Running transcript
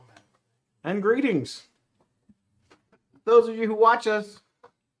And greetings. Those of you who watch us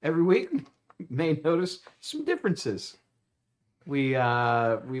every week may notice some differences. We've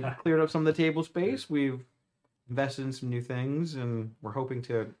cleared up some of the table space. We've invested in some new things, and we're hoping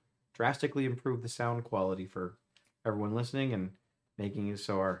to drastically improve the sound quality for everyone listening and making it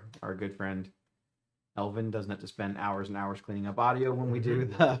so our good friend Elvin doesn't have to spend hours and hours cleaning up audio when we do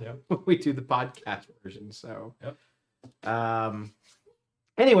when we do the podcast version. So,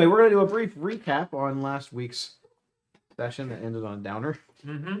 anyway, we're gonna do a brief recap on last week's session that ended on a downer.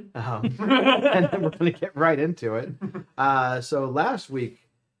 And then we're gonna get right into it. So last week,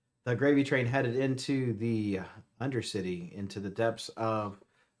 the gravy train headed into the Undercity, into the depths of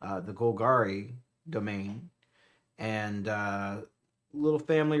the Golgari domain, and little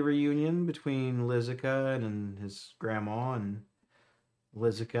family reunion between Lizica and his grandma, and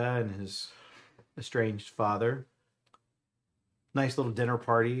Lizica and his estranged father. Nice little dinner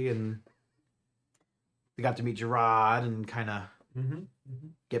party, and we got to meet Gerard and kind of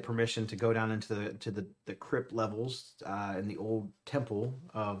get permission to go down into the crypt levels in the old temple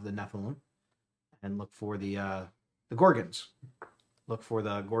of the Nephilim and look for the Gorgons. Look for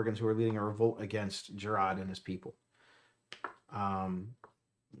the Gorgons who are leading a revolt against Gerard and his people.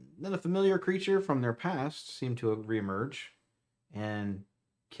 Then a familiar creature from their past seemed to reemerge and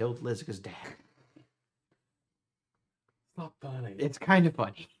killed Lizica's dad. It's not funny. It's kind of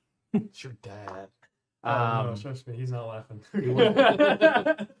funny. It's your dad. No, trust me, he's not laughing.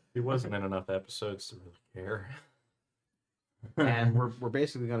 He wasn't in enough episodes to really care. And we're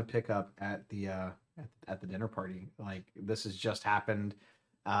basically going to pick up at the dinner party. Like, this has just happened.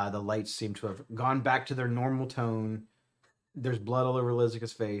 The lights seem to have gone back to their normal tone. There's blood all over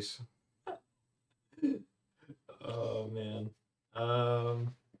Lizica's face. Oh man.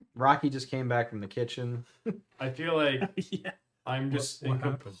 Rocky just came back from the kitchen. I feel like Yeah. I'm just What in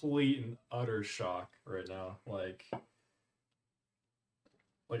happened? complete and utter shock right now. Like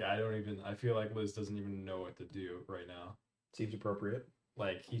I feel like Liz doesn't even know what to do right now. Seems appropriate.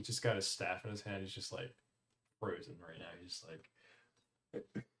 Like, he just got his staff in his hand. He's just like frozen right now. He's just like,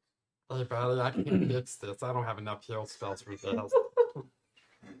 Hey, buddy, I can't fix this. I don't have enough heal spells for this.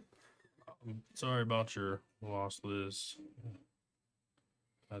 I'm sorry about your loss, Liz.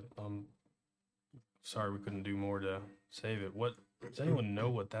 I'm sorry we couldn't do more to save it. What does anyone know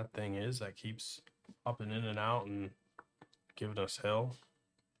what that thing is that keeps popping in and out and giving us hell?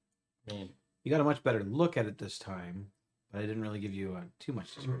 Man, You got a much better look at it this time, but I didn't really give you too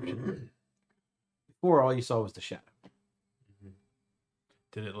much description. Before, all you saw was the shadow.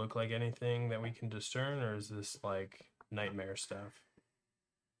 Did it look like anything that we can discern, or is this like nightmare stuff?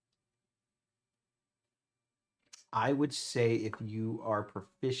 I would say if you are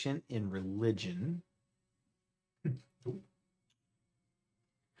proficient in religion,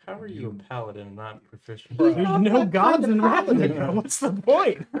 how are you a paladin and not proficient? There's no gods in Ravnica. What's the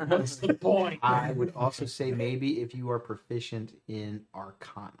point? what's the point? I would also say maybe if you are proficient in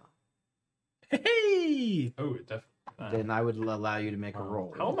Arcana, Hey! Oh, definitely. then I would allow you to make a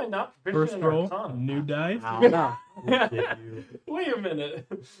roll. How am I not First proficient in roll, Arcana? new dice. I don't know. Wait a minute.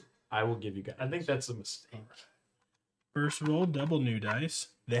 I will give you guys. I think that's a mistake. First roll, double new dice.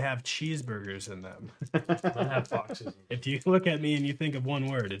 They have cheeseburgers in them. I have foxes. If you look at me and you think of one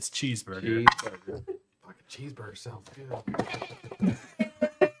word, it's cheeseburger. Cheeseburger. Fucking cheeseburger sounds good.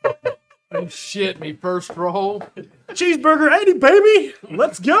 Oh shit, me first roll. Cheeseburger 80, baby!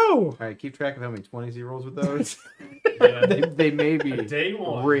 Let's go! All right, keep track of how many 20s he rolls with those. Yeah. they may be Day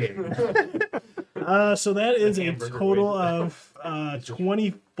one. rigged. So that is a Hamburger total wing. of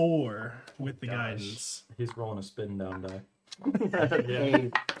 24 with the Gosh. guidance. He's rolling a spin down die.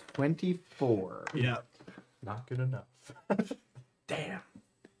 A 24. Yeah. Not good enough. Damn.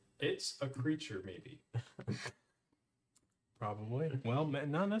 It's a creature, maybe. Probably. Well,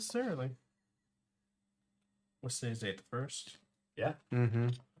 not necessarily. What's today's date? The first? Yeah. Mm-hmm.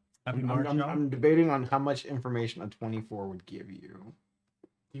 Happy March, y'all. I'm debating on how much information a 24 would give you.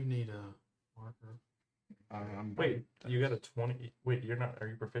 You need a marker. Wait, You got a 20. Wait, you're not. Are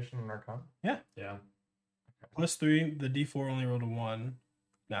you proficient in Arcana? yeah. Plus 3, the D4 only rolled a 1,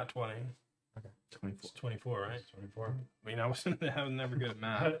 not 20. 24. It's 24, right? 24. I mean, I was never good at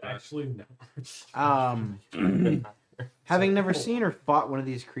math. Actually, no. Having never seen or fought one of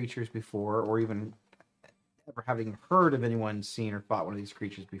these creatures before, or even ever having heard of anyone seen or fought one of these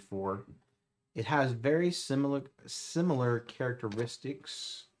creatures before, it has very similar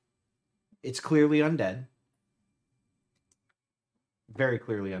characteristics. It's clearly undead. Very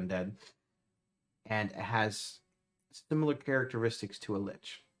clearly undead. And it has similar characteristics to a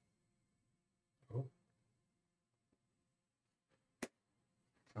lich. Oh.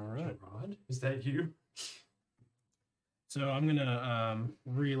 All right. Gerard? Is that you? So I'm gonna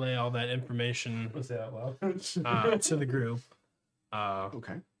relay all that information Was that out loud? to the group.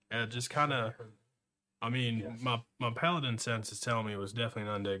 Okay. Yeah, just kind of. I mean, my paladin sense is telling me it was definitely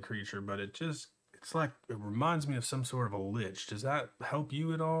an undead creature, but it's like it reminds me of some sort of a lich. Does that help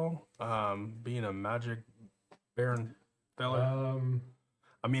you at all? Being a magic baron fella.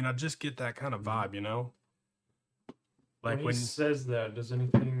 I mean, I just get that kind of vibe, you know. Like when he says that, does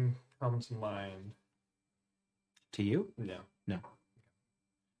anything come to mind? To you? No. No.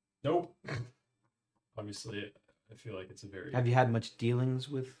 Nope. Obviously, I feel like it's a very. Have you had much dealings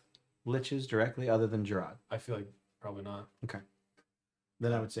with liches directly other than Gerard? I feel like probably not. Okay.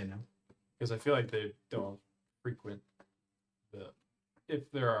 Then I would say no. Because I feel like they don't frequent the. If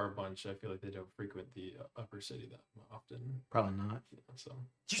there are a bunch, I feel like they don't frequent the upper city that often. Probably not. So.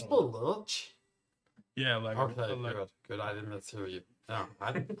 You spell lich? Yeah, like Okay, like, good. I didn't mishear you. No,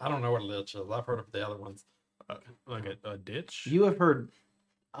 I don't know what a lich is. I've heard of the other ones. like a ditch. You have heard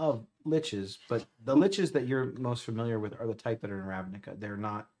of liches, but the liches that you're most familiar with are the type that are in Ravnica. They're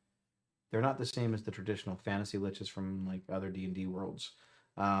not the same as the traditional fantasy liches from like other D&D worlds.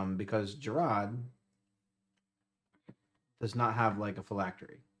 Because Gerard does not have like a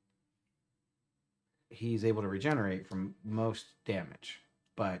phylactery. He's able to regenerate from most damage,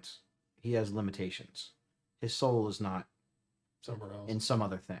 but he has limitations. His soul is not Somewhere else. in some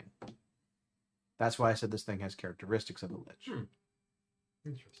other thing. That's why I said this thing has characteristics of a lich.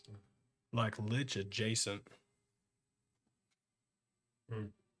 Interesting. Like lich adjacent.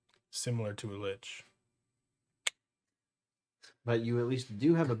 Similar to a lich. But you at least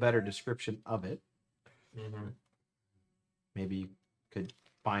do have a better description of it. Mm-hmm. Maybe you could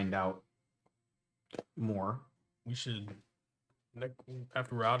find out more. We should,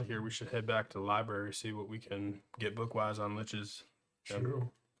 after we're out of here, we should head back to the library, see what we can get book-wise on liches.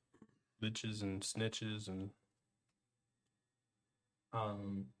 True. Liches and snitches and...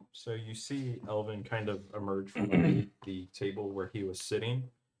 So you see Elvin kind of emerge from the table where he was sitting,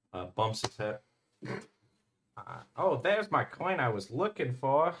 bumps his head. Oh, there's my coin I was looking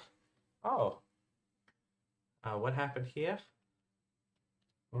for. Oh. What happened here?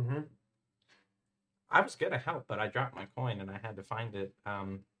 Mm-hmm. I was gonna help, but I dropped my coin and I had to find it.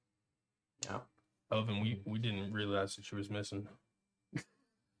 Yeah. Elvin, we didn't realize that she was missing.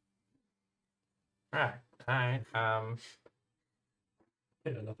 All right.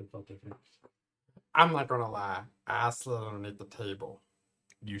 Yeah, nothing felt different. I'm not gonna lie. I slid underneath the table.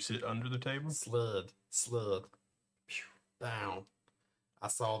 You sit under the table? Slid. Phew, down. I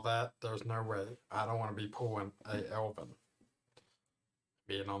saw that. There's no way. I don't want to be pulling a Elvin.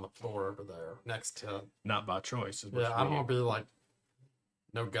 Being on the floor over there next to. Not by choice. Is what Yeah, you I don't mean. want to be like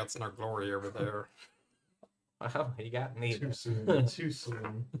no guts, no glory over there. Well, you got me. Too soon. Too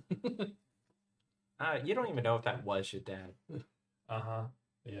soon. You don't even know if that was your dad. Uh-huh.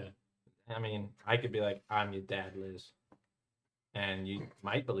 Yeah. I mean, I could be like, I'm your dad, Liz. And you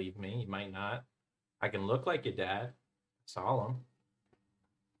might believe me, you might not. I can look like your dad. Saw him.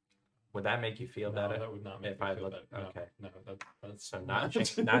 Would that make you feel No, better? that would not make if me I feel look, better. okay. No, that's So not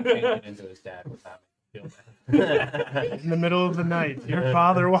changing into his dad would not make me feel better. In the middle of the night, your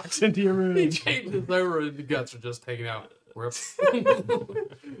father walks into your room. He changes over and the guts are just taking out. Whoops.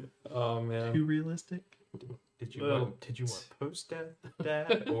 Oh man. Too realistic? Did you want post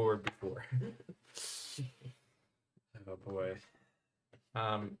dad or before? Oh boy.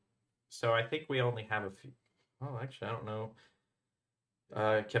 So I think we only have a few. Oh, actually, I don't know.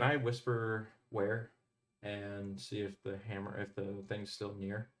 Can I whisper where and see if the thing's still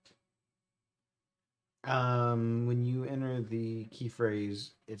near? When you enter the key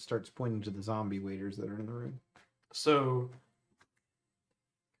phrase, it starts pointing to the zombie waiters that are in the room. So,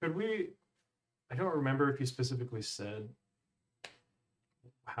 could we? I don't remember if you specifically said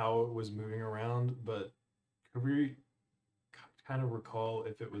how it was moving around, but could we kind of recall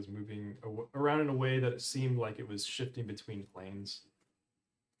if it was moving around in a way that it seemed like it was shifting between planes?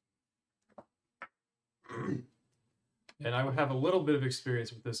 And I would have a little bit of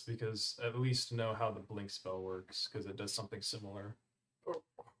experience with this because I at least know how the blink spell works because it does something similar.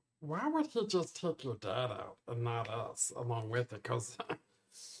 Why would he just take your dad out and not us along with it? Because,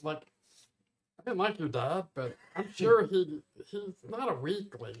 like, I didn't like your dad, but I'm sure he's not a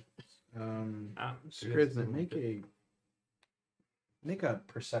weakling. Skriznet, make a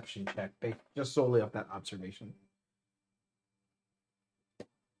perception check based just solely off that observation.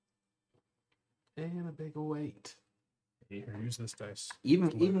 And a big ol' 8. Here, use this dice.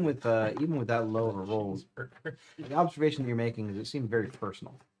 Even with that low of a roll, the observation that you're making is it seemed very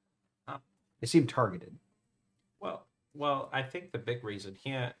personal. It seemed targeted. Well, Well, I think the big reason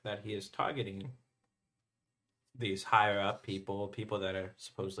here that he is targeting these higher up people that are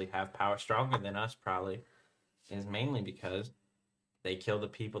supposedly have power stronger than us, probably, is mainly because they kill the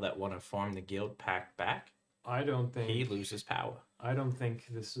people that want to form the guild pact back. I don't think He loses power. I don't think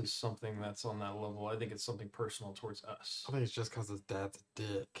this is something that's on that level. I think it's something personal towards us. I think it's just because his dad's a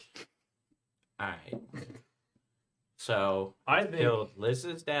dick. All right. So I think killed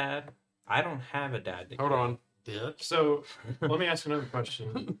Liz's dad. I don't have a dad to Hold kill. on, dick. so. Let me ask you another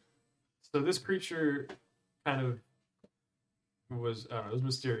question. So this creature kind of was, I don't know, it was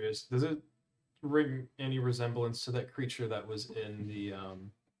mysterious. Does it ring any resemblance to that creature that was in the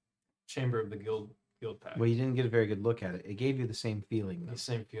chamber of the guild pact? Well, you didn't get a very good look at it. It gave you the same feeling. Though. The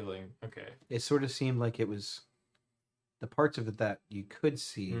same feeling. Okay. It sort of seemed like it was the parts of it that you could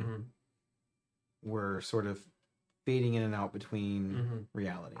see Mhm. were sort of fading in and out between Mhm.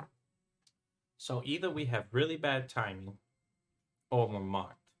 reality. So either we have really bad timing, or we're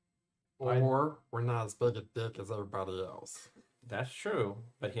mocked. Or we're not as big a dick as everybody else. That's true,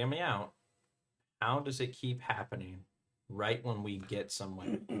 but hear me out. How does it keep happening right when we get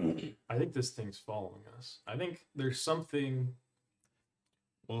somewhere? I think this thing's following us. I think there's something.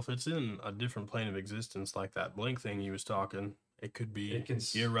 Well, if it's in a different plane of existence, like that blink thing you was talking, it could be It can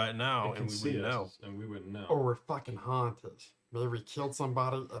here right now, it can and we see wouldn't know. us, and we wouldn't know. Or we're fucking haunted. Maybe we killed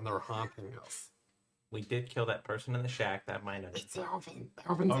somebody and they're haunting us. We did kill that person in the shack. That might have. It's Elvin.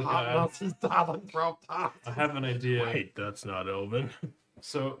 Elvin's Oh, haunting God. us. He's died like 12 times. I have an idea. Wait, that's not Elvin.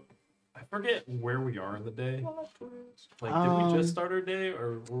 So I forget where we are in the day. Like, did we Um, just start our day,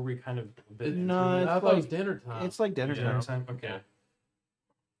 or were we kind of a bit? No, into I it's thought it was like- dinner time. It's like dinner it? Dinner time. time. Okay. Yeah.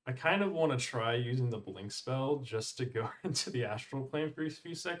 I kind of want to try using the blink spell just to go into the astral plane for a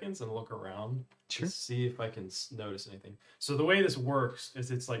few seconds and look around Sure. to see if I can notice anything. So the way this works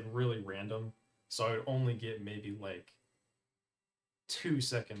is it's like really random. So I would only get maybe like 2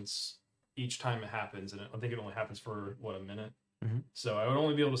 seconds each time it happens, and I think it only happens for what, a minute. Mhm. So I would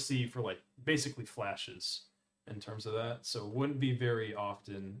only be able to see for like basically flashes in terms of that. So it wouldn't be very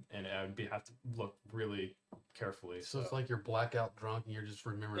often, and I would have to look really carefully. So it's like you're blackout drunk and you're just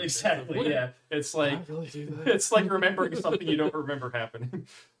remembering. exactly, What? yeah. It's Did like I really do that? it's like remembering something you don't remember happening.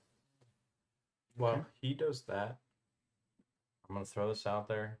 Well, he does that. I'm gonna throw this out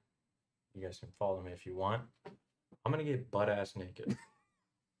there. You guys can follow me if you want. I'm gonna get butt ass naked,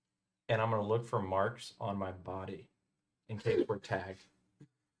 and I'm gonna look for marks on my body in case we're tagged.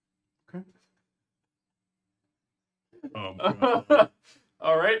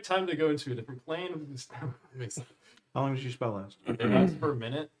 All right, time to go into a different plane. Makes sense. How long does your spell last? It lasts for a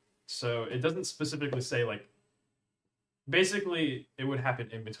minute, so it doesn't specifically say like. Basically, it would happen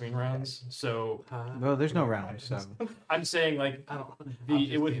in between rounds. So Well, there's no round, so I'm saying like I don't.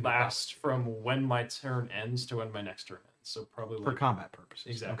 it would last from when my turn ends to when my next turn ends. So probably for like, combat purposes.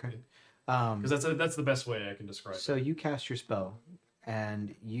 exactly, Okay. because that's the best way I can describe So it. you cast your spell,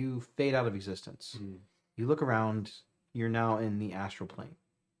 and you fade out of existence. Mm. You look around. You're now in the astral plane.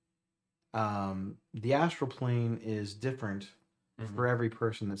 The astral plane is different Mhm. for every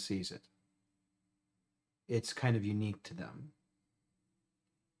person that sees it. It's kind of unique to them.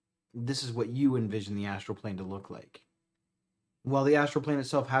 This is what you envision the astral plane to look like. While the astral plane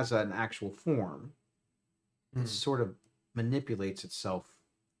itself has an actual form, Mm. it sort of manipulates itself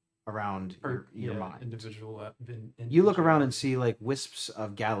around Or, your yeah, mind. individual. You look around and see like wisps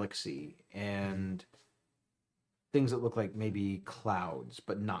of galaxy and things that look like maybe clouds,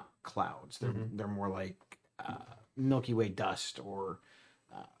 but not clouds. They're more like Milky Way dust or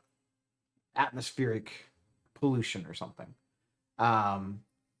atmospheric pollution or something.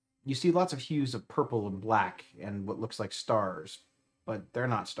 You see lots of hues of purple and black and what looks like stars, but they're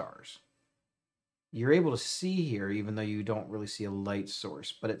not stars. You're able to see here, even though you don't really see a light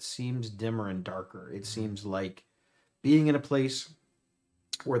source, but it seems dimmer and darker. It seems like being in a place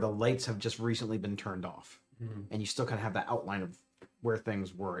where the lights have just recently been turned off, and you still kind of have that outline of where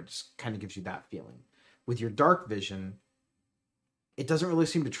things were. It just kind of gives you that feeling. With your dark vision, it doesn't really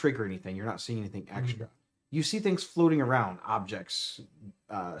seem to trigger anything. You're not seeing anything extra. You see things floating around, objects,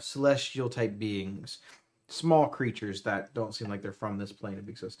 celestial type beings, small creatures that don't seem like they're from this plane of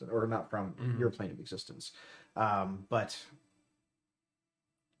existence, or not from your plane of existence. But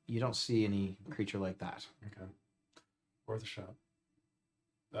you don't see any creature like that. Okay. Worth a shot.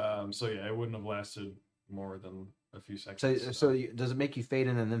 So yeah, it wouldn't have lasted more than a few seconds. Does it make you fade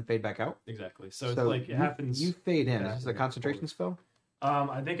in and then fade back out? Exactly. So it's like it happens. You fade in. Yeah. Is this a concentration spell?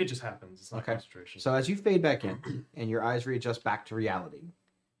 I think it just happens. It's not Okay. concentration. So as you fade back in and your eyes readjust back to reality,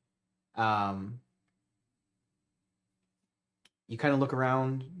 you kind of look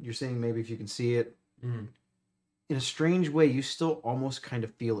around. You're seeing maybe if you can see it. Mhm. in a strange way, you still almost kind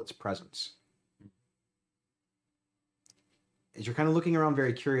of feel its presence. As you're kind of looking around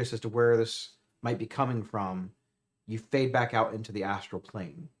very curious as to where this might be coming from, you fade back out into the astral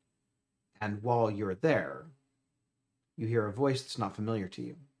plane. And while you're there, you hear a voice that's not familiar to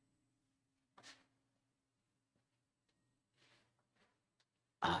you.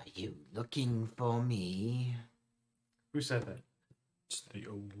 Are you looking for me? Who said that? It's the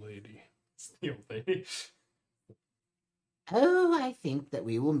old lady. It's the old lady. Oh, I think that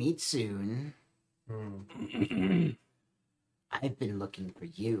we will meet soon. Hmm. I've been looking for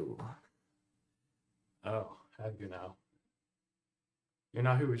you. Oh, have you now? You're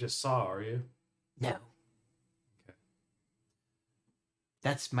not who we just saw, are you? No. Okay.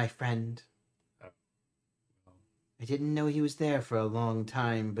 That's my friend. Oh. I didn't know he was there for a long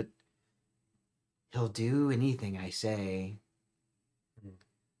time, but he'll do anything I say. Hmm.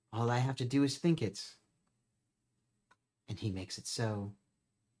 All I have to do is think it. And he makes it so.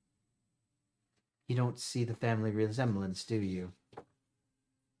 You don't see the family resemblance, do you?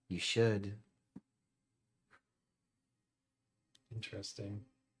 You should. Interesting.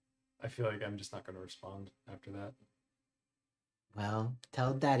 I feel like I'm just not going to respond after that. Well,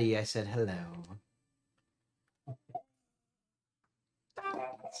 tell Daddy I said hello.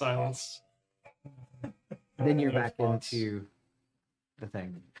 Silence. Then you're No back response. into the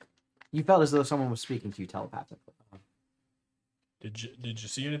thing. You felt as though someone was speaking to you telepathically. Did you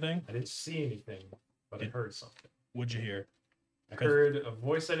see anything? I didn't see anything, but I heard something. What'd you hear? I heard a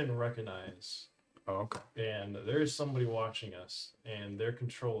voice I didn't recognize, Oh, okay. and there is somebody watching us, and they're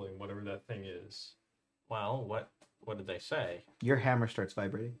controlling whatever that thing is. Well, what did they say? Your hammer starts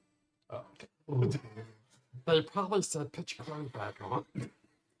vibrating. Oh, They probably said pitch Crane back on.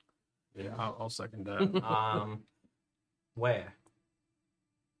 Yeah, I'll second that. Where?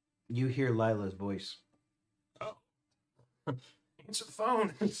 You hear Lila's voice. answer the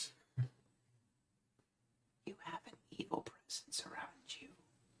phone. You have an evil presence around you.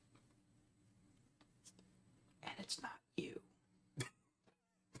 And it's not you.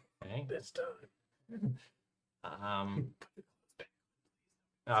 Okay. This time.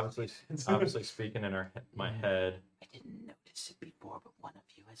 Obviously speaking in my head. I didn't notice it before, but one of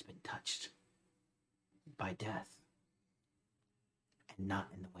you has been touched by death. And not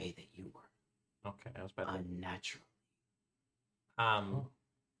in the way that you were. Okay, I was about to. Unnatural.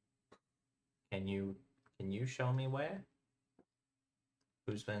 Can you show me where?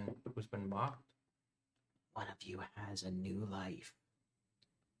 Who's been mocked? One of you has a new life.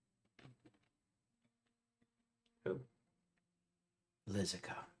 Who?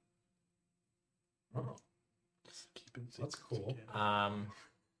 Lizica. Oh, that's cool.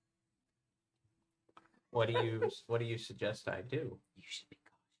 What do you suggest I do? You should be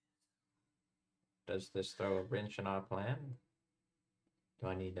cautious. Does this throw a wrench in our plan? Do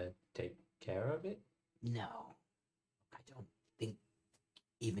I need to take care of it? No. I don't think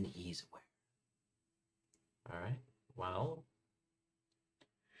even he's aware. All right. Well,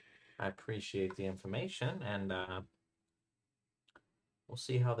 I appreciate the information, and we'll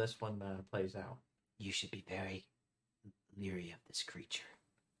see how this one plays out. You should be very leery of this creature.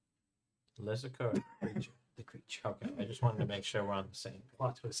 Lizica or creature? The creature. Okay, I just wanted to make sure we're on the same.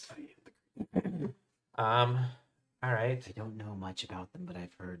 Plot twist. All right. I don't know much about them, but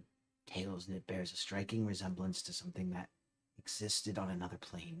I've heard tales that it bears a striking resemblance to something that existed on another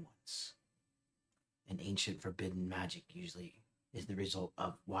plane once. An ancient forbidden magic usually is the result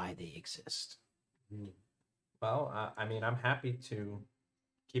of why they exist. Well, I mean, I'm happy to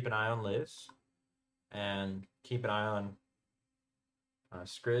keep an eye on Liz and keep an eye on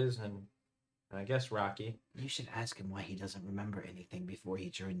Skriz and I guess Rocky. You should ask him why he doesn't remember anything before he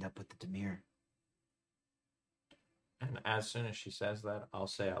joined up with the Demir. And as soon as she says that, I'll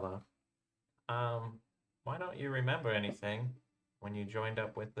say out loud, why don't you remember anything when you joined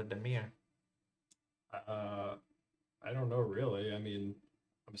up with the Demir? I don't know really. I mean,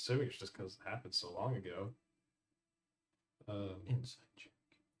 I'm assuming it's just because it happened so long ago. Inside check.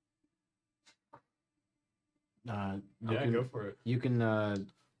 Yeah, go for it. You can,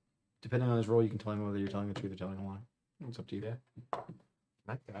 depending on his role, you can tell him whether you're telling the truth or telling a lie. It's up to you. Yeah. Can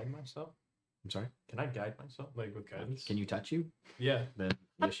I guide myself? I'm sorry? Can I guide myself? Like with guidance. Can you touch you? Yeah. Then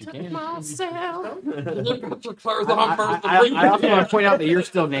yes, you can. Myself. You put your clothes I on first. I also want to point out that you're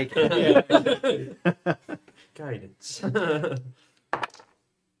still naked. Guidance.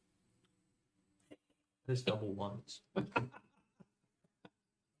 There's double ones.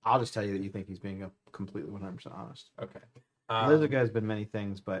 I'll just tell you that you think he's being completely 100% honest. Okay. Lizica has been many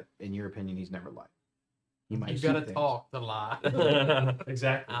things, but in your opinion, he's never lied. He might You see gotta things. talk to lie.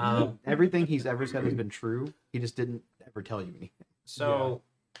 Exactly. Everything he's ever said has been true. He just didn't ever tell you anything. So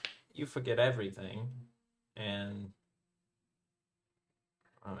you forget everything, and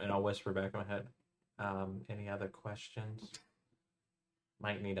I'll whisper back in my head. Any other questions?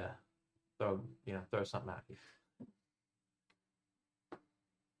 Might need to throw something at you.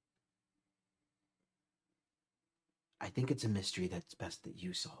 I think it's a mystery that's best that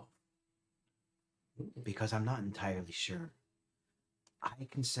you solve. Because I'm not entirely sure. I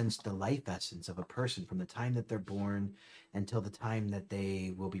can sense the life essence of a person from the time that they're born until the time that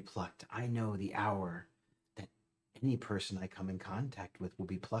they will be plucked. I know the hour that any person I come in contact with will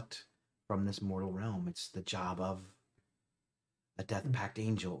be plucked from this mortal realm. It's the job of a death pact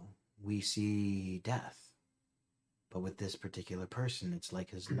angel. We see death. But with this particular person, it's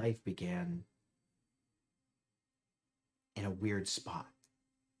like his life began in a weird spot.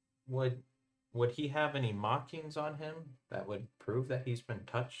 Would he have any markings on him that would prove that he's been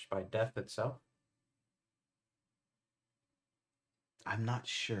touched by death itself? I'm not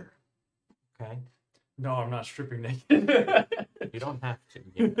sure. Okay. No, I'm not stripping naked. You don't have to.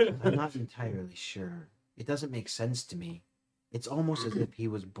 Yeah. I'm not entirely sure. It doesn't make sense to me. It's almost as if he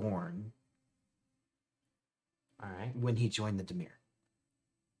was born All right. when he joined the Demir.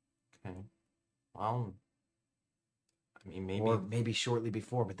 Okay. Well, I mean, maybe. Or maybe shortly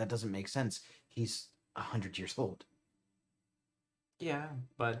before, but that doesn't make sense. He's 100 years old. Yeah,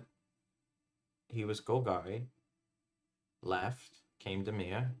 but he was Golgari, left, came to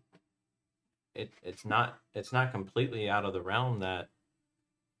Mir. It's not completely out of the realm that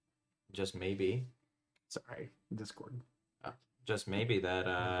just maybe Discord. just maybe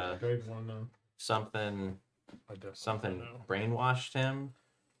that Greg wanna know. something I definitely something don't know. brainwashed him,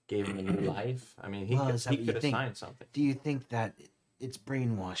 gave him a new life. I mean, he Well, could, is that he what you could have think? signed something. Do you think that it's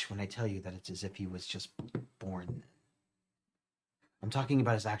brainwash when I tell you that it's as if he was just born? I'm talking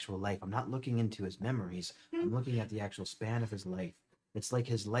about his actual life. I'm not looking into his memories. I'm looking at the actual span of his life. It's like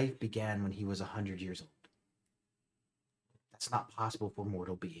his life began when he was 100 years old. That's not possible for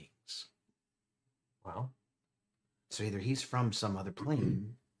mortal beings. Well, So either he's from some other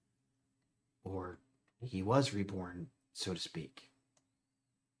plane, or he was reborn, so to speak.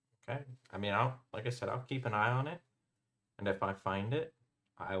 okay. I mean, like I said, I'll keep an eye on it, and if I find it,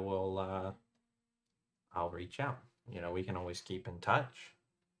 I will. I'll reach out. You know, we can always keep in touch.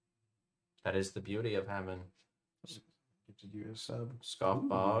 That is the beauty of having Did you a sub? Scoff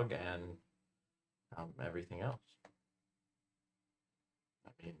Bog and everything else.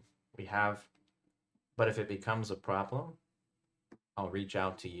 I mean, we have, but if it becomes a problem, I'll reach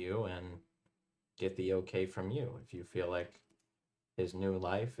out to you and get the okay from you if you feel like his new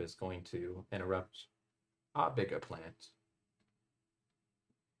life is going to interrupt our bigger plans.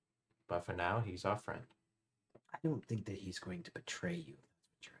 But for now, he's our friend. I don't think that he's going to betray you. That's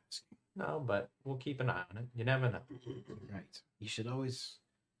what you're asking. No, but we'll keep an eye on it. You never know. Right. You should always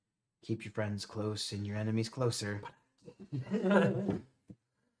keep your friends close and your enemies closer.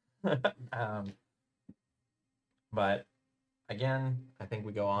 But again, I think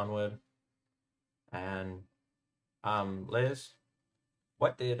we go onward. And Liz,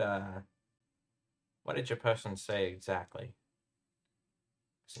 what did your person say exactly?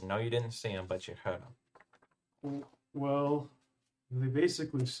 'Cause I know you didn't see him, but you heard him. Well, they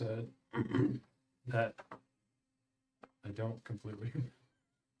basically said that I don't completely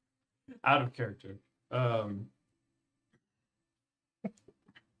out of character.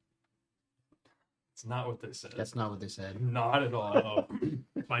 It's not what they said. That's not what they said. Not at all.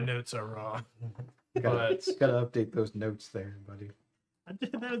 My notes are wrong. But Gotta update those notes there, buddy. I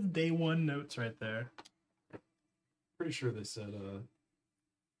did that was day one notes right there. pretty sure they said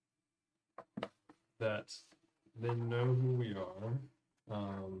that they know who we are,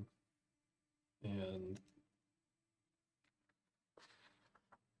 and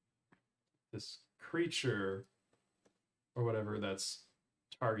this creature or whatever that's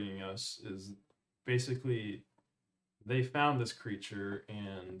targeting us is basically they found this creature,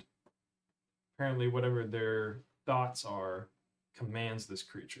 and apparently whatever their thoughts are commands this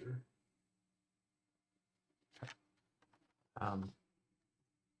creature.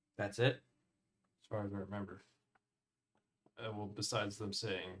 That's it. As far as I remember. Well, besides them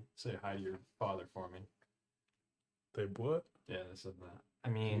saying, say hi to your father for me. They what? Yeah, they said that. I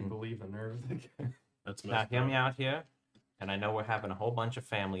Can you mean, believe the nerve? That's now messed hear me up. out here, and I know we're having a whole bunch of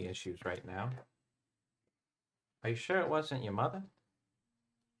family issues right now. Are you sure it wasn't your mother?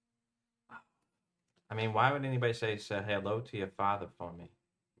 I mean, why would anybody say hello to your father for me?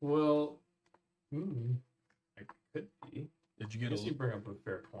 Well, I could be. Did you I get guess you bring up a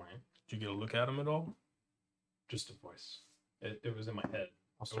fair point. Did you get a look at him at all? just a voice. It was in my head.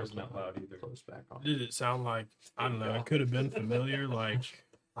 I'll It start wasn't that loud either. Close back on. Did it sound like, I don't know, it could have been familiar, like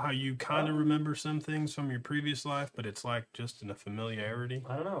how you kind of remember some things from your previous life, but it's like just in a familiarity?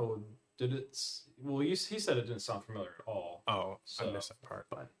 I don't know. Did it? Well, he said it didn't sound familiar at all. Oh, I So- missed that part.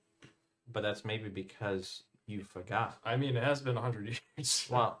 But that's maybe because you forgot. I mean, it has been 100 years.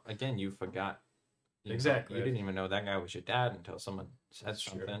 Well, again, you forgot. Exactly. You didn't even know that guy was your dad until someone said That's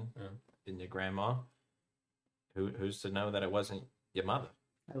true. something. Yeah. And your grandma. Who's to know that it wasn't your mother?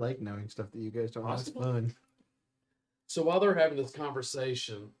 I like knowing stuff that you guys don't know. It's Possible. fun. So while they're having this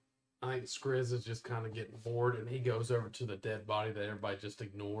conversation, I think Skriz is just kind of getting bored, and he goes over to the dead body that everybody just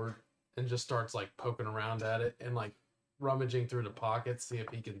ignored, and just starts like poking around at it and like rummaging through the pockets, see if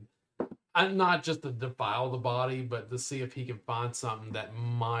he can, not just to defile the body, but to see if he can find something that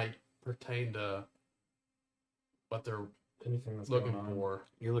might pertain to what they're Anything that's looking going on. for.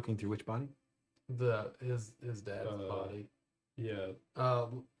 You're looking through which body? His dad's body. Yeah.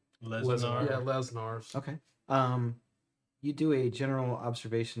 Lesnar. Yeah, Lesnar's. Okay. You do a general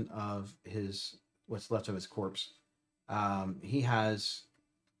observation of what's left of his corpse. He has,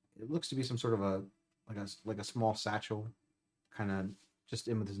 it looks to be some sort of like a small satchel, kind of just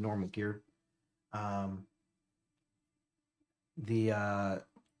in with his normal gear.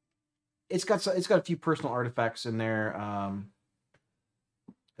 It's got a few personal artifacts in there.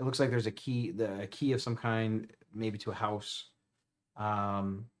 It looks like there's a key of some kind, maybe to a house.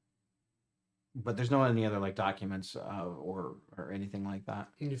 But there's no any other like documents or anything like that.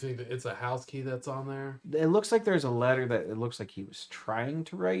 You think that it's a house key that's on there? It looks like there's a letter that it looks like he was trying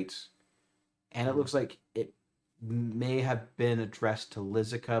to write, and it looks like it may have been addressed to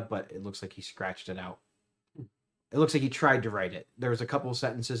Lizica, but it looks like he scratched it out. It looks like he tried to write it. There was a couple of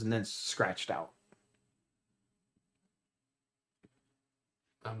sentences and then it's scratched out.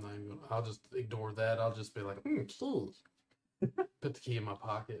 I'm not even gonna, I'll just ignore that. I'll just be like, key. Put the key in my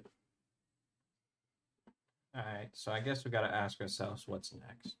pocket. All right, so I guess we got to ask ourselves what's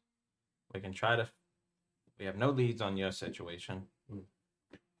next. We can try to. We have no leads on your situation.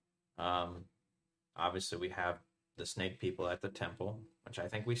 Obviously, we have the snake people at the temple, which I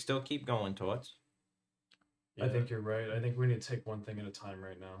think we still keep going towards. I think you're right. I think we need to take one thing at a time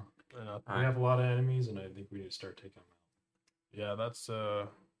right now. And We have a lot of enemies, and I think we need to start taking them out. yeah,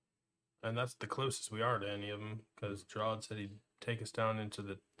 that's the closest we are to any of them, because Gerard said he'd take us down into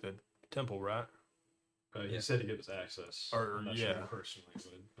the temple, right? He said to give us access. Or, I'm not yeah. sure he personally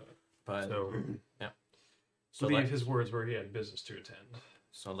would, but But So so believe let's, his words were he had business to attend.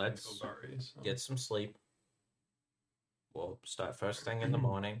 so let's Golgari, so. get some sleep. We'll start first thing in the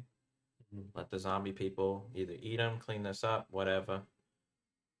morning. Let the zombie people either eat them, clean this up, whatever.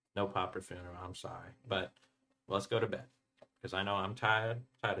 No Papa funeral, I'm sorry. But let's go to bed. Because I know I'm tired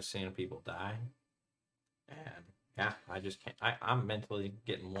of seeing people die. And yeah, I just can't. I'm mentally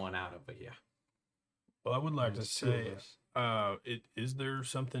getting worn out over here. well, I would like to There's two of say, us. is there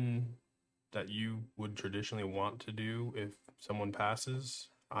something that you would traditionally want to do if someone passes?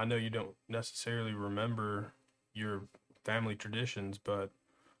 I know you don't necessarily remember your family traditions, but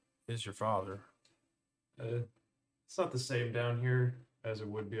is your father? It's not the same down here as it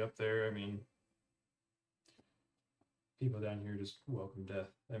would be up there. I mean, people down here just welcome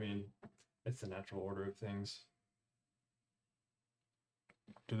death. I mean, it's the natural order of things.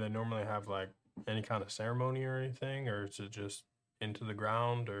 Do they normally have like any kind of ceremony or anything, or is it just into the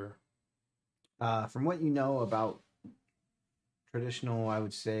ground? Or From what you know about traditional, I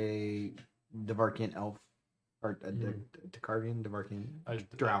would say Devarkian elf or Devarkian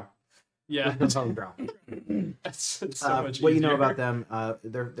drow. Yeah, Let's call them drow. it's so much What you know easier. about them,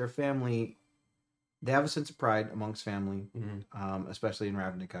 their family, they have a sense of pride amongst family, especially in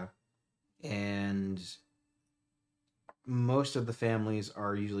Ravnica, and most of the families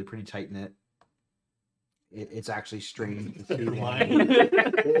are usually pretty tight knit. It's actually strange to see one.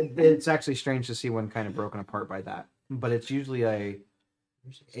 It's actually strange to see one kind of broken apart by that, but it's usually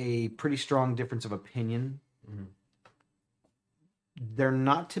a pretty strong difference of opinion. They're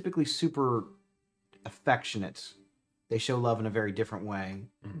not typically super affectionate. They show love in a very different way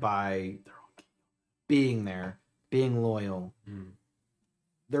by being there, being loyal.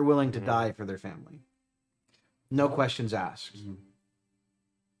 They're willing to die for their family. No questions asked.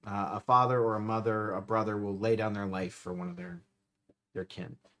 A father or a mother, a brother will lay down their life for one of their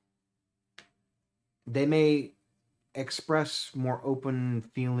kin. They may express more open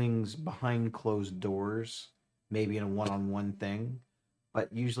feelings behind closed doors, maybe in a one-on-one thing,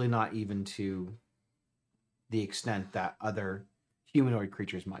 but usually not even to the extent that other humanoid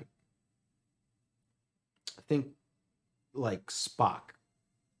creatures might. Think like Spock,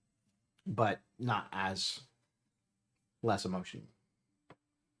 but not as less emotion.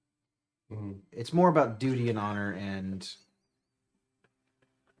 Mhm. It's more about duty and honor and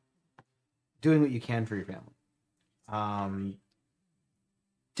doing what you can for your family.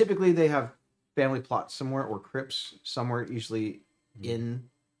 Typically, they have family plots somewhere or crypts somewhere, usually in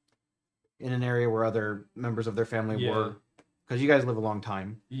an area where other members of their family Yeah. were. Because you guys live a long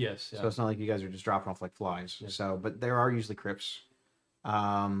time, Yes. Yeah. so it's not like you guys are just dropping off like flies. Yeah. So, but there are usually crypts.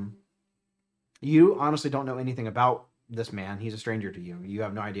 You honestly don't know anything about this man. He's a stranger to you. You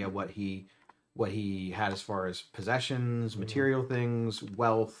have no idea what he had as far as possessions, material things,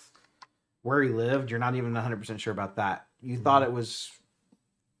 wealth, where he lived. You're not even 100% sure about that. You thought it was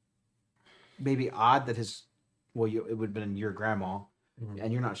maybe odd that it would have been your grandma,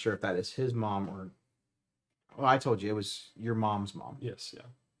 and you're not sure if that is his mom or. Well, I told you it was your mom's mom, Yes. Yeah.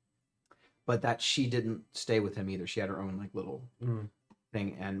 but that she didn't stay with him either. She had her own like little Mhm.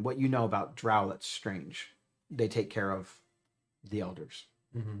 thing. And what you know about Drow that's strange, they take care of the elders.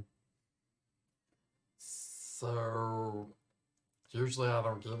 Mhm. So, usually I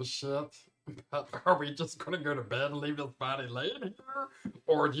don't give a shit. But are we just gonna go to bed and leave his body laying here?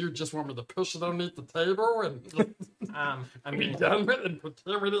 Or do you just want me to push it underneath the table and just I be mean, done with it and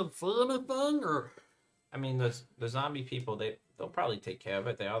pretend we didn't see anything? Or the zombie people, they'll probably take care of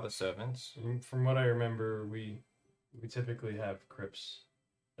it. They are the servants. From what I remember, we typically have crypts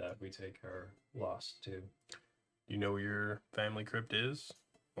that we take our lost to. You know where your family crypt is?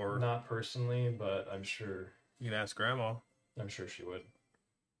 Or Not personally, but I'm sure you can ask Grandma. she would.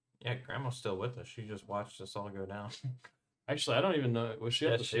 Yeah, Grandma's still with us. She just watched us all go down. Actually, I don't even know. Was she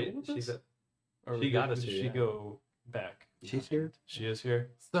Yeah, at the table with she's us? Or she got did us she here, yeah. go back? She's here. She is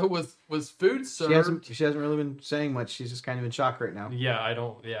here. so was food She served? hasn't really been saying much. She's just kind of in shock right now. Yeah, I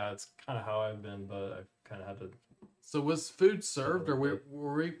don't. Yeah, it's kind of how I've been, but I've kind of had to. So was food served, or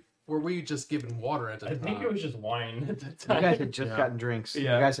were we just given water at the I time? think it was just wine at the You time. guys had just Yeah. gotten drinks.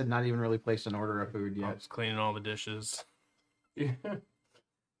 Yeah. You guys had not even really placed an order of food I yet. was cleaning all the dishes. Yeah.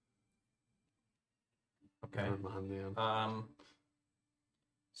 Okay. Never mind then.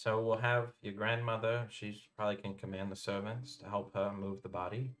 So we'll have your grandmother. She probably can command the servants to help her move the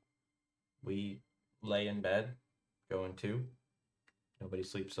body. We lay in bed, going to. Nobody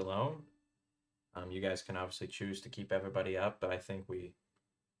sleeps alone. You guys can obviously choose to keep everybody up, but I think the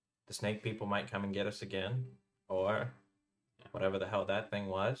snake people might come and get us again, or whatever the hell that thing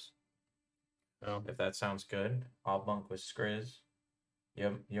was. Oh. If that sounds good, I'll bunk with Skriz.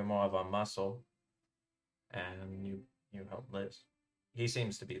 You're more of a muscle, and you help Liz. He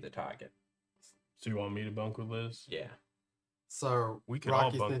seems to be the target. So you want me to bunk with Liz? Yeah. So We could all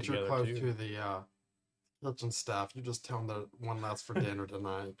Rocky, bunk since you're together, close too. to the kitchen staff, you just tell them that one last for dinner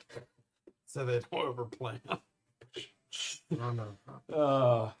tonight, so they don't overplan. Oh no,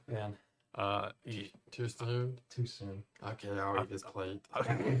 Oh man, too soon. too soon. Okay, I'll eat his plate.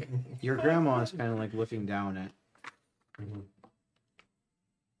 Your grandma is kind of like looking down at Mhm.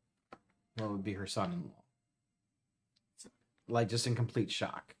 what would be her son-in-law. Like just in complete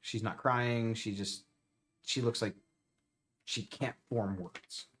shock. She's not crying. She looks like she can't form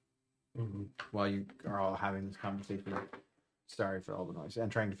words Mhm. while you are all having this conversation. Sorry for all the noise and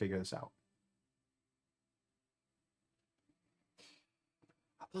trying to figure this out.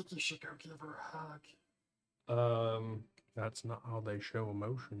 I think you should go give her a hug. That's not how they show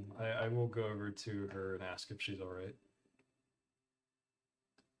emotion. I will go over to her and ask if she's all right.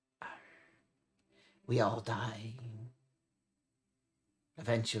 We all die.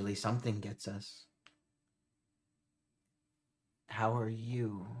 Eventually, something gets us. How are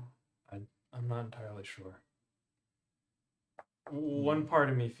you? I'm not entirely sure. One part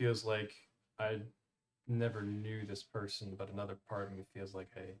of me feels like I never knew this person, but another part of me feels like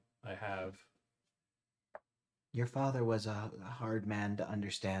I have. Your father was a hard man to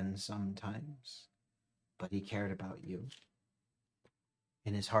understand sometimes, but he cared about you.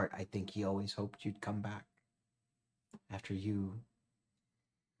 In his heart, I think he always hoped you'd come back after you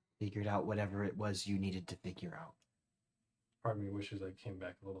figured out whatever it was you needed to figure out. Part of me wishes I came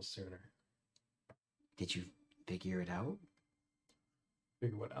back a little sooner. Did you figure it out?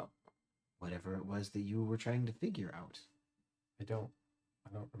 Figure what out? Whatever it was that you were trying to figure out. I don't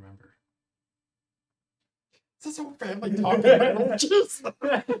remember. Is this whole family talking about Jesus?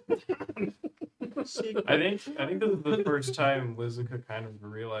 I think this is the first time Lizica kind of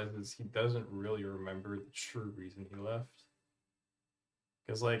realizes he doesn't really remember the true reason he left.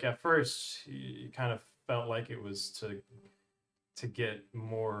 Because like at first he kind of felt like it was to get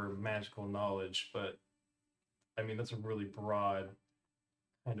more magical knowledge, but I mean that's a really broad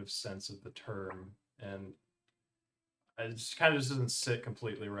kind of sense of the term, and it just kind of just doesn't sit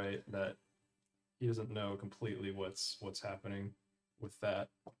completely right that he doesn't know completely what's happening with that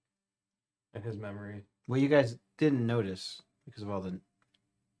in his memory. What you guys didn't notice because of all the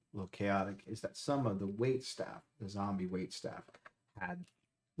little chaotic is that some of the wait staff, the zombie wait staff, had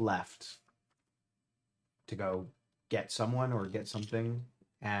left to go get someone or get something,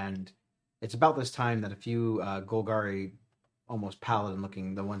 and it's about this time that a few Golgari, almost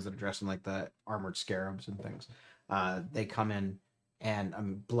paladin-looking, the ones that are dressed in like the armored scarabs and things, they come in,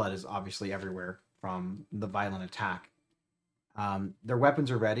 and blood is obviously everywhere from the violent attack. Their weapons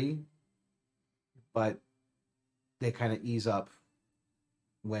are ready, but they kind of ease up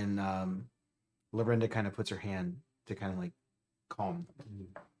when Lorinda kind of puts her hand to kind of like calm.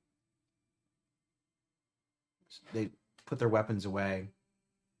 They put their weapons away,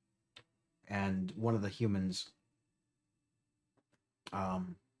 and one of the humans,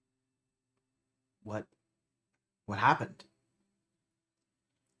 what happened?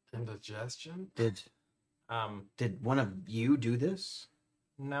 Indigestion? Did one of you do this?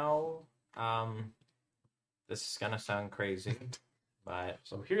 No. This is gonna sound crazy, but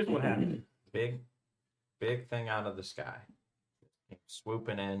So here's what happened. big thing out of the sky, came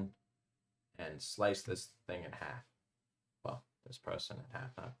swooping in and sliced this thing in half. Well, this person in half,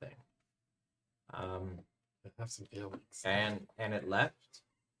 not thing. I have some feelings. And it left.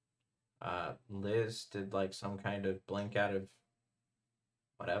 Liz did like some kind of blink out of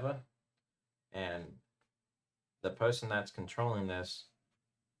whatever, and the person that's controlling this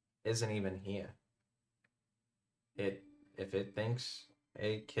isn't even here. If it thinks,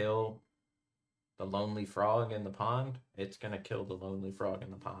 hey, kill the lonely frog in the pond, it's gonna kill the lonely frog in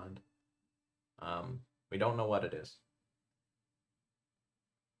the pond. We don't know what it is.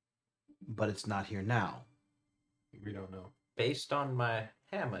 But it's not here now. We don't know. Based on my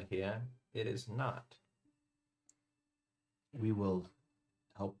hammer here, it is not. We will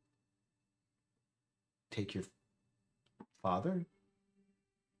help take your father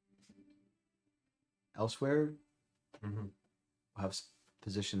elsewhere. Mm-hmm. We'll have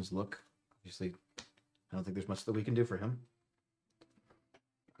physicians look. Obviously, I don't think there's much that we can do for him.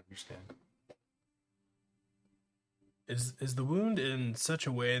 Understand. Is the wound in such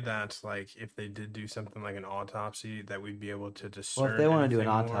a way that, like, if they did do something like an autopsy, that we'd be able to discern? Well, if they want to do an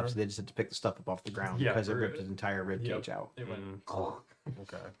anything autopsy, more? they just have to pick the stuff up off the ground Yeah, because it right. ripped his entire rib Yep. cage out. It went.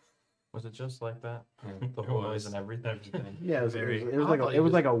 Okay. Was it just like that? Yeah, The it whole was. noise and everything. Yeah, Very- it was like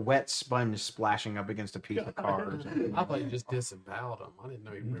like a wet sponge splashing up against a piece of car. Or something. I thought you just disemboweled him. I didn't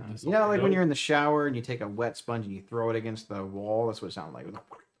know you ripped his You know, like when Nope. you're in the shower and you take a wet sponge and you throw it against the wall. That's what it sounded like.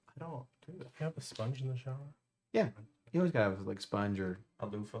 I don't do that. You have a sponge in the shower? You always gotta have like sponge or A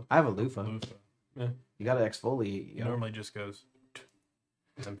loofah. I have a loofah. Loofah. You gotta exfoliate. It You know? normally just goes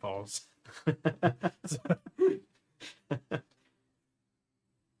and falls.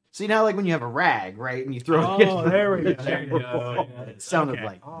 See now, like when you have a rag, right, and you throw it. against Oh, the- there we go. the There you shower go. wall. Yeah. It sounded Okay.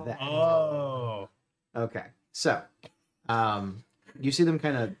 like that. Oh. Okay, so, you see them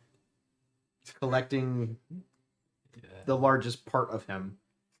kind of collecting the largest part of him.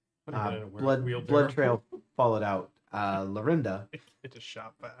 Blood trail followed out. Lorinda, It just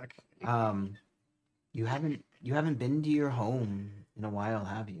shot back. you haven't been to your home in a while,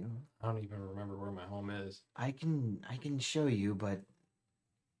 have you? I don't even remember where my home is. I can show you, but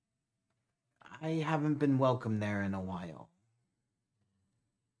I haven't been welcome there in a while.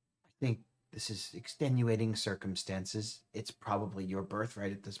 I think this is extenuating circumstances. It's probably your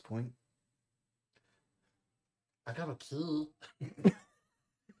birthright at this point. I got a key.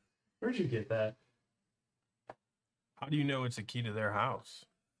 Where'd you get that? How do you know it's a key to their house?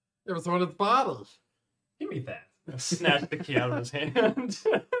 It was on his body. Give me that. Snatched the key out of his hand.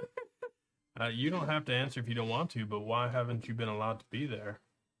 You don't have to answer if you don't want to, but why haven't you been allowed to be there?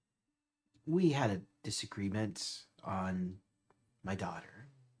 We had a disagreement on my daughter.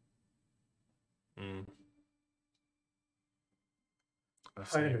 Mm.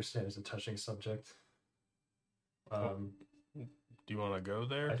 I understand it's a touching subject. Do you want to go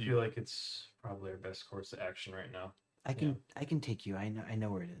there? I Do feel you... like it's probably our best course of action right now. I can take you. I know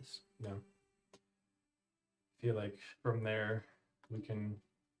where it is. No. I feel like from there we can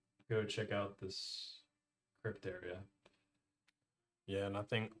go check out this crypt area. Yeah, and I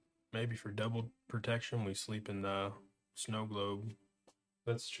think maybe for double protection, we sleep in the snow globe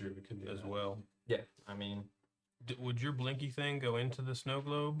That's true. We could do as that. well. Yeah, I mean, Would your blinky thing go into the snow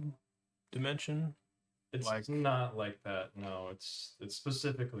globe dimension? It's Like- not like that. No, it's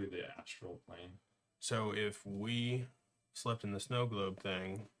specifically the astral plane. So if we slept in the snow globe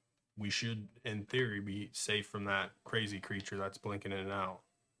thing, we should, in theory, be safe from that crazy creature that's blinking in and out.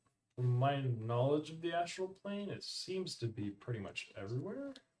 From my knowledge of the astral plane, it seems to be pretty much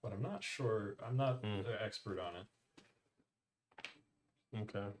everywhere, but I'm not sure. I'm not an expert on it.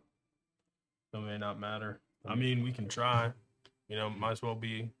 Okay. It may not matter. I mean, we can try. You know, might as well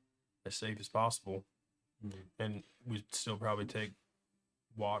be as safe as possible. And we'd still probably take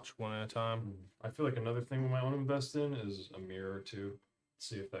watch one at a time. I feel like another thing we might want to invest in is a mirror or two.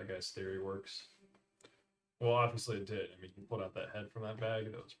 See if that guy's theory works. Well, obviously it did. I mean, you pulled out that head from that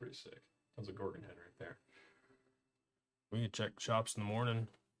bag. That was pretty sick. That was a Gorgon head right there. We could check shops in the morning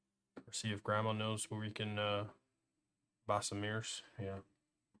or see if Grandma knows where we can buy some mirrors. Yeah.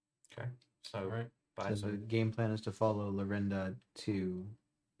 Okay. So All right. buy So the some. game plan is to follow Lorinda to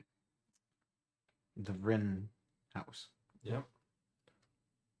the Rin house. Yep.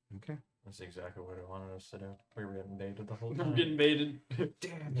 Okay. That's exactly what I wanted us to do. We were getting baited the whole I'm time. getting baited.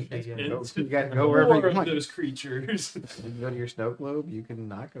 Damn, you guys Into you guys go wherever you more of want. those creatures. You can go to your snow globe. You can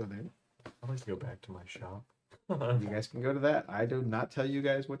not go there. I'd like to go back to my shop. You guys can go to that. I do not tell you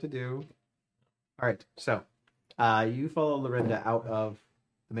guys what to do. All right. So, you follow Lorinda out of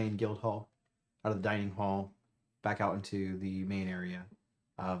the main guild hall, out of the dining hall, back out into the main area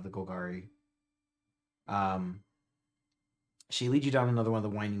of the Golgari. She leads you down another one of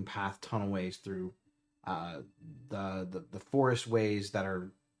the winding path tunnelways through the forest ways that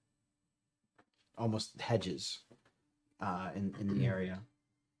are almost hedges in the area.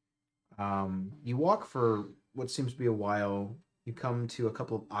 You walk for what seems to be a while. You come to a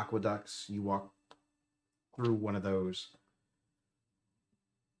couple of aqueducts. You walk through one of those.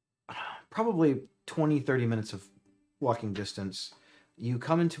 Probably 20, 30 minutes of walking distance. You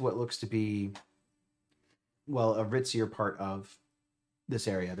come into what looks to be, well, a ritzier part of this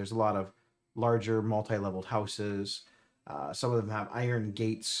area. There's a lot of larger multi-leveled houses. Some of them have iron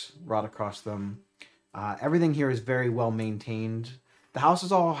gates wrought across them. Everything here is very well maintained. The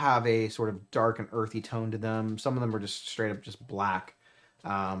houses all have a sort of dark and earthy tone to them. Some of them are just straight up just black.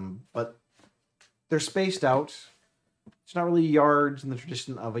 But they're spaced out. It's not really yards in the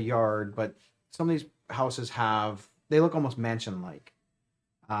tradition of a yard, but some of these houses they look almost mansion-like,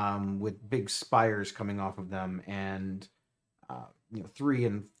 with big spires coming off of them and 3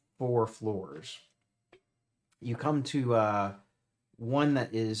 and 4 floors. You come to one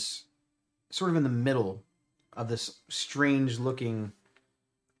that is sort of in the middle of this strange-looking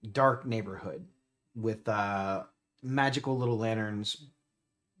dark neighborhood with magical little lanterns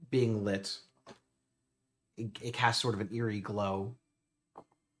being lit. It casts sort of an eerie glow.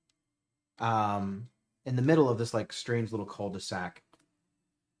 In the middle of this like strange little cul-de-sac,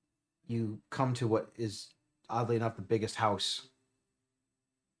 you come to what is oddly enough the biggest house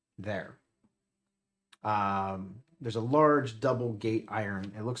there. There's a large double gate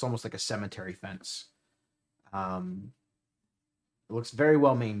iron. It looks almost like a cemetery fence. It looks very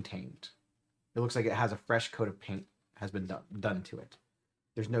well maintained. It looks like it has a fresh coat of paint has been done to it.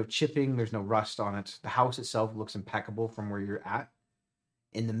 There's no chipping, there's no rust on it. The house itself looks impeccable from where you're at.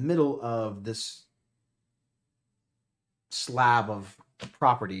 In the middle of this slab of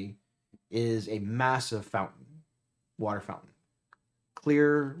property is a massive fountain, water fountain.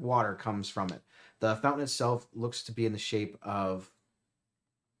 Clear water comes from it. The fountain itself looks to be in the shape of,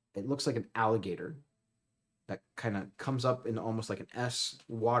 it looks like an alligator that kind of comes up in almost like an S.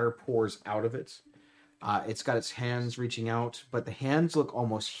 Water pours out of it. It's got its hands reaching out, but the hands look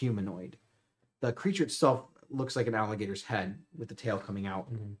almost humanoid. The creature itself looks like an alligator's head with the tail coming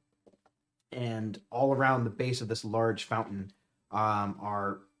out. Mm-hmm. And all around the base of this large fountain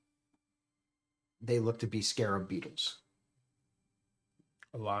they look to be scarab beetles.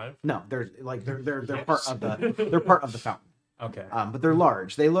 Alive? No, they're part of the fountain. Okay. But they're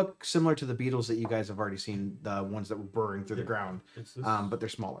large. They look similar to the beetles that you guys have already seen, the ones that were burrowing through the ground. Is this, But they're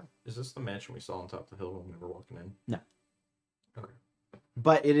smaller. is this the mansion we saw on top of the hill when we were walking in? No. Okay.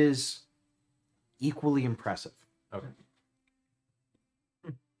 But it is equally impressive. Okay.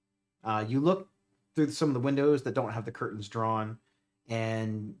 You look through some of the windows that don't have the curtains drawn,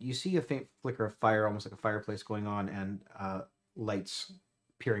 and you see a faint flicker of fire, almost like a fireplace going on, and lights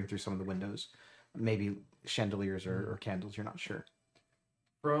peering through some of the windows. Maybe chandeliers or candles, you're not sure.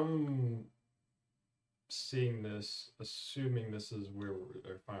 From seeing this, assuming this is where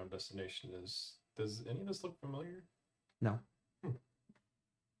our final destination is, does any of this look familiar? No.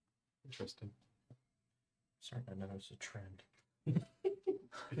 Interesting. Starting to notice a trend.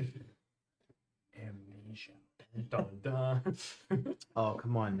 Amnesia. Dun, dun. Oh,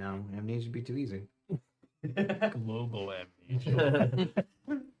 come on now. Amnesia would be too easy. Global amnesia.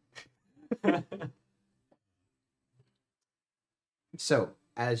 So,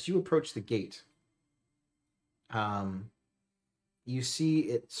 as you approach the gate, you see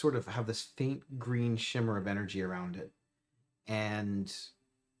it sort of have this faint green shimmer of energy around it. And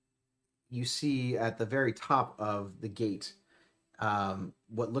you see at the very top of the gate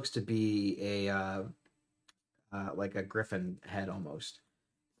what looks to be a like a griffin head almost.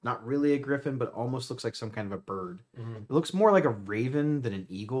 Not really a griffin, but almost looks like some kind of a bird. Mhm. It looks more like a raven than an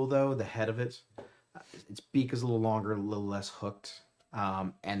eagle, though, the head of it. Its beak is a little longer, a little less hooked.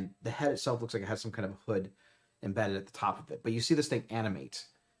 And the head itself looks like it has some kind of hood embedded at the top of it. But you see this thing animate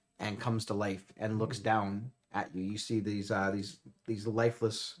and comes to life and looks down at you. You see these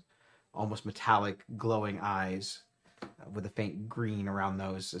lifeless, almost metallic, glowing eyes with a faint green around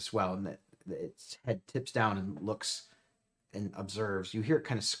those as well. And its head tips down and looks and observes. You hear it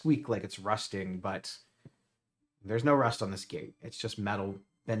kind of squeak like it's rusting, but there's no rust on this gate. It's just metal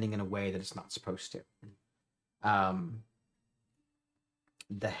bending in a way that it's not supposed to.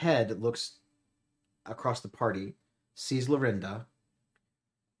 The head looks across the party, sees Lorinda,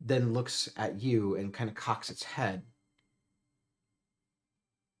 then looks at you and kind of cocks its head.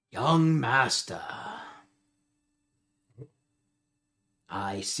 Young master,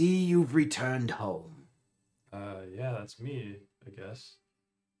 I see you've returned home. Yeah, that's me, I guess.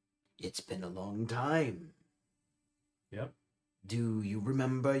 It's been a long time. Yep. Do you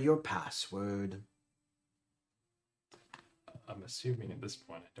remember your password? I'm assuming at this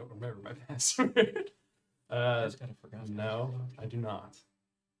point I don't remember my password. No, I do not.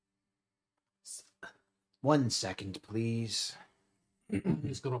 1 second, please.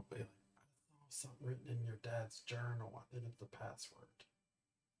 He's gonna be like, I saw something written in your dad's journal. I think it's the password.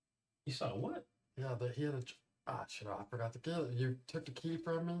 You saw what? Yeah, he had a. Shit, I forgot the key. You took the key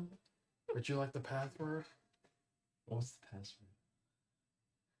from me. Would you like the password? What's the password?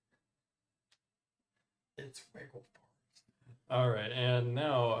 It's wiggle All right, and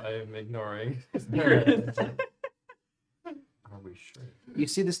now I'm ignoring. Are we sure? You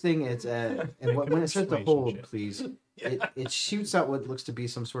see this thing, it's and when it starts to Persuasion hold, check. please, it shoots out what looks to be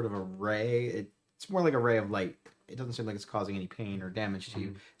some sort of a ray. It's more like a ray of light. It doesn't seem like it's causing any pain or damage to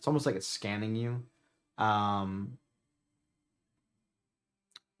you. It's almost like it's scanning you.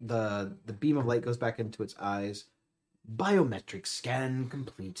 The beam of light goes back into its eyes. Biometric scan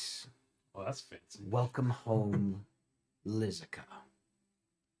complete. Well, that's fancy. Welcome home, Lizica.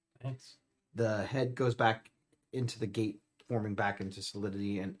 Thanks. The head goes back into the gate, forming back into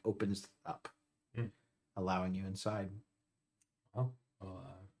solidity, and opens up, allowing you inside. Well,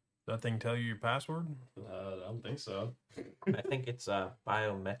 That thing tell you your password? I don't think so. I think it's a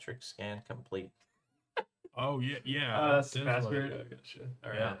biometric scan complete. Oh yeah, That's the it is what password. it- Gotcha.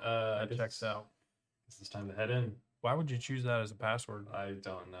 All right. Yeah, I that checks out. Guess it's time to head in. Why would you choose that as a password? I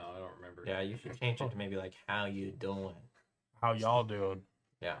don't know. I don't remember. Yeah, you should change it to maybe like "How you doing?" How y'all doing?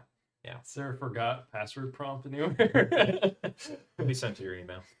 Yeah, Sarah forgot password prompt anywhere. it'll be sent to your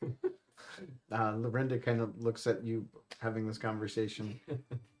email. Lorinda kind of looks at you having this conversation.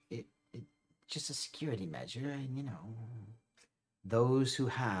 It just a security measure, and those who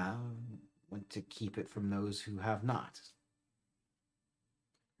have want to keep it from those who have not.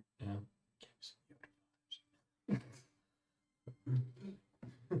 Yeah.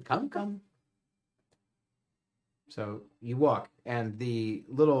 Come. So you walk, and the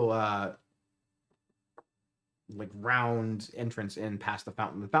little like round entrance in past the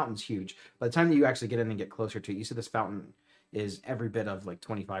fountain. The fountain's huge. By the time that you actually get in and get closer to it, you see this fountain is every bit of like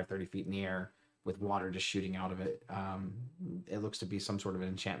 25, 30 feet in the air with water just shooting out of it. It looks to be some sort of an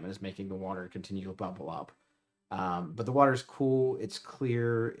enchantment is making the water continue to bubble up. But the water's cool. It's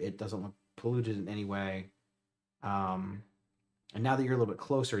clear. It doesn't look polluted in any way. And now that you're a little bit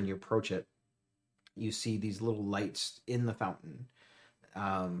closer and you approach it, you see these little lights in the fountain.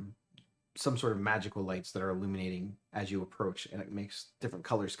 Some sort of magical lights that are illuminating as you approach, and it makes different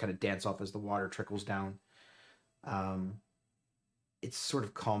colors kind of dance off as the water trickles down. It's sort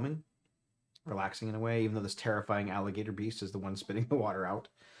of calming, relaxing in a way, even though this terrifying alligator beast is the one spitting the water out.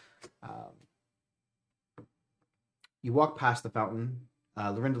 You walk past the fountain.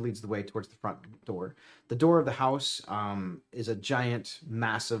 Lorinda leads the way towards the front door. The door of the house is a giant,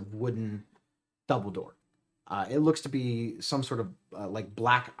 massive wooden double door. It looks to be some sort of like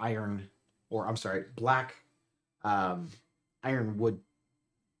black ironwood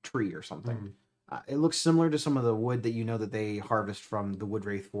tree or something. It looks similar to some of the wood that that they harvest from the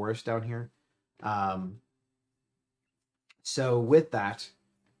Woodwraith Forest down here. So with that,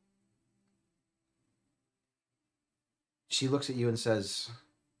 she looks at you and says,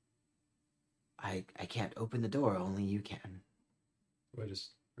 I can't open the door, only you can. Do I just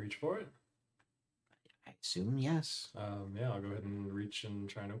reach for it? I assume yes. Yeah, I'll go ahead and reach and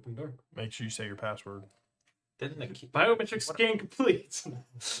try and open the door. Make sure you say your password. Didn't the key? Biometric scan complete.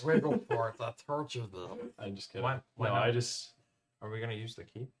 Wiggle for it. I told you that. I'm just kidding. Why no, not? I just. Are we gonna use the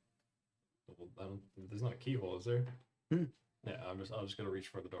key? There's not a keyhole, is there? Hmm. Yeah, I'm just gonna reach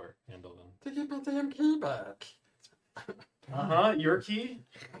for the door handle then. To get my damn key back. Your key.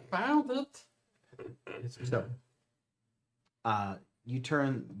 I found it. So, you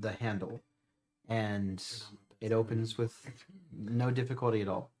turn the handle, and it opens with no difficulty at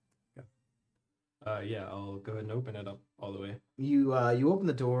all. Yeah, I'll go ahead and open it up all the way. You open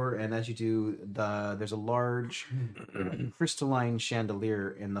the door, and as you do, there's a large crystalline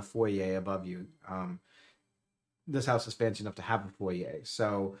chandelier in the foyer above you. This house is fancy enough to have a foyer,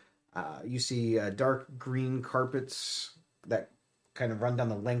 so you see dark green carpets that kind of run down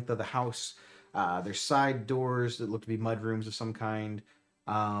the length of the house. There's side doors that look to be mudrooms of some kind.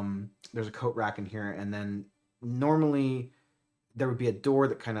 There's a coat rack in here, and then normally there would be a door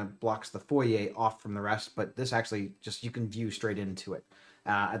that kind of blocks the foyer off from the rest, but this actually just you can view straight into it.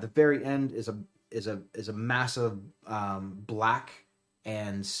 At the very end is a massive black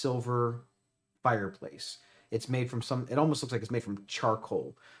and silver fireplace. It's made from it almost looks like it's made from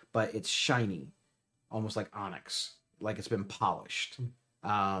charcoal, but it's shiny, almost like onyx, like it's been polished.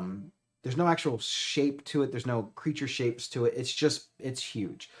 There's no actual shape to it. There's no creature shapes to it. It's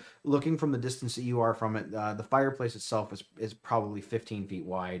huge. Looking from the distance that you are from it, the fireplace itself is probably 15 feet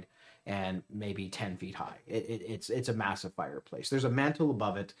wide and maybe 10 feet high. It's a massive fireplace. There's a mantle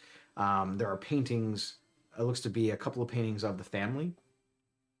above it. There are paintings. It looks to be a couple of paintings of the family.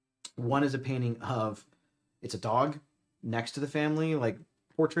 One is a painting of, it's a dog next to the family, like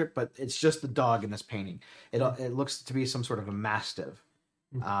portrait, but it's just the dog in this painting. It looks to be some sort of a mastiff.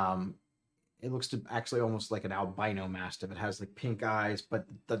 It looks to actually almost like an albino mastiff. It has like pink eyes, but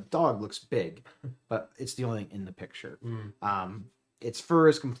the dog looks big, but it's the only thing in the picture. Its fur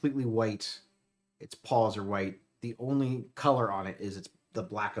is completely white. Its paws are white. The only color on it is the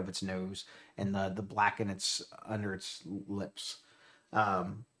black of its nose and the black in under its lips,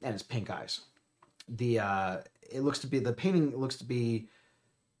 and its pink eyes. The painting looks to be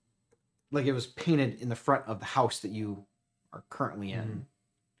like it was painted in the front of the house that you are currently in.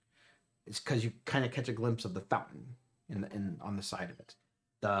 It's because you kind of catch a glimpse of the fountain on the side of it.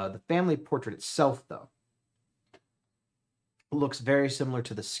 The family portrait itself, though, looks very similar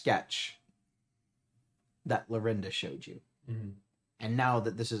to the sketch that Lorinda showed you. And now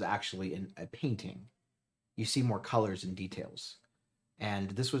that this is actually a painting, you see more colors and details.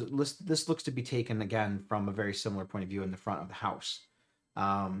 And this looks to be taken again from a very similar point of view in the front of the house.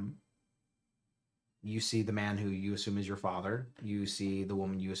 You see the man who you assume is your father. You see the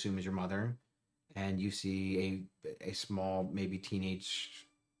woman you assume is your mother. And you see a small, maybe teenage,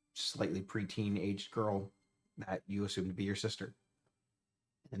 slightly preteen aged girl that you assume to be your sister.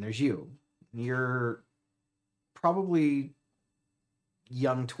 And there's you. You're probably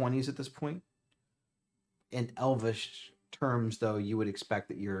young 20s at this point. In elvish terms, though, you would expect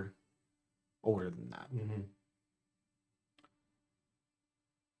that you're older than that.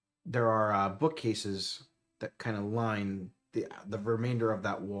 There are bookcases that kind of line the remainder of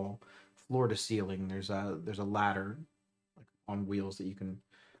that wall, floor to ceiling. There's a ladder like on wheels that you can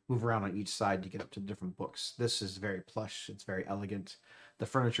move around on each side to get up to different books. This is very plush. It's very elegant. The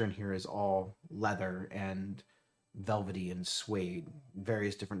furniture in here is all leather and velvety and suede,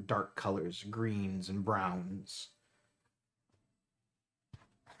 various different dark colors, greens and browns.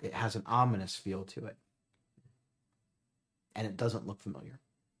 It has an ominous feel to it, and it doesn't look familiar.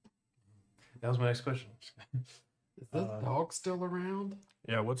 That was my next question. Is this dog still around?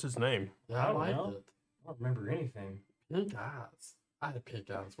 Yeah, what's his name? Yeah, I don't like know. it. I don't remember anything. Pink eyes. I had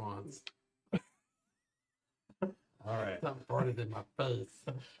pink eyes once. All right. Something farted in my face.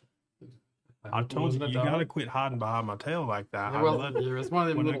 I hope it told you, wasn't a you dog. gotta quit hiding behind my tail like that. It I wasn't let- you. It's one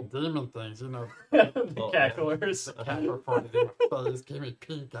of them when little demon things, you know. The cacklers. Cackler farted in my face. Gave me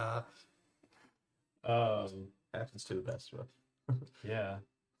pink eye. Happens to the best of us. Yeah.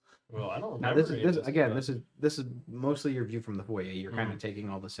 Well, I don't Now remember. this is mostly your view from the foyer. You're kind of taking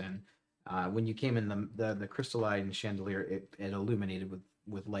all this in. When you came in, the crystalline chandelier it illuminated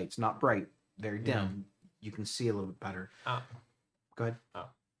with lights, not bright, very dim. You can see a little bit better. Go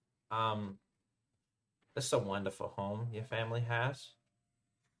ahead. This is a wonderful home your family has,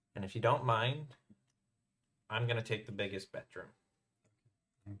 and if you don't mind, I'm gonna take the biggest bedroom.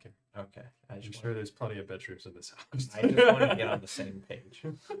 Okay. Okay. I'm sure there's plenty of bedrooms in this house. I just want to get on the same page.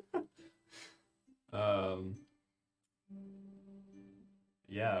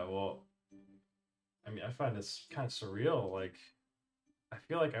 Yeah, well, I mean, I find this kind of surreal. Like, I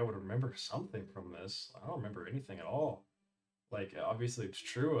feel like I would remember something from this. I don't remember anything at all. Like, obviously it's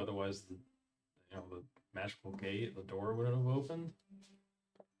true. Otherwise, the magical gate, the door wouldn't have opened.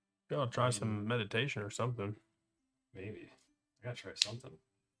 I'll try some meditation or something. Maybe. I gotta try something.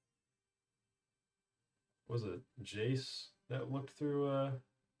 Was it Jace that looked through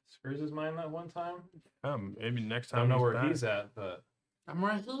Skrizz's mind that one time? Maybe next I time. don't know where back. he's at, but I'm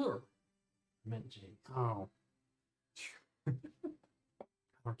right here. I meant Jace. Oh. I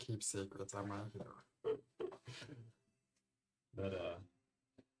don't keep secrets. I'm right here. But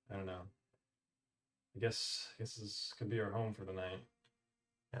I don't know. I guess this could be our home for the night.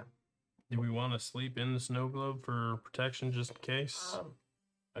 Do we want to sleep in the snow globe for protection just in case?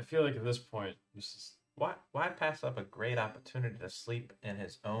 I feel like at this point, just Why pass up a great opportunity to sleep in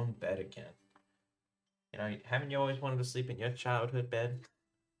his own bed again? You know, haven't you always wanted to sleep in your childhood bed?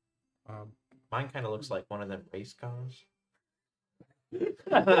 Mine kind of looks like one of them race cars.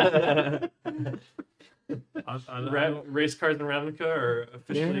 race cars in Ravnica are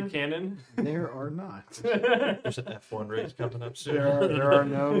officially Yeah. canon. There are not. There's an F1 race coming up soon. There are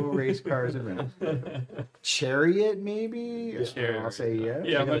no race cars around. Chariot, maybe? Chariot. I'll say yes.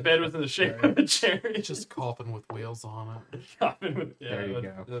 Yeah, my bed was in the shape of a chariot. Just coffin with wheels on it. Coffin with, There you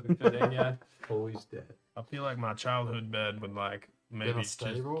that'd- go. that'd be fitting, yeah. Always dead. I feel like my childhood bed would like maybe just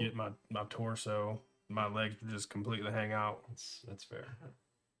stable? get my torso, my legs would just completely hang out. That's fair.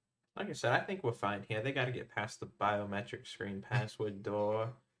 Like I said, I think we're fine here. They got to get past the biometric screen password door.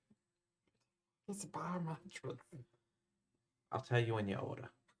 It's a biometric. I'll tell you when you order.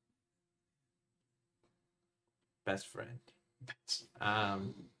 Best friend.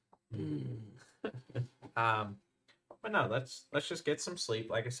 But no, let's just get some sleep.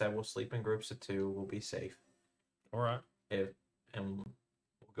 Like I said, we'll sleep in groups of 2. We'll be safe. All right, And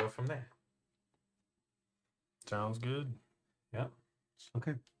we'll go from there. sounds good.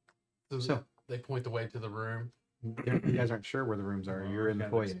 Okay. So, So- they point the way to the room. You guys aren't sure where the rooms are. You're in the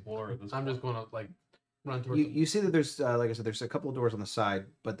Gotta foyer. explore at this I'm just point. gonna like run towards. You see that there's, like I said, there's a couple of doors on the side,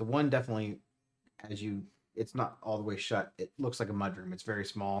 but the one definitely, it's not all the way shut. It looks like a mudroom. It's very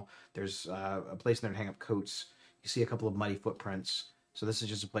small. There's a place in there to hang up coats. You see a couple of muddy footprints. So this is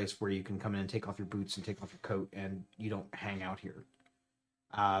just a place where you can come in and take off your boots and take off your coat, and you don't hang out here.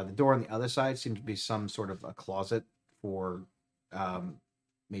 The door on the other side seems to be some sort of a closet for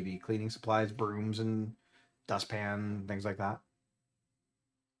maybe cleaning supplies, brooms, and dustpan, things like that.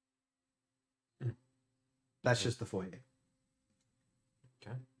 That's just the foyer.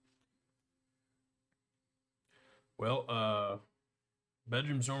 Well,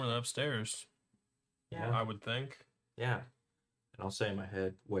 bedroom's normally upstairs. Yeah. I would think. Yeah. And I'll say in my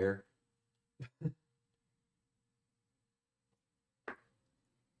head, where?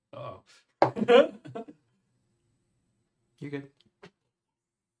 Oh. You good?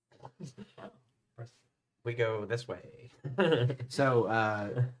 We go this way.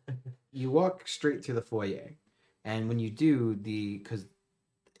 So you walk straight through the foyer, and when you do, because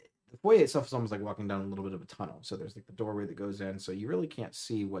the foyer itself is almost like walking down a little bit of a tunnel. So there's like the doorway that goes in, so you really can't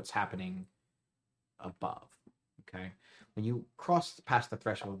see what's happening above. Okay, when you cross past the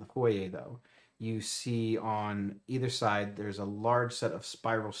threshold of the foyer, though, you see on either side there's a large set of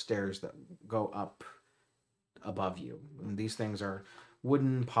spiral stairs that go up above you, and these things are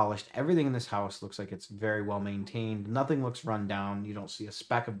wooden, polished. Everything in this house looks like it's very well maintained. Nothing looks run down. You don't see a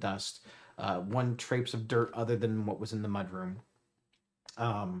speck of dust, one trace of dirt other than what was in the mudroom.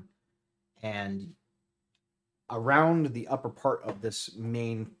 And around the upper part of this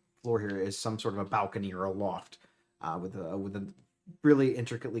main floor here is some sort of a balcony or a loft with a really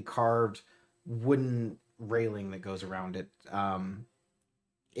intricately carved wooden railing that goes around it.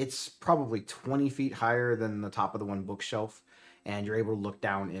 It's probably 20 feet higher than the top of the one bookshelf, and you're able to look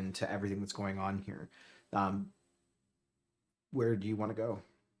down into everything that's going on here. Where do you want to go?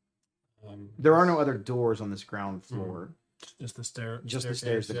 There are no other doors on this ground floor. Just the stair. Just the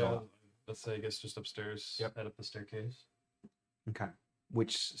stairs that go Yeah, up. let's say I guess just upstairs. Yep. Head up the staircase. Okay.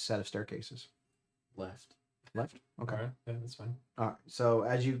 Which set of staircases? Left. Left? Okay. Alright, yeah, that's fine. All right. So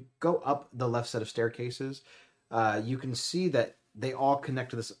as you go up the left set of staircases, you can see that they all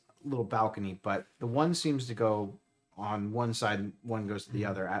connect to this little balcony, but the one seems to go on one side, and one goes to the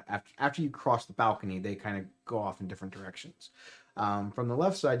other. After you cross the balcony, they kind of go off in different directions. From the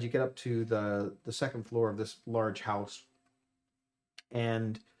left side, you get up to the second floor of this large house,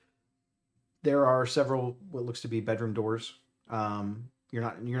 and there are several what looks to be bedroom doors. You're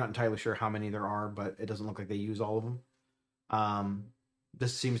not entirely sure how many there are, but it doesn't look like they use all of them.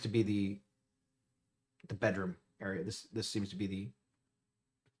 This seems to be the bedroom area. This seems to be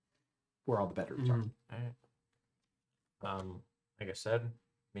where all the bedrooms are. Alright. Like I said,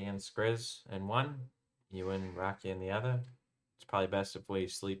 me and Skriz in one, you and Rocky in the other. It's probably best if we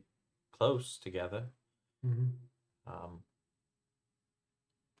sleep close together. I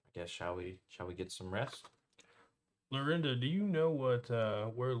guess shall we get some rest? Lorinda, do you know what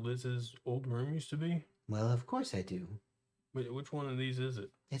where Liz's old room used to be? Well, of course I do. Which one of these is it?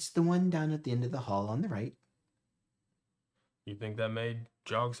 It's the one down at the end of the hall on the right. You think that may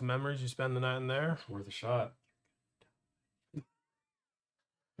jog some memories? You spend the night in there? Worth a shot.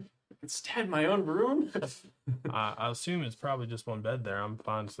 Stand my own room? I assume it's probably just one bed there. I'm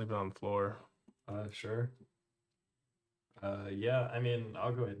fine sleeping on the floor. Sure. Yeah, I mean,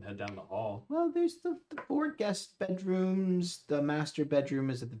 I'll go ahead and head down the hall. Well, there's the 4 guest bedrooms. The master bedroom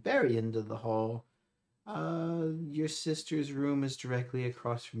is at the very end of the hall. Your sister's room is directly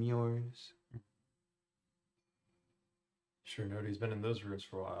across from yours. Sure, nobody's been in those rooms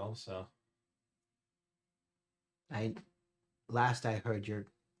for a while, so. Last I heard, your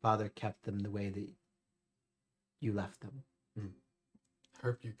father kept them the way that you left them.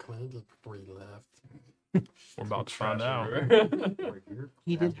 Hope you cleaned it before you left. We're about to find out.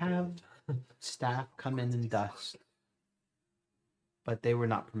 He did have staff come in and dust, but they were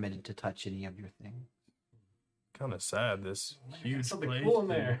not permitted to touch any of your things. Kind of sad. This huge something place, cool in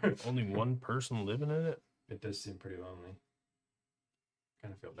there. and only one person living in it. It does seem pretty lonely.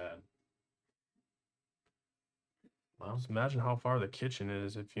 Kind of feel bad. Well, just imagine how far the kitchen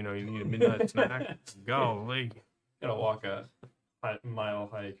is if you need a midnight snack. Golly. Gotta walk a mile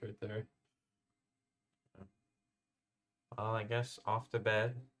hike right there. Well, I guess off to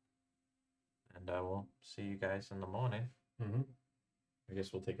bed, and I will see you guys in the morning. Mm-hmm. I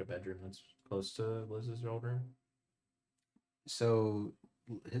guess we'll take a bedroom that's close to Liz's old room. So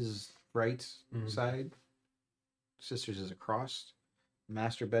his right Mhm. side, sister's is across,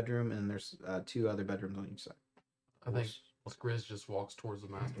 master bedroom, and there's 2 other bedrooms on each side. I think Grizz just walks towards the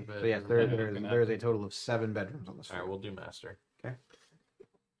master bed. So yes, there's a total of 7 bedrooms on this All floor. right, we'll do master.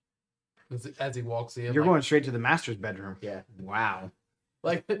 As he walks in, You're like, going straight to the master's bedroom. Yeah. Wow.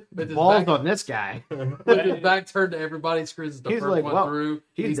 like with his Balls back, on this guy. with his back turned to everybody. Grizz is the He's first like, one well, through.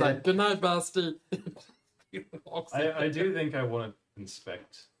 he's like, dead. "Good night, Basti." He walks in. I do think I want to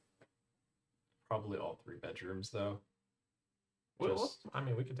inspect probably all 3 bedrooms, though. Well, I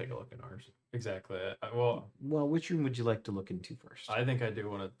mean, we can take a look in ours. Exactly. Well, Well, which room would you like to look into first? I think I do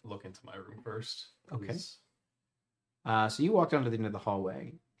want to look into my room first. Okay. 'cause- So you walk down to the end of the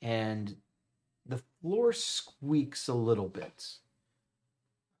hallway, and the floor squeaks a little bit.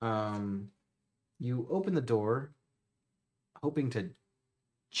 You open the door, hoping to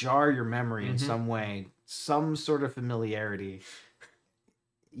jar your memory in Mhm. some way, some sort of familiarity.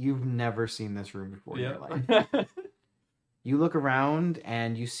 You've never seen this room before in your life. Yeah. You look around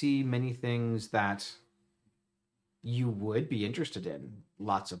and you see many things that you would be interested in.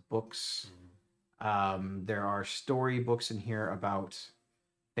 Lots of books. There are story books in here about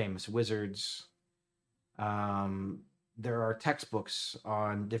famous wizards. There are textbooks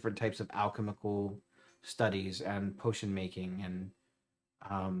on different types of alchemical studies and potion making,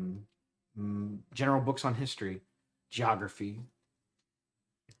 and general books on history, geography.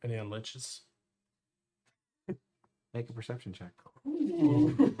 Any on liches? Make a perception check.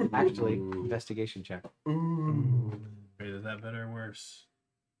 Actually, investigation check. Wait, is that better or worse?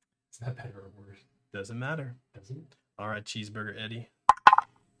 Is that better or worse? Doesn't matter. Doesn't? All right, Cheeseburger Eddie.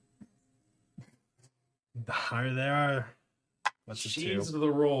 The higher they are, what's a 2? Cheese the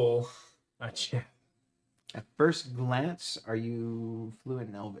roll. At first glance, are you fluent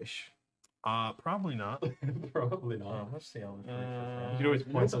in Elvish? Probably not. Probably not. What's the Elvish You can always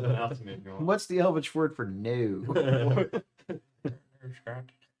point something out to me if you want. What's the Elvish word for no? I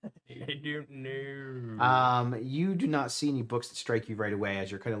don't know. You do not see any books that strike you right away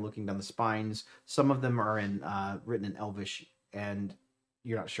as you're kind of looking down the spines. Some of them are written in Elvish, and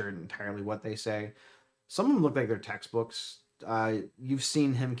you're not sure entirely what they say. Some of them look like they're textbooks. You've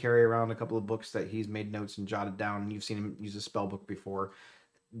seen him carry around a couple of books that he's made notes and jotted down. You've seen him use a spell book before.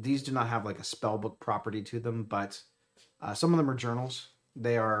 These do not have like a spell book property to them, but some of them are journals.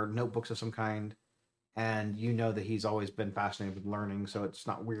 They are notebooks of some kind, and you know that he's always been fascinated with learning, so it's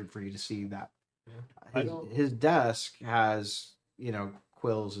not weird for you to see that. I don't- His desk has,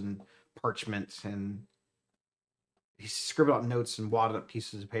 quills and parchment, and he's scribbled out notes and wadded up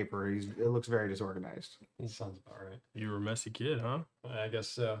pieces of paper. It looks very disorganized. Sounds about right. You were a messy kid, huh? I guess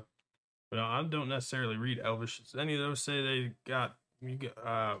so. But I don't necessarily read Elvish. Does any of those say you got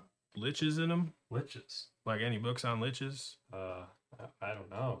liches in them? Liches. Like any books on liches? I don't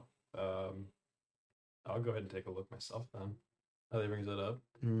know. I'll go ahead and take a look myself then. How they brings it up.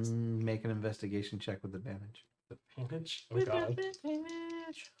 Make an investigation check with advantage. Advantage? Oh god.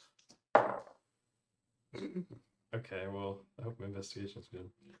 Okay, well, I hope my investigation's good.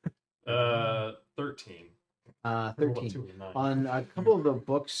 13. 13. On a couple of the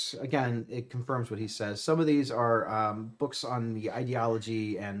books, again, it confirms what he says. Some of these are books on the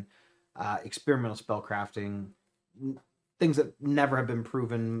ideology and experimental spellcrafting, things that never have been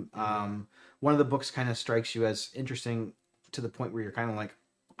proven. One of the books kind of strikes you as interesting to the point where you're kind of like,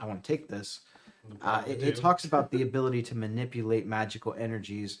 I want to take this. It talks about the ability to manipulate magical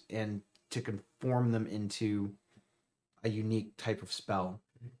energies and to conform them into a unique type of spell.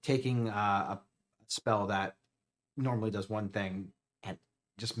 Taking a spell that normally does one thing and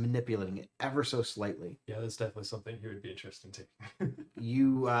just manipulating it ever so slightly. Yeah, that's definitely something he would be interested in taking.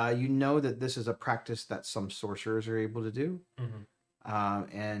 You know that this is a practice that some sorcerers are able to do,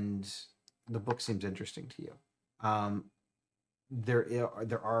 and the book seems interesting to you.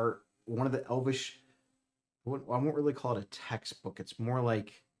 There are one of the Elvish. I won't really call it a textbook. It's more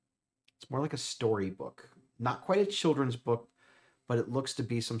like a storybook, not quite a children's book, but it looks to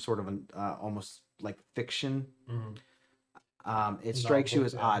be some sort of an almost like fiction. It strikes you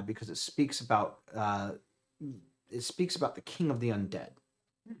as odd because it speaks about the king of the undead.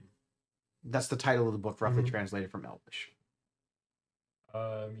 That's the title of the book, roughly translated from Elvish.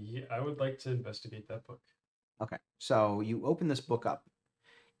 Yeah, I would like to investigate that book. Okay, so you open this book up,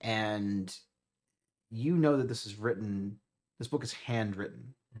 and you know that this book is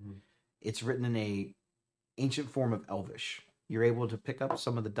handwritten. It's written in a ancient form of Elvish. You're able to pick up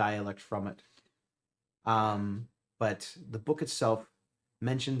some of the dialect from it. But the book itself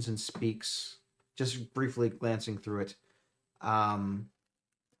mentions and speaks, just briefly glancing through it,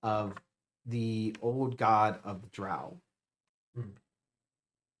 of the old god of the Drow.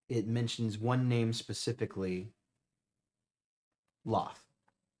 It mentions one name specifically, Loth.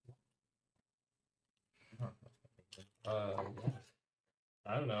 I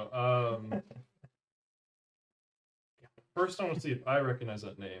don't know. First, I want to see if I recognize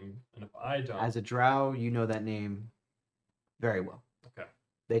that name, and if I don't, As a Drow, you know that name very well. Okay.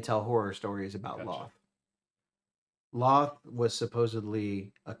 They tell horror stories about Gotcha. Loth. Loth was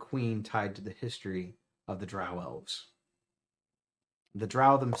supposedly a queen tied to the history of the Drow elves. The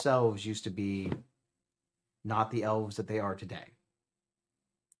Drow themselves used to be not the elves that they are today.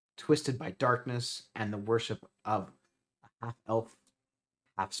 Twisted by darkness and the worship of a half-elf,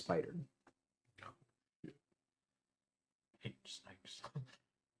 half-spider.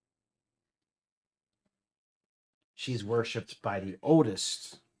 She's worshipped by the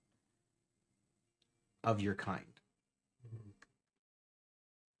oldest of your kind.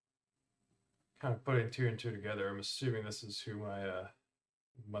 Kind of putting two and two together, I'm assuming this is who my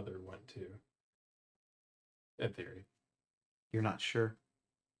mother went to. In theory. You're not sure.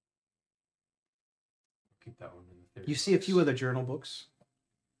 Keep that one in the theory. You see a few other journal books,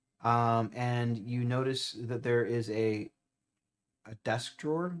 and you notice that there is a desk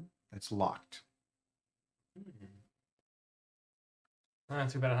drawer that's locked.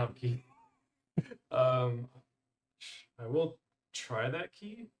 Too bad I don't have a key. I will try that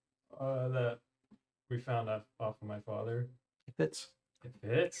key that we found off of my father. It fits. If it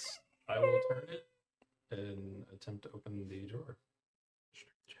fits, I will turn it and attempt to open the drawer.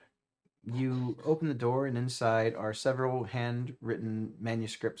 You open the door, and inside are several handwritten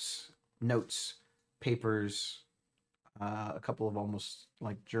manuscripts, notes, papers, a couple of almost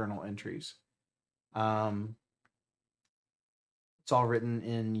like journal entries. It's all written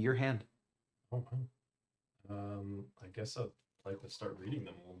in your hand. Oh, I guess I'd like to start reading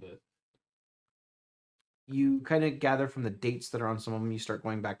them a little bit. You kind of gather from the dates that are on some of them. You start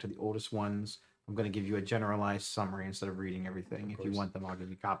going back to the oldest ones. I'm going to give you a generalized summary instead of reading everything. If you want them, I'll give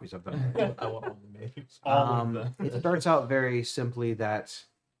you copies of them. I want all the names. All of them. It starts out very simply that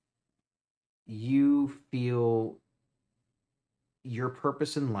you feel your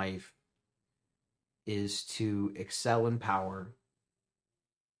purpose in life is to excel in power,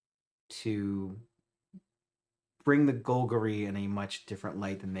 to bring the Golgari in a much different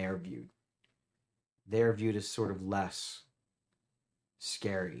light than they are viewed. They're viewed as sort of less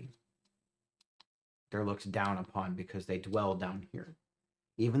scary. They're looked down upon because they dwell down here.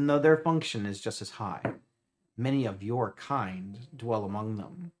 Even though their function is just as high, many of your kind dwell among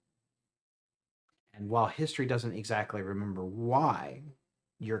them. And while history doesn't exactly remember why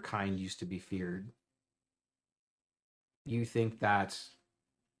your kind used to be feared, you think that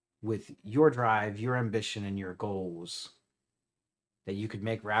with your drive, your ambition, and your goals, that you could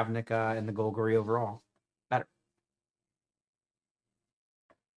make Ravnica and the Golgari overall better.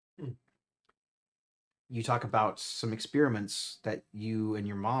 You talk about some experiments that you and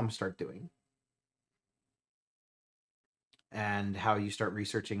your mom start doing, and how you start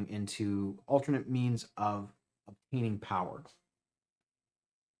researching into alternate means of obtaining power.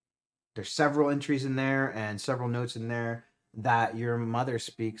 There's several entries in there and several notes in there that your mother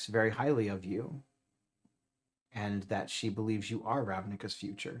speaks very highly of you, and that she believes you are Ravnica's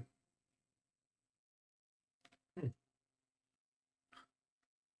future.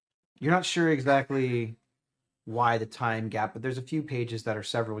 You're not sure exactly why the time gap, but there's a few pages that are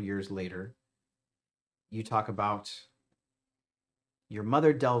several years later. You talk about your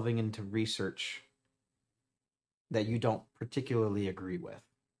mother delving into research that you don't particularly agree with.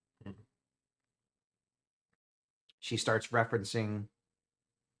 She starts referencing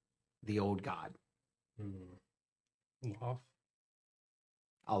the old god Love.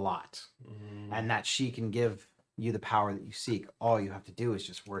 a lot, and that she can give you the power that you seek. All you have to do is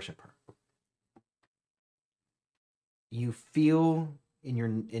just worship her. You feel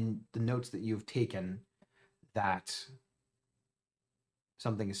in the notes that you've taken that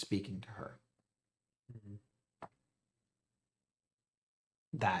something is speaking to her.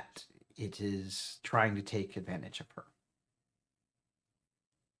 That it is trying to take advantage of her.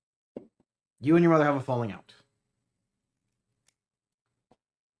 You and your mother have a falling out.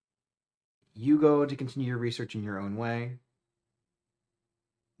 You go to continue your research in your own way.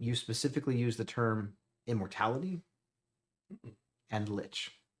 You specifically use the term immortality and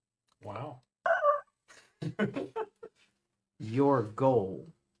lich. Wow. Your goal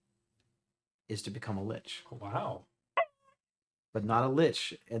is to become a lich, Wow. but not a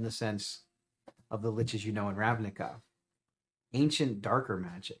lich in the sense of the liches you know in Ravnica. Ancient darker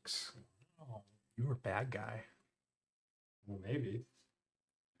magics. Oh, You were a bad guy. well, maybe.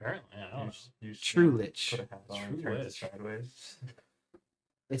 Apparently, I don't know. True lich. Put a hat on True and turn it lich. sideways.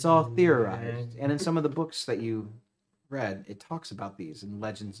 It's all theorized. And in some of the books that you read, it talks about these in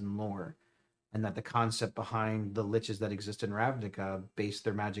legends and lore. And that the concept behind the liches that exist in Ravnica base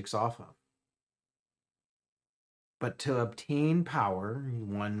their magics off of. But to obtain power,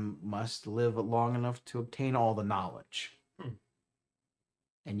 one must live long enough to obtain all the knowledge.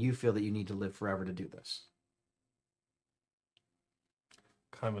 And you feel that you need to live forever to do this.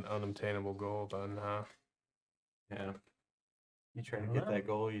 Kind of an unobtainable goal, then, huh? Yeah. You trying to get that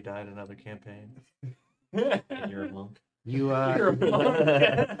goal, you die in another campaign. And You're a monk. You You're a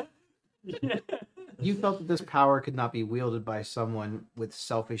monk. Yeah. you felt that this power could not be wielded by someone with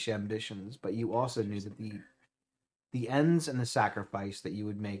selfish ambitions, but you also knew that the ends and the sacrifice that you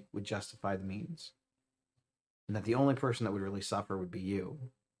would make would justify the means. And that the only person that would really suffer would be you,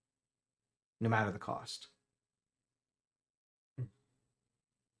 no matter the cost.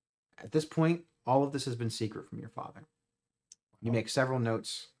 At this point, all of this has been secret from your father. You make several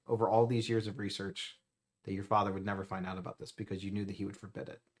notes over all these years of research that your father would never find out about this because you knew that he would forbid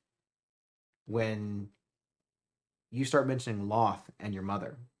it. When you start mentioning Loth and your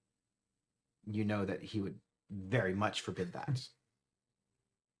mother, you know that he would very much forbid that.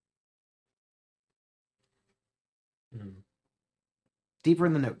 Deeper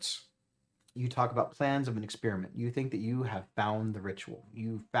in the notes, you talk about plans of an experiment. You think that you have found the ritual.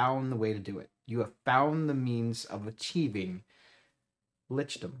 You found the way to do it. You have found the means of achieving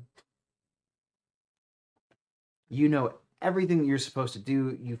lichdom. You know everything that you're supposed to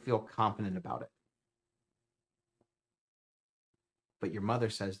do. You feel confident about it. But your mother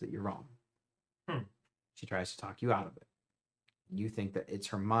says that you're wrong. She tries to talk you out of it. You think that it's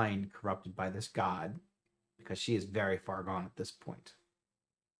her mind corrupted by this god because she is very far gone at this point.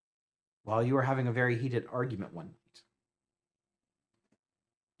 While you are having a very heated argument one night,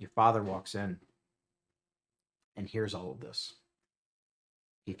 your father walks in and hears all of this.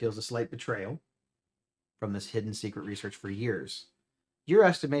 He feels a slight betrayal from this hidden secret research for years. Your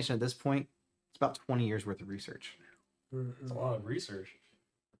estimation at this point, it's about 20 years worth of research. It's a lot of research.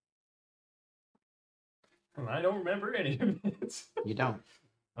 And I don't remember any of it. You don't.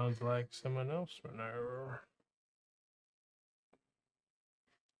 Sounds like someone else would know.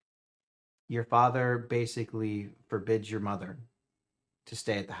 Your father basically forbids your mother to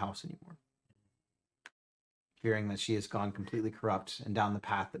stay at the house anymore, fearing that she has gone completely corrupt and down the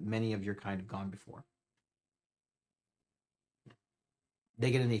path that many of your kind have gone before. They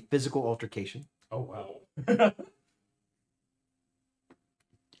get in a physical altercation, Oh, wow.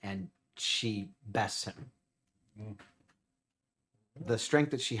 and she bests him. The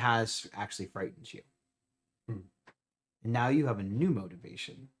strength that she has actually frightens you. And now you have a new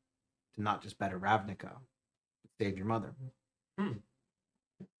motivation to not just better Ravnica, but save your mother.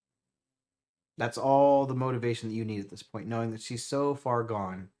 That's all the motivation that you need at this point, knowing that she's so far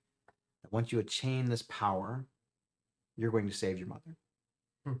gone that once you attain this power, you're going to save your mother.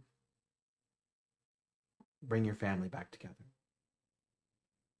 Bring your family back together.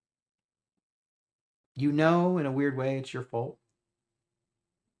 You know, in a weird way, it's your fault.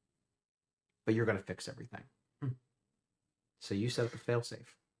 but you're going to fix everything. So you set up a failsafe.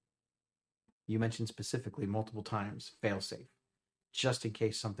 You mentioned specifically multiple times failsafe, just in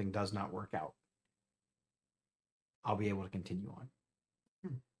case something does not work out. I'll be able to continue on.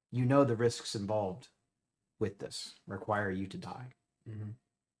 You know the risks involved with this require you to die,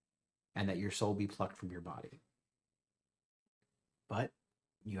 and that your soul be plucked from your body. But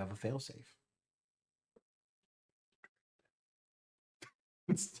you have a failsafe.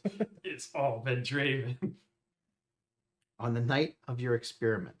 It's all been Draven. On the night of your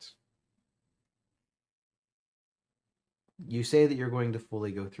experiment, you say that you're going to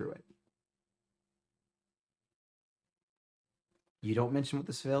fully go through it. You don't mention what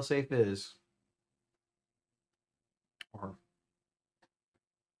this failsafe is or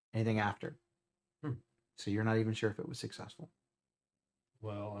anything after. So you're not even sure if it was successful.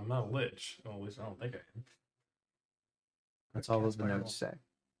 Well, I'm not a lich. Well, at least I don't think I am. That's all those notes say.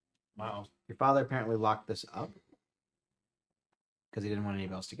 Wow. Your father apparently locked this up because he didn't want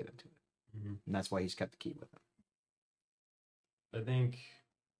anybody else to get into it. And that's why he's kept the key with him. I think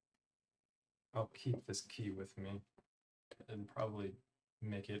I'll keep this key with me and probably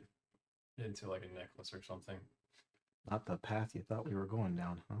make it into like a necklace or something. Not the path you thought we were going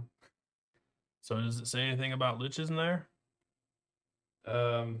down, huh? So does it say anything about liches in there?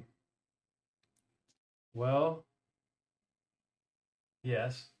 Well,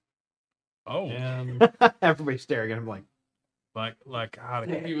 yes. Oh, And Everybody's staring at him like how If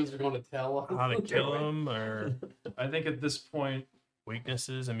to he was going to tell us. how to kill him or I think at this point,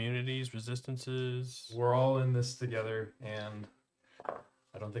 weaknesses, immunities, resistances. we're all in this together, and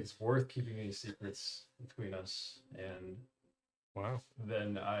I don't think it's worth keeping any secrets between us. And Wow.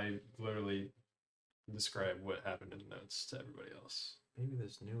 then I literally describe what happened in the notes to everybody else. Maybe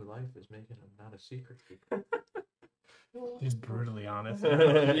this new life is making him not a secret keeper. He's brutally honest.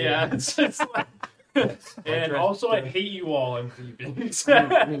 Yeah, it's like, and also I hate you all. I'm leaving.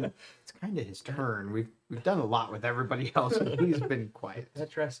 I mean, it's kind of his turn. We've done a lot with everybody else, and he's been quiet. That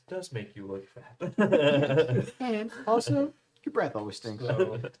dress does make you look fat. And also, your breath always stinks.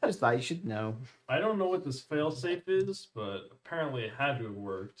 So, I just thought you should know. I don't know what this failsafe is, but apparently it had to have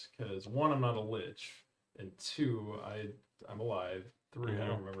worked because one, I'm not a lich, and two, I'm alive. Three, I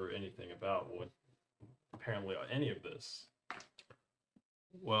don't remember anything about what apparently any of this.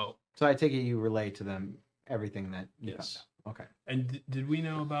 Well, So I take it you relay to them everything that you Yes. found out. Okay. and did we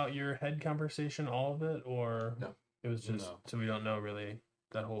know about your head conversation, all of it, or No. It was just No. so we don't know really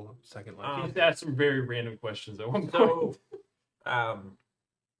that whole second He line. just asked some very random questions at one point. So,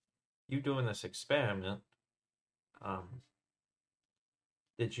 you doing this experiment,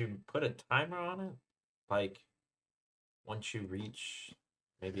 did you put a timer on it? Like, once you reach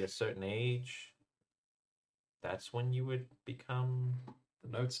maybe a certain age, that's when you would become... The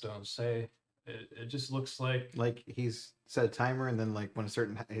notes don't say. It just looks like. Like he's set a timer, and then like when a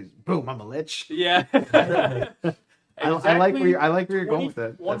certain boom, I'm a lich. Yeah. I like where you're going with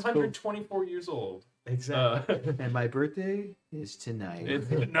it. That's cool. 124 years old. Exactly. And my birthday is tonight. It's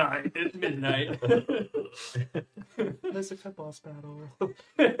midnight. It's midnight. There's a boss battle.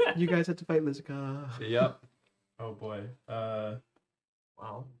 You guys have to fight Lizica. Yep. Oh boy.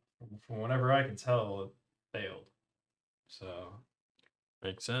 Wow. From whatever I can tell, it failed. So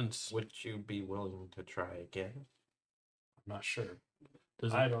Makes sense. Would you be willing to try again? I'm not sure.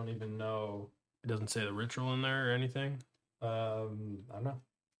 Does I it, don't even know. it doesn't say the ritual in there or anything? I don't know.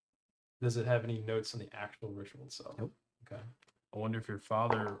 Does it have any notes on the actual ritual itself? Nope. Okay. I wonder if your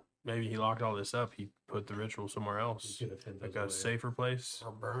father maybe he locked all this up. He put the ritual somewhere You else, could have hid like those a away. safer place.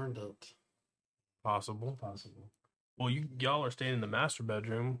 Or burned it. Possible. Possible. Well, y'all are staying in the master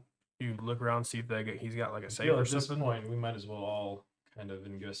bedroom. You look around, see if he's got like a I safe feel or at this something. point, we might as well all kind of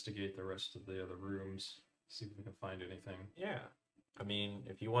investigate the rest of the other rooms, see if we can find anything. Yeah. I mean,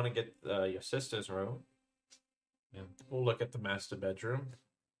 if you want to get your sister's room, Yeah. we'll look at the master bedroom.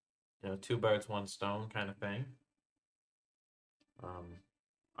 You know, 2 birds, 1 stone kind of thing.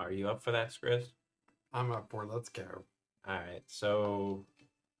 Are you up for that, Skriz? I'm up for it. Let's go. All right, so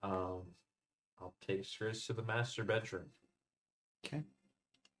I'll take Skriz to the master bedroom. Okay.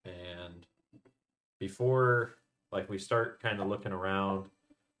 And before, like, we start kind of looking around,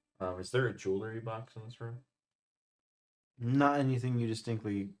 is there a jewelry box in this room? Not anything you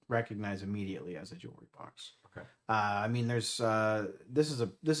distinctly recognize immediately as a jewelry box. Okay. I mean, there's this is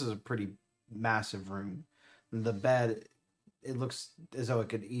a pretty massive room. The bed, it looks as though it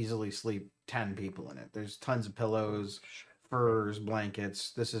could easily sleep 10 people in it. There's tons of pillows, furs,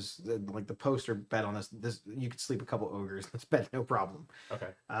 blankets. This is like the poster bed on this. This you could sleep a couple ogres in this bed, no problem. Okay.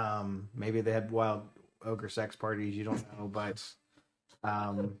 Maybe they had wild ogre sex parties. You don't know, but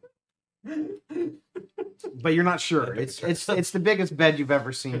but you're not sure. It's the biggest bed you've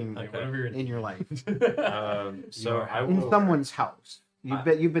ever seen Like, whatever you're in your life So I in will. someone's house.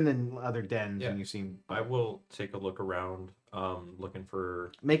 You've been in other dens Yeah. and you've seen. I will take a look around, looking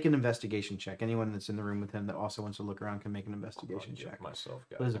for. Make an investigation check. Anyone that's in the room with him that also wants to look around can make an investigation I'll give check. myself.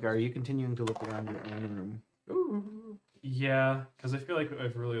 Lizica, are you continuing to look around your own room? Yeah, because I feel like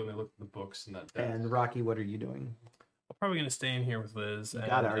I've really only looked at the books in that deck. And Rocky, what are you doing? I'm probably gonna stay in here with Liz. You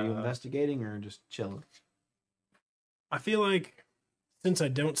got it. and, Are you investigating or just chilling? I feel like since I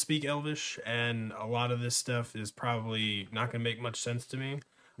don't speak Elvish and a lot of this stuff is probably not gonna make much sense to me,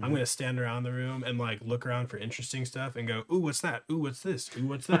 I'm gonna stand around the room and like look around for interesting stuff and go, "Ooh, what's that? Ooh, what's this? Ooh,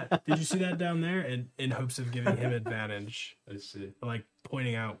 what's that? Did you see that down there?" And in hopes of giving him advantage, I see. like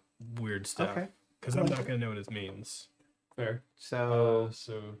pointing out weird stuff Okay. because I'm not gonna know what it means. Fair. So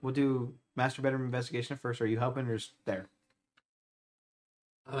So we'll do master bedroom investigation first. Are you helping or just there?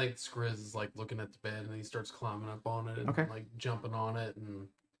 I think Skriz is like looking at the bed and he starts climbing up on it and Okay. like jumping on it and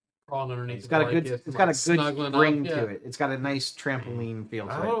crawling underneath. It's the got a good. blankets It's and, got a like, good snuggling spring up. to Yeah. it. It's got a nice trampoline feel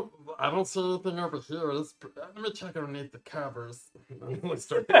to it. I don't see anything over here. Let me check underneath the covers. Let's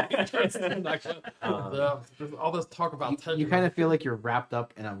start. Yeah, there's all this talk about taking. You kind of feel like you're wrapped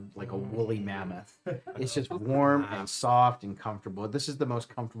up in a woolly mammoth. It's just warm and soft and comfortable. This is the most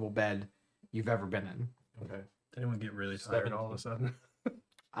comfortable bed you've ever been in. Okay. Did anyone get really tired all of a sudden?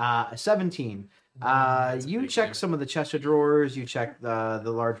 17. You check some of the chest of drawers. You check the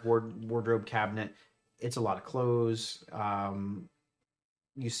large wardrobe cabinet. It's a lot of clothes.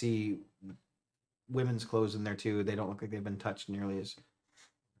 You see women's clothes in there too. They don't look like they've been touched nearly as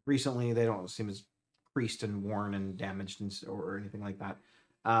recently. They don't seem as creased and worn and damaged or anything like that.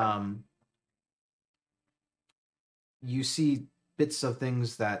 You see bits of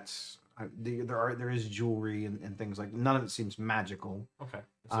things that there is jewelry and things like. None of it seems magical. Okay.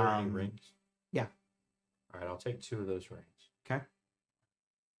 Is there any Um, rings? yeah. All right, I'll take 2 of those rings. Okay.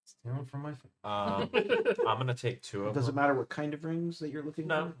 stealing from my phone. I'm gonna take 2 of Does it them. matter what kind of rings that you're looking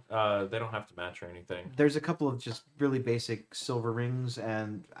No, for? they don't have to match or anything. There's a couple of just really basic silver rings,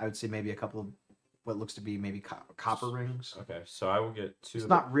 and I would say maybe a couple of what looks to be maybe copper rings. Okay, so I will get 2. It's of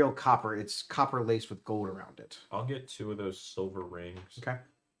not real copper; it's copper laced with gold around it. I'll get 2 of those silver rings. Okay.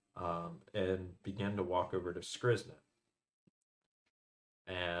 And begin to walk over to Skriznet.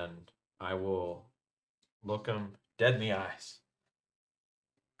 And I will look him dead in the eyes.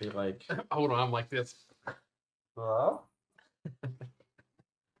 Be like, Hold on, I'm like this. hello?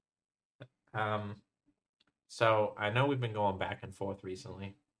 So I know we've been going back and forth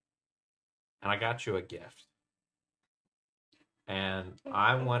recently. And I got you a gift. And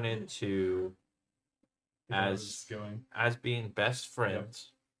I wanted to, as going. as being best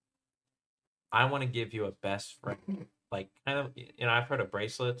friends, I want to give you a best friend. Like, kind of, I've heard of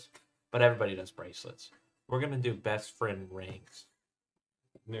bracelets, but everybody does bracelets. We're going to do best friend rings.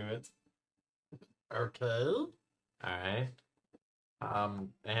 Knew it. Okay. All right.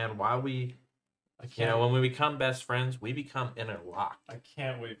 And while we, I can't. when we become best friends, we become interlocked. I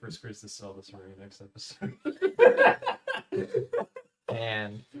can't wait for Skriz to sell this ring next episode.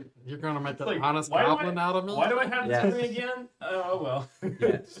 And You're gonna make an Like, honest why do I- goblin out of me? Why do I have Yes. this ring again? Oh well.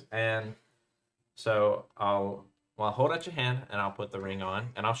 yes, and so I'll hold out your hand and I'll put the ring on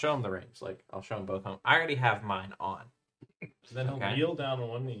and I'll show him the rings. Like, I'll show him both of them. I already have mine on. So then he'll Okay. kneel down on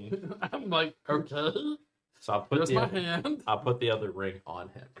one knee. I'm like, okay. So I'll put Here's the my other, hand. I'll put the other ring on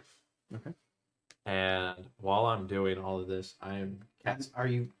him. Okay. And while I'm doing all of this, Are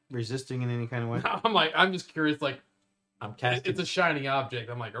you resisting in any kind of way? I'm like, I'm just curious. Like, I'm casting. it's a shiny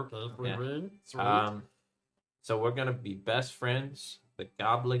object. I'm like, okay, free Yeah. ring. Sweet. So we're gonna be best friends, the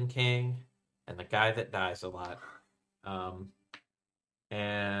Goblin King, and the guy that dies a lot.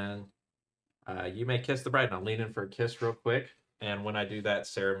 And you may kiss the bride. And I'll lean in for a kiss real quick. And when I do that,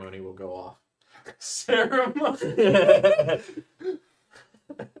 ceremony will go off. Ceremony.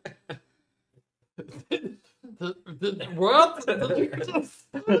 What? Did you just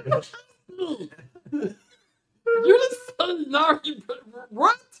you just said no.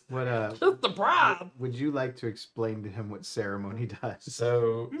 What? What Kiss the bride. would you like to explain to him what ceremony does?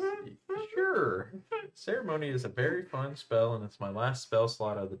 So, sure. Ceremony is a very fun spell, and it's my last spell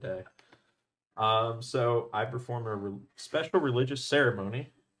slot of the day. So I perform a special religious ceremony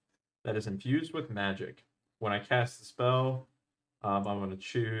that is infused with magic. When I cast the spell, I'm going to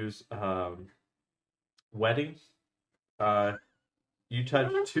choose wedding. You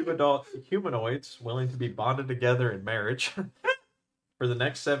touch 2 adult humanoids willing to be bonded together in marriage. For the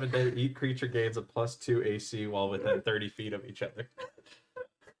next 7 days, each creature gains a +2 AC while within 30 feet of each other.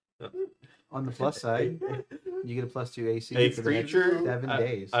 On the plus side, You get a +2 AC A for the next creature, 7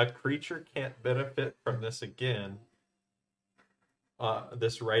 days. a creature can't benefit from this again.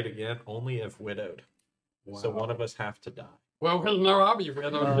 This right again only if widowed. So one of us have to die. Well, we know I'll be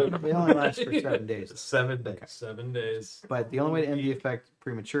widowed. It only lasts for 7 days. 7 days. 7 days. But the only way to end the effect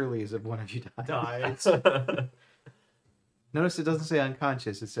prematurely is if one of you dies. Dies. Notice it doesn't say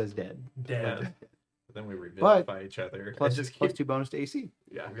unconscious; it says dead. Dead. Then we revivify each other. Plus, Just plus 2 bonus to AC.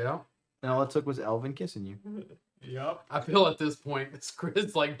 Yeah. Yeah. And all it took was Elvin kissing you. Yup. I feel at this point, this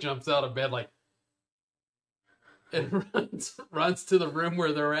Chris like jumps out of bed like and runs to the room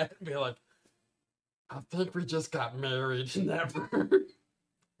where they're at and be like, I think we just got married. Never.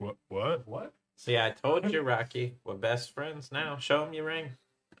 What? What? See, I told you, Rocky. We're best friends now. Show him your ring.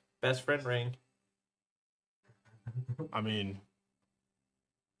 Best friend ring. I mean,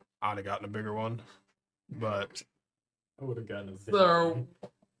 I'd have gotten a bigger one, but I would have gotten a big So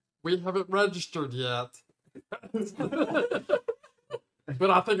we haven't registered yet. But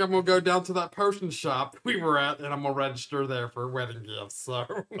I think I'm gonna go down to that potion shop we were at and I'm gonna register there for wedding gifts. So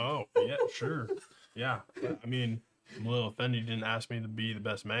oh yeah, sure, yeah. I mean, I'm a little offended you didn't ask me to be the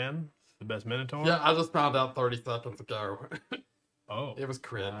best man, the best minotaur. yeah, I just found out 30 seconds ago. Oh, It was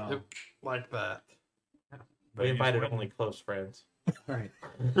crit. Wow. Like that. We invited only close friends. All right.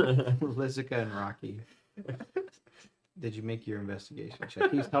 Lizica and Rocky. Did you make your investigation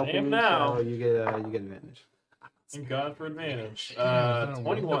check? He's helping am you, now. so you get advantage. Thank God for advantage.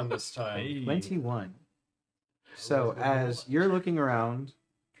 21 this time. Hey. 21. So as you're looking around,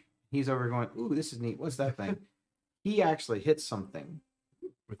 he's over going, ooh, this is neat. What's that thing? He actually hits something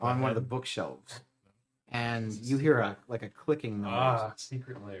With my on one of head. the bookshelves. And you hear a clicking noise.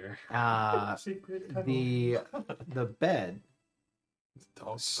 Secret lair. Secret The bed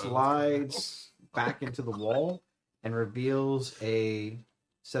slides back into the wall and reveals a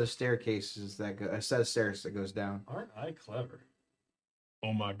set of stairs that goes down. Aren't I clever?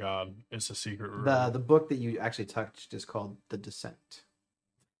 Oh my God, it's a secret room. The book that you actually touched is called The Descent.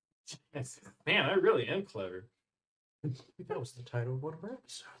 Yes. Man, I really am clever. That was the title of one of our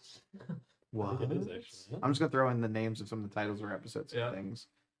episodes. I What? think it is actually. I'm just gonna throw in the names of some of the titles or episodes Yeah. and things.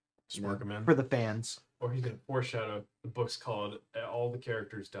 Just work 'em in. For the fans. Or he's gonna foreshadow the book's called "All the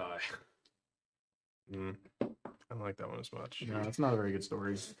Characters Die." Mm, I don't like that one as much. No, it's not a very good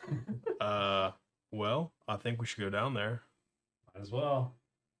story. Well, I think we should go down there. Might as well.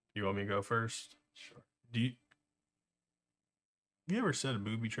 You want me to go first? Sure. Do you ever set a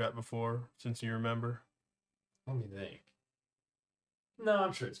booby trap before, since you remember? Let me think. No,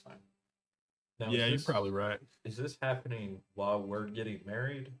 I'm sure it's fine. Now, Yeah, is you're this- probably right. Is this happening while we're getting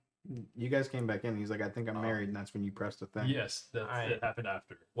married? You guys came back in. He's like, I think I'm married, and that's when you pressed the thing. Yes, it happened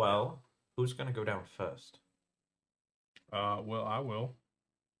after. Well, who's going to go down first? Well, I will.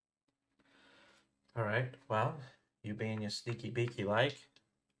 All right. Well, you being your sneaky beaky like,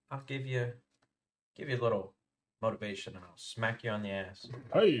 I'll give you a little motivation and I'll smack you on the ass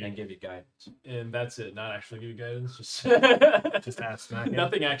Hey, and give you guidance. And that's it. Not actually give you guidance. Just just ass smacking.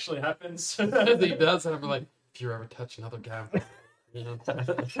 nothing actually happens. As he does, and I'm like, if you ever touch another guy, you know.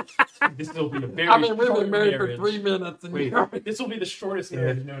 This will be a very. I mean, we've short been married marriage. for 3 minutes, and Wait. you're This will be the shortest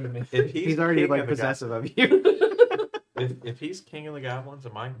marriage known to me. If He's already king like of the possessive of you. if he's king of the goblins,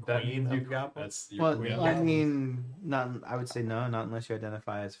 am I That queen means of you goblins? That's Well, queen. I mean, I would say no, not unless you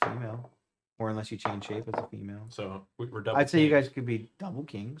identify as female, or unless you change shape as a female. So we're double. I'd say you kings. guys could be double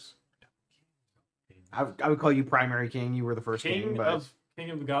kings. I would call you primary king. You were the first king, king but of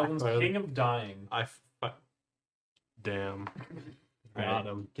the goblins, I- king of dying. Damn. All Got right,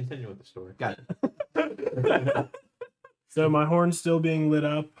 him. continue with the story. got it. So my horn's still being lit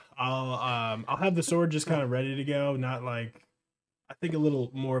up. I'll have the sword just kind of ready to go, not like I think a little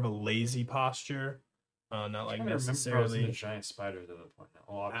more of a lazy posture. Not like I remember I was in necessarily a giant spider at that point.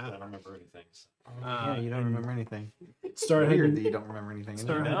 Well, obviously, I don't remember anything. So. Yeah, you don't and remember anything. start Weird heading, that you don't remember anything. isn't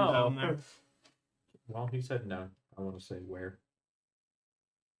start it? heading No. down there. Well, he said no. I want to say where.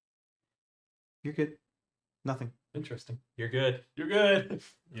 You're good. Nothing. Interesting. You're good. You're good.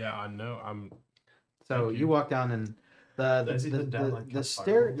 Yeah, I know. So Thank you you. walk down, and the Does he the, put down, the, like, the a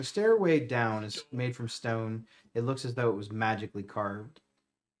stair fireball? the stairway down is made from stone. It looks as though it was magically carved.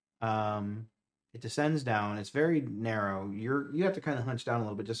 It descends down. It's very narrow. You have to kind of hunch down a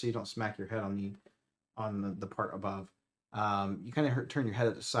little bit just so you don't smack your head on the part above. You kind of turn your head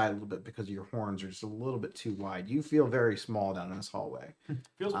at the side a little bit because your horns are just a little bit too wide. You feel very small down in this hallway.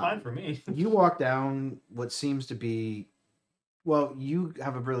 Feels fine for me. You walk down what seems to be, well, you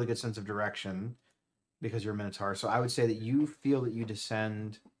have a really good sense of direction because you're a Minotaur. So I would say that you feel that you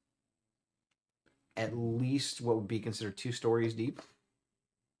descend at least what would be considered 2 stories deep.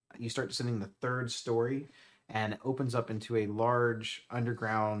 You start descending the 3rd story, and it opens up into a large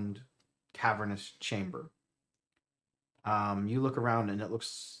underground cavernous chamber. You look around and it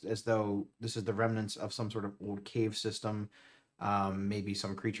looks as though this is the remnants of some sort of old cave system. Maybe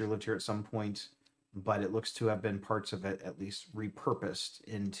some creature lived here at some point, but it looks to have been parts of it at least repurposed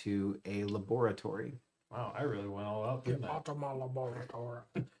into a laboratory. Wow, I really went all out. Didn't I? Out of my laboratory.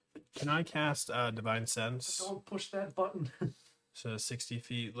 Can I cast Divine Sense? Don't push that button. So 60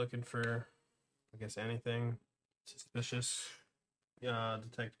 feet, looking for, I guess, anything suspicious.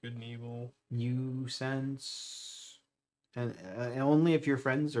 Detect good and evil. You sense, and only if your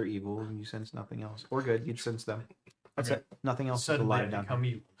friends are evil, you sense nothing else, or good. You'd sense them. That's Okay. it. Nothing else is Suddenly alive I down become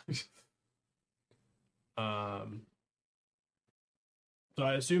here. evil. So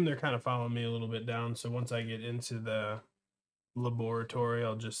I assume they're kind of following me a little bit down. So once I get into the laboratory,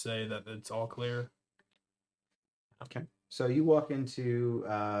 I'll just say that it's all clear. Okay. So you walk into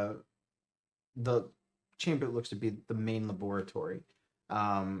the chamber that looks to be the main laboratory.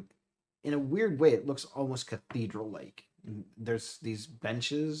 In a weird way, it looks almost cathedral-like. There's these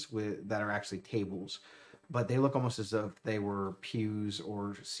benches that are actually tables, but they look almost as if they were pews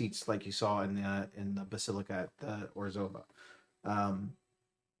or seats like you saw in the basilica at the Orzova.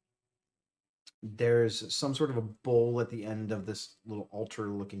 There's some sort of a bowl at the end of this little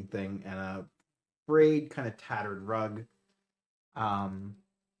altar-looking thing, and a frayed, kind of tattered rug.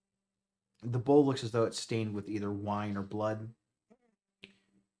 The bowl looks as though it's stained with either wine or blood.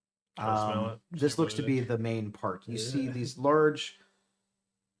 I'll smell it. This See looks what to it be is. the main part. You see Yeah. these large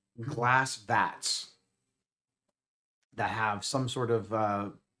glass vats that have some sort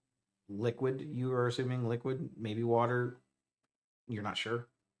of liquid. You are assuming liquid, maybe water. You're not sure.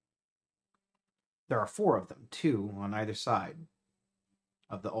 There are 4 of them, 2 on either side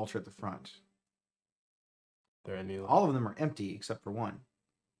of the altar at the front. There any? All of them are empty except for one.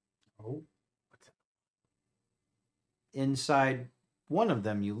 Oh, Inside one of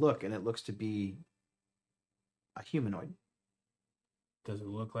them, you look, and it looks to be a humanoid. Does it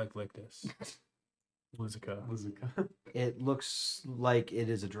look like this? Lizica. Lizica. It looks like it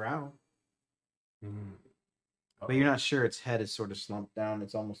is a drow, Mm. but you're not sure. Its head is sort of slumped down.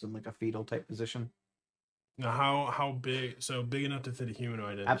 It's almost in like a fetal type position. Now, how big? So big enough to fit a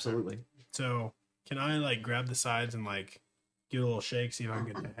humanoid in? Absolutely. So can I like grab the sides and like give a little shake, see if I can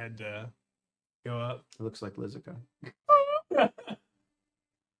get the head to go up? It looks like Lizica.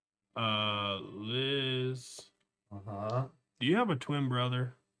 Liz, Uh-huh. do you have a twin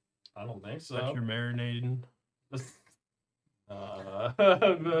brother I don't think so. that you're marinating?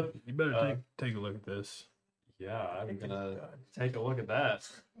 You better Uh, take a look at this. yeah, I'm gonna take a look at that.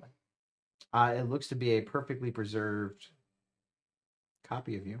 It looks to be a perfectly preserved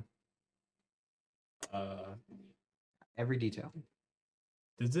copy of you. Every detail.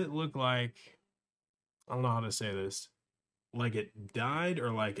 Does it look like, I don't know how to say this, like it died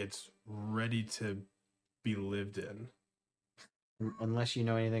or like it's ready to be lived in? Unless you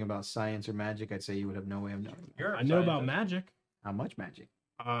know anything about science or magic, I'd say you would have no way of knowing. You're a I know about scientist. magic. How much magic?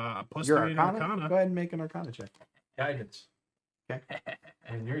 Plus Your 3 in Arcana? Arcana. Go ahead and make an Arcana check. Guidance. Okay.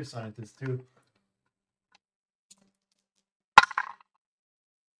 I mean, you're a scientist too.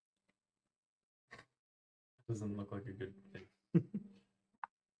 Doesn't look like a good thing.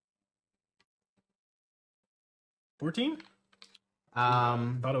 14?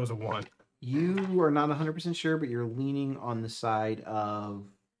 Um, Thought it was a 1. you are not 100% sure, but you're leaning on the side of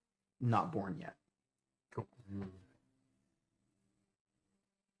not born yet.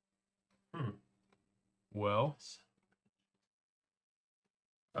 Well,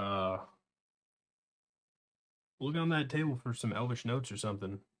 look on that table for some elvish notes or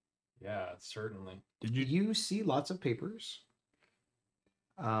something. Yeah, certainly. Did you? You see lots of papers.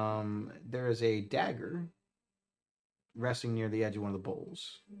 There is a dagger resting near the edge of one of the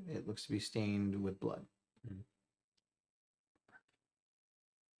bowls. It looks to be stained with blood. Hmm.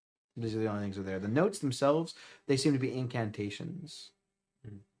 These are the only things that are there. The notes themselves, they seem to be incantations.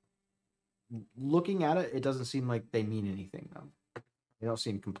 Looking at it, it doesn't seem like they mean anything, though. They don't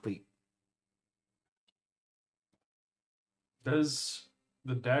seem complete. Does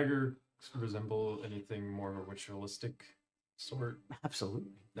the dagger resemble anything more of a ritualistic sort?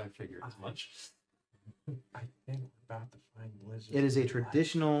 Absolutely. I figured as much. I think we're about to find Blizzard. It is a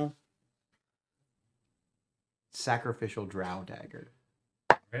traditional sacrificial drow dagger.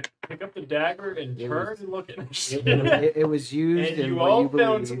 Right? Pick up the dagger and It turn was- and look at It, it. it was used And in you what all you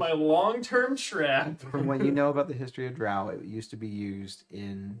fell into believe. my long-term trap. From what you know about the history of drow, it used to be used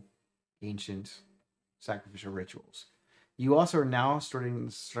in ancient sacrificial rituals. You also are now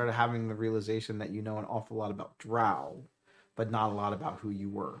started having the realization that you know an awful lot about drow, but not a lot about who you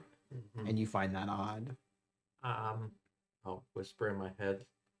were, Mhm. and you find that odd. I'll whisper in my head,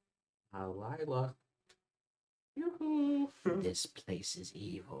 Lila. Yoo-hoo. This place is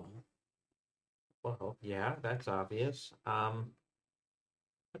evil. Well, yeah, that's obvious.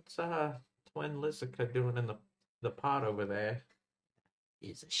 What's twin Lizica doing in the pot over there?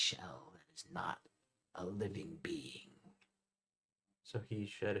 Is a shell that is not a living being. So he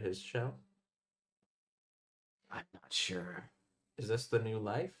shed his shell? I'm not sure. Is this the new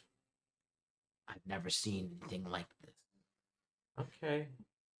life? I've never seen anything like this. Okay.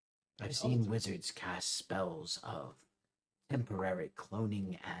 I've seen wizards cast spells of temporary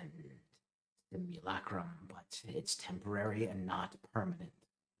cloning and simulacrum, but it's temporary and not permanent.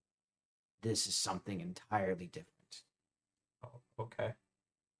 This is something entirely different. Oh, okay.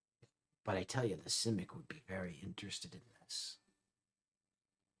 But I tell you, the Simic would be very interested in this.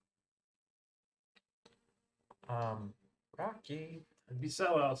 Rocky. It'd be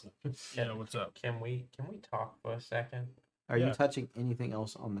sellouts. Yeah, what's up? Can we talk for a second? Are Yeah. you touching anything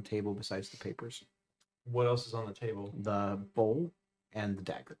else on the table besides the papers? What else is on the table? The bowl and the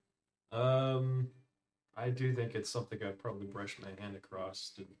dagger. I do think it's something I'd probably brush my hand across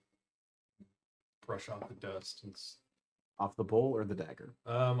to brush off the dust. Off the bowl or the dagger?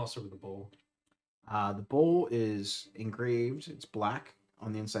 I'll start with the bowl. The bowl is engraved. It's black.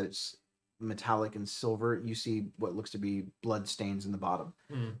 On the inside, it's metallic and silver. You see what looks to be blood stains in the bottom.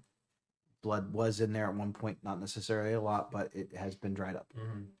 Mm. Blood was in there at one point, not necessarily a lot, but it has been dried up.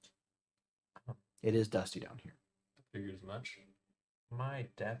 Mm-hmm. It is dusty down here. Figured as much. My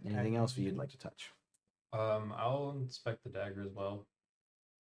death. Anything else you'd like to touch? I'll inspect the dagger as well.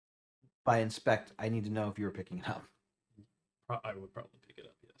 By inspect, I need to know if you were picking it up. I would probably pick it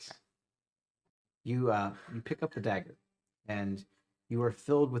up, yes. You pick up the dagger, and you are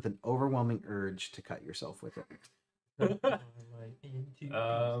filled with an overwhelming urge to cut yourself with it.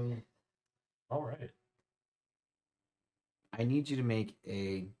 All right. I need you to make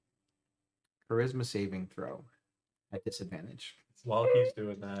a charisma saving throw at disadvantage. While he's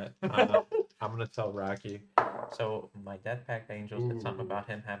doing that, I'm gonna tell Rocky. So my Death Pact Angel said something about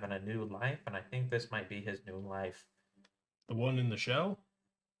him having a new life, and I think this might be his new life. The one in the shell?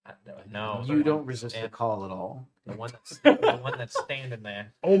 No, You don't resist the call at all. the one that's standing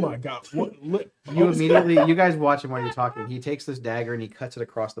there. Oh my god! What? You guys watch him while you're talking. He takes this dagger and he cuts it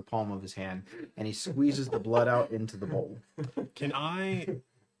across the palm of his hand, and he squeezes the blood out into the bowl. Can I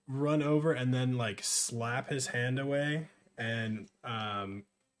run over and then like slap his hand away and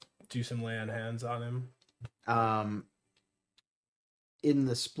do some lay on hands on him? In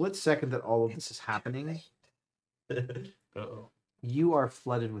the split second that all of this is happening, Uh-oh. you are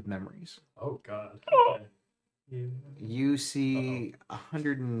flooded with memories. Oh, God. Okay. You see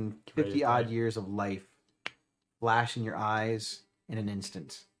 150 odd years of life flash in your eyes in an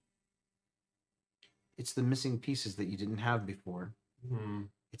instant. It's the missing pieces that you didn't have before. Hmm.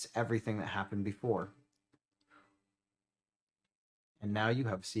 It's everything that happened before. And now you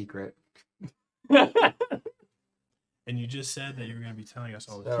have a secret. And you just said that you were going to be telling us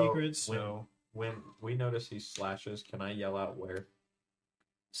all the So, secrets. So When we notice he slashes, can I yell out where?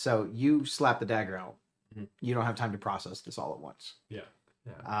 So you slap the dagger out. Mhm. You don't have time to process this all at once. Yeah.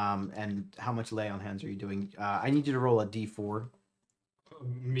 And how much lay on hands are you doing? I need you to roll a d4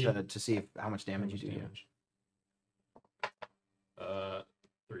 Me. to see how much damage you do. Yeah.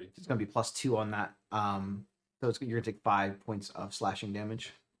 3. It's going to be +2 on that. So you're going to take 5 points of slashing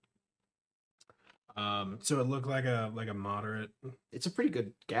damage. so it looked like a moderate. It's a pretty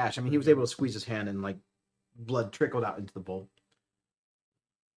good gash. I mean, he was able to squeeze his hand and like blood trickled out into the bowl.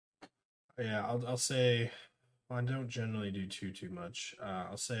 Yeah, I'll say. Well, I don't generally do too much.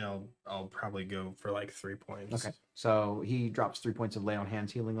 I'll say I'll probably go for like 3 points. Okay. So he drops 3 points of lay on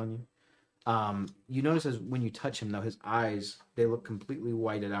hands healing on you. You notice as when you touch him though, his eyes, they look completely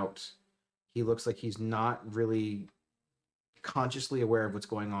whited out. He looks like he's not really consciously aware of what's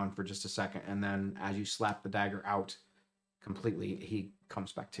going on for just a second, and then as you slap the dagger out completely, he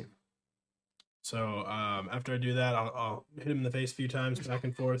comes back to. So after I do that, I'll hit him in the face a few times, back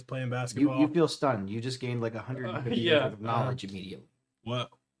and forth, playing basketball. You feel stunned. You just gained like 150 years yeah. worth of knowledge immediately.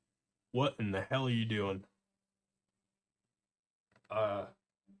 What in the hell are you doing? I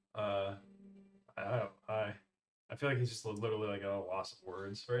feel like he's just literally like at a loss of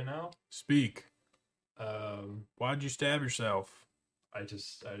words right now. Speak. Um, Why'd you stab yourself? I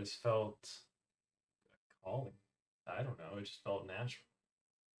just felt a calling. I don't know. It just felt natural.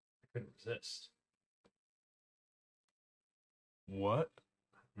 I couldn't resist. What?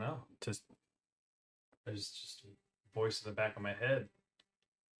 No, Just it was just a voice in the back of my head,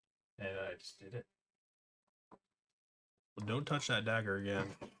 and I just did it. don't touch that dagger again.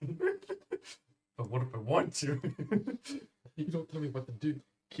 But what if I want to? You don't tell me what to do.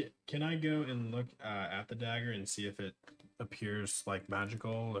 Can I go and look at the dagger and see if it appears like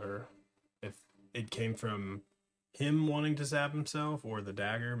magical, or if it came from him wanting to stab himself, or the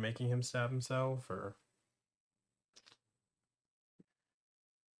dagger making him stab himself, or?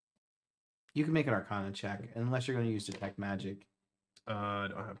 You can make an Arcana check, unless you're going to use detect magic. I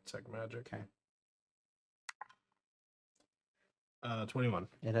don't have detect magic. Okay. 21.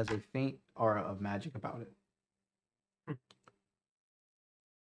 It has a faint aura of magic about it.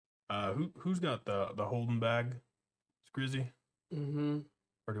 Who's got the Holden bag? Scrizzy? Mm-hmm.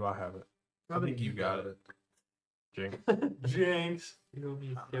 Or do I have it? I think you got it. Jinx. Jinx. You owe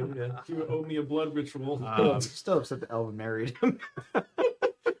me soda. You owe me a blood ritual. I'm still upset that Elvin married him.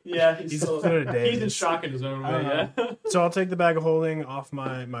 Yeah, He's still in a daze. He's in shock in his own way. Yeah. So I'll take the bag of holding off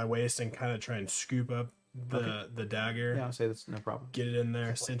my waist and kind of try and scoop up the dagger. Yeah, I'll say that's no problem. Get it in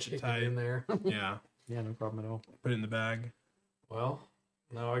there, cinch it Kick tight. in there. Yeah. Yeah, no problem at all. Put it in the bag. Well,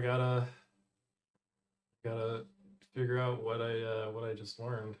 now I gotta figure out what I just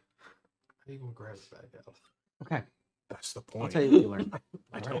learned. How you gonna grab the bag out? Okay, That's the I'll point. tell you what you learned.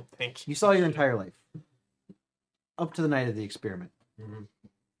 I don't think You saw your entire life. Up to the night of the experiment. Mm-hmm.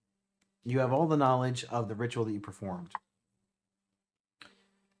 You have all the knowledge of the ritual that you performed.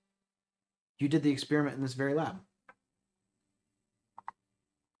 You did the experiment in this very lab.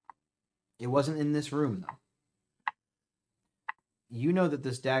 It wasn't in this room, though. You know that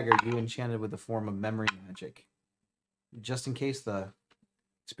this dagger you enchanted with a form of memory magic, just in case the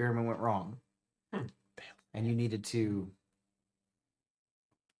experiment went wrong. And you needed to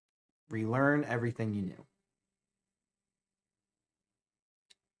relearn everything you knew.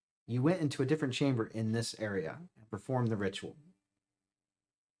 You went into a different chamber in this area and performed the ritual.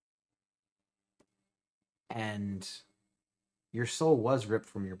 And your soul was ripped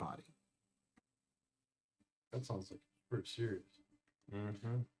from your body. That sounds like pretty serious.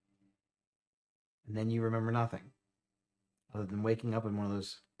 Mm-hmm. And then you remember nothing other than waking up in one of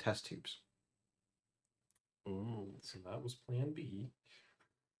those test tubes. Ooh, so that was Plan B.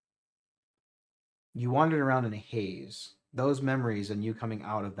 You wandered around in a haze. Those memories and you coming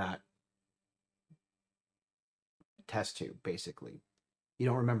out of that test tube, basically. You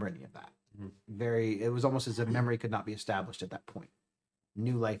don't remember any of that. Mhm. It was almost as if memory could not be established at that point.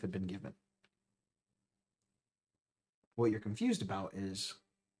 New life had been given. What you're confused about is,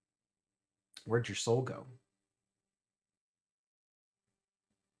 where'd your soul go?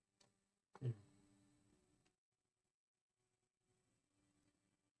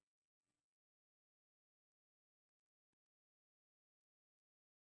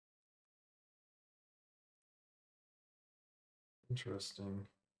 Interesting.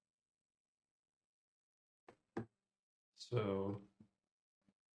 So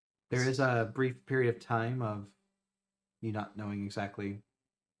There is a brief period of time of you not knowing exactly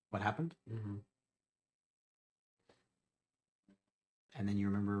what happened, mhm. and then you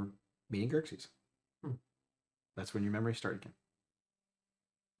remember meeting Xerxes. Hmm. That's when your memory started again.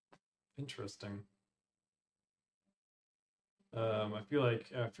 Interesting. I feel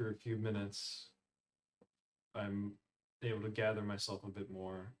like after a few minutes, I'm able to gather myself a bit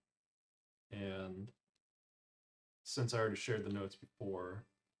more, and since I already shared the notes before,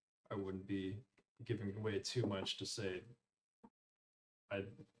 I wouldn't be giving away too much to say.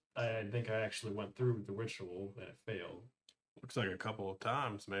 I think I actually went through the ritual and it failed, Looks like a couple of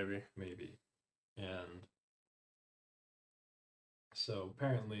times, maybe. maybe, and so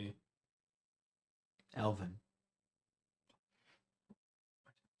apparently, Elvin.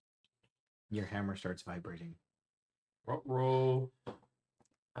 Your hammer starts vibrating. roll.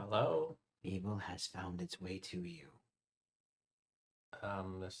 Hello. Evil has found its way to you.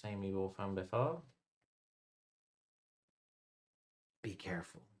 The same evil from before. Be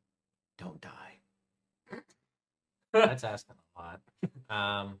careful. Don't die. That's asking a lot.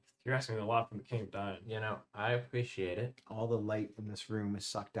 You're asking a lot from the King of Dying. You know, I appreciate it. All the light in this room is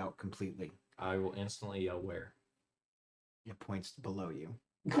sucked out completely. I will instantly yell where. It points below you.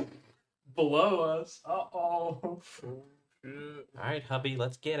 Below us. Uh-oh. All right, hubby,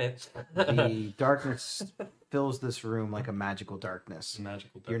 let's get it. The darkness fills this room like a magical darkness.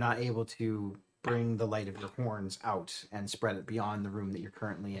 Magical. You're not able to bring the light of your horns out and spread it beyond the room that you're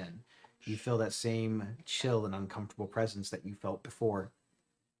currently in. You feel that same chill and uncomfortable presence that you felt before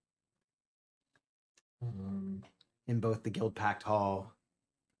in both the Guild Pact Hall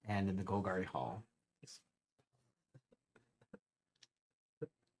and in the Golgari Hall.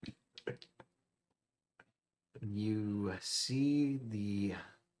 You see the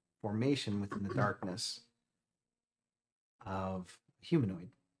formation within the darkness of a humanoid.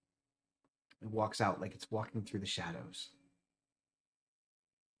 It walks out like it's walking through the shadows.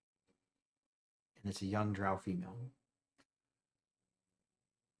 And it's a young drow female.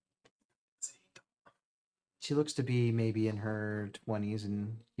 She looks to be maybe in her 20s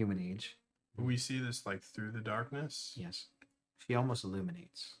in human age. We see this like through the darkness. Yes. She almost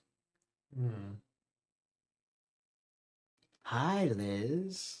illuminates. Hmm. Hi,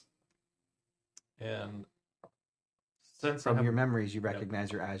 Liz. And since From your memories, you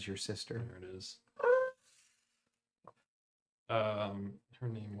recognize her as your sister. there it is. Her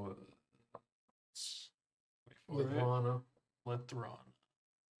name was. Wait for it. Lana. Lethron.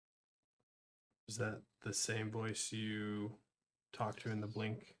 Is that the same voice you talked to in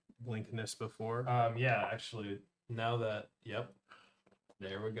the blinkness before? Yeah, actually, now that, yep.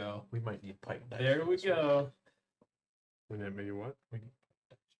 There we go. We might need pipe. There we go. We didn't maybe what?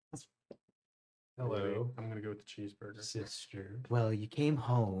 Hello, I'm gonna go with the cheeseburger. sister. Well, you came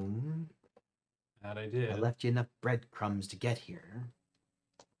home. That I did. I left you enough breadcrumbs to get here,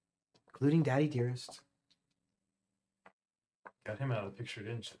 including Daddy Dearest. Got him out of the picture,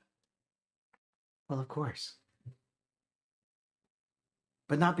 didn't you? Well, of course.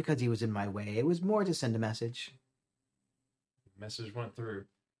 But not because he was in my way. It was more to send a message. Message went through.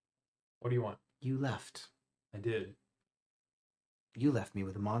 What do you want? You left. I did. You left me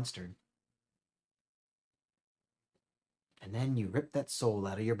with a monster. And then you ripped that soul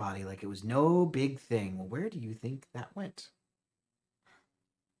out of your body like it was no big thing. Well, where do you think that went?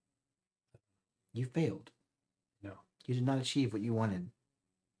 You failed. No. You did not achieve what you wanted.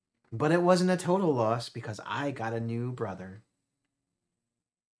 But it wasn't a total loss because I got a new brother.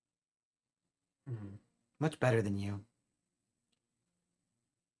 Hmm. Much better than you.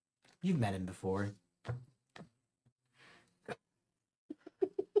 You've met him before.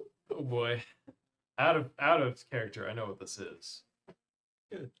 Oh boy. Out of character, I know what this is.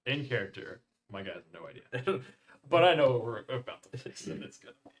 Good. In character, my guy has no idea. But I know what we're about to fix, and it's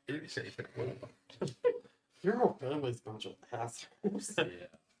gonna be. Your whole family's a bunch of assholes. Yeah.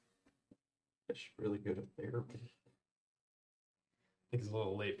 She's really good at therapy. I think it's a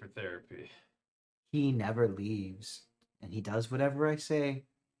little late for therapy. He never leaves, and he does whatever I say.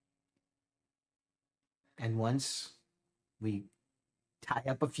 And once we tie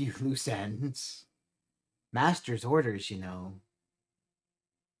up a few loose ends, master's orders, you know.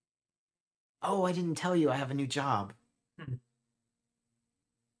 Oh, I didn't tell you I have a new job.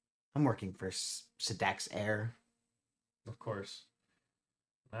 I'm working for Sadek's heir. Of course.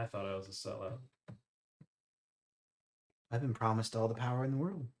 I thought I was a sellout. I've been promised all the power in the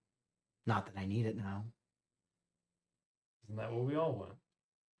world. Not that I need it now. Isn't that what we all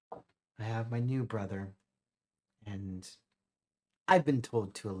want? I have my new brother, and I've been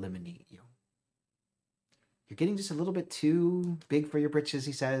told to eliminate you. You're getting just a little bit too big for your britches,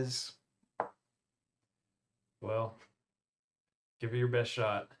 he says. Well, give it your best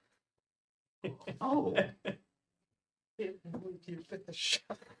shot. Oh, This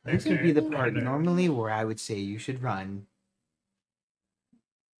this would be the part normally where I would say you should run.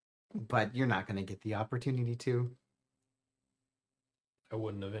 But you're not going to get the opportunity to. I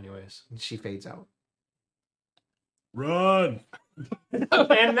wouldn't have anyways. She fades out. Run!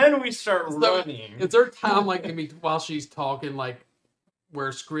 And then we start running. Is there time like in while she's talking, like where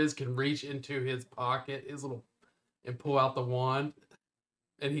Skriz can reach into his pocket, his little, and pull out the wand,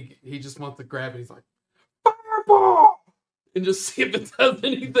 and he just wants to grab it. He's like, fireball, and just see if it does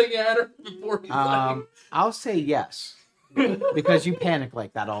anything at her before he's I'll say yes. Because you panic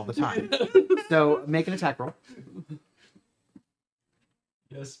like that all the time. So make an attack roll.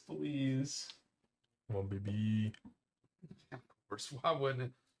 Yes, please. Come on, baby. Why wouldn't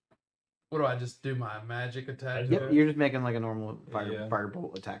it? What do I just do? My magic attack? Yep, you're just making like a normal Yeah.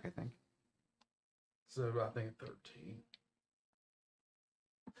 firebolt attack, I think. So I think 13.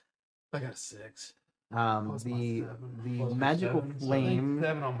 I got a 6. Plus my The 7. the Plus your magical 7, so flame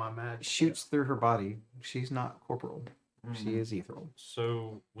 7 on my magic. shoots through her body. She's not corporal. She is ethereal.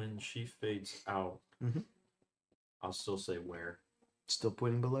 So when she fades out, Mhm. I'll still say where. Still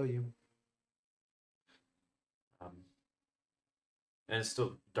pointing below you. And it's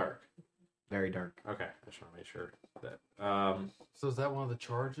still dark. Very dark. Okay, I just want to make sure that. So is that one of the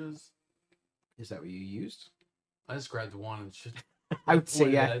charges? Is that what you used? I just grabbed one and shit. I would say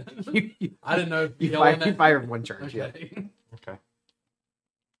pointed yeah. at it. you, I didn't know if you, yelling you at- fired one charge. Yeah. Okay. Okay.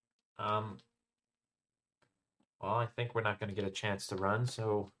 Well, I think we're not going to get a chance to run,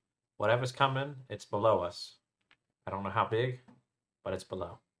 so whatever's coming, it's below us. I don't know how big, but it's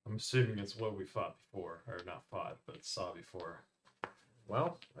below. I'm assuming it's what we fought before, or not fought, but saw before.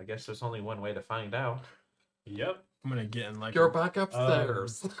 Well, I guess there's only one way to find out. Yep. I'm gonna get in like You're back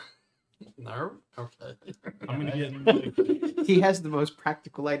upstairs. No? Okay. I'm gonna get. He has the most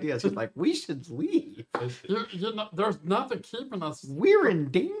practical ideas. He's like, we should leave. You know, there's nothing keeping us, We're in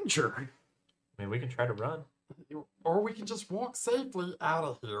danger. I mean, we can try to run. or we can just walk safely out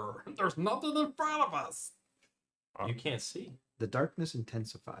of here. There's nothing in front of us. You can't see. The darkness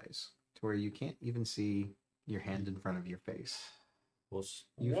intensifies to where you can't even see your hand in front of your face. We'll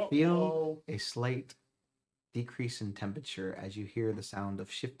You feel a slight decrease in temperature as you hear the sound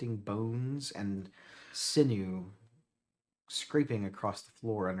of shifting bones and sinew scraping across the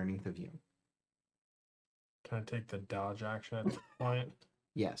floor underneath of you. Can I take the dodge action at the client?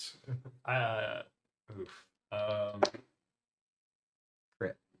 Yes. oof.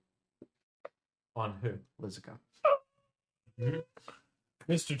 Crit. On who? Lizica.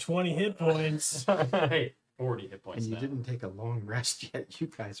 Mr. 20 hit points. Hey, 40 hit points And you now. didn't take a long rest yet. You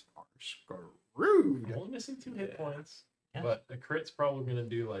guys are screwed. I'm only missing 2 hit points, Yeah. but a crit's probably gonna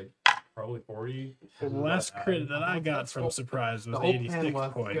do like probably 40. The last crit that I got from surprise was The whole plan 86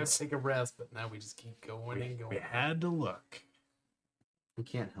 was go points. take a rest, but now we just keep going and We going. had to look. You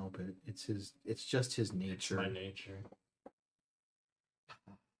can't help it. It's just his It's nature. my nature.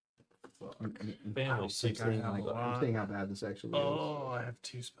 Family I'm secret. saying how bad this actually is. Oh, I have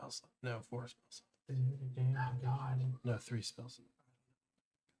 2 spells left. No, 4 spells left. Oh, God. No, 3 spells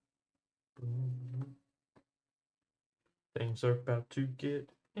Things are about to get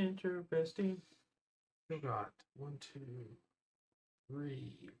interesting. We got 1, 2,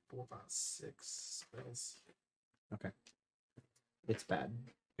 3, 4, 5, 6 spells. It's bad.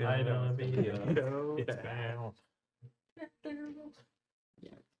 I know, Gonna be it's a go it's down. Yeah.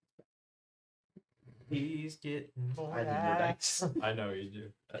 He's getting more I need your dice. I know you do.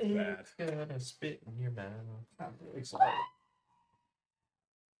 That's bad. It's gonna spit in your mouth. I'm really sorry.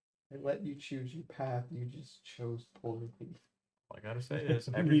 I let you choose your path. You just chose poorly. All I gotta say is,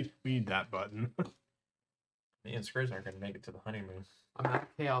 We need that button. me and Skriz aren't gonna make it to the honeymoon. I'm out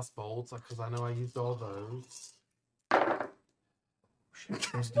of Chaos Bolts because I know I used all those.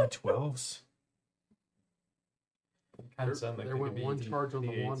 Those D12s. Kind of sound like there they went could be one charge on the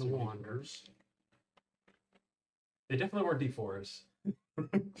D8s or Wand of D4s. Wonders. They definitely weren't D4s.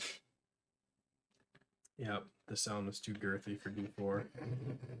 Yep, the sound was too girthy for D4.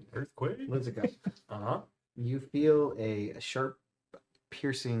 Earthquake? Lizica, Uh-huh. you feel a sharp,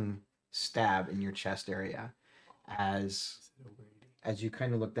 piercing stab in your chest area as you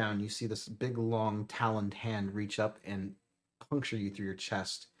kind of look down. You see this big, long, taloned hand reach up and puncture you through your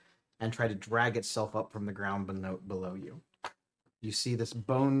chest and try to drag itself up from the ground below you. You see this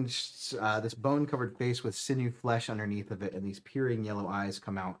bone-covered face with sinew flesh underneath of it, and these peering yellow eyes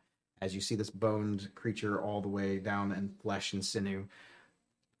come out as you see this boned creature all the way down and flesh and sinew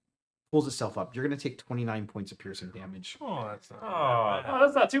pulls itself up. You're going to take 29 points of piercing damage. Oh, that's not Oh,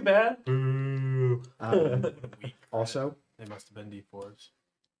 that's not too bad. Boo. weak. Also, They must have been D4s.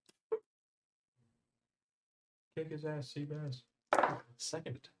 Kick his ass, Seabass.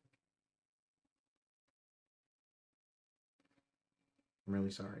 Second attack. I'm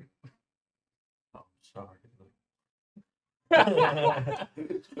really sorry. Oh, sorry.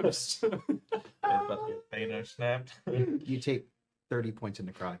 Oops. About to get Thanos snapped. You take 30 points of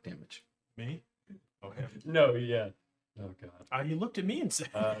necrotic damage. Me? Okay. No, yeah. Oh god. You looked at me and said.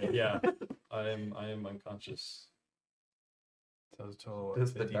 Yeah. I am unconscious. So it's total.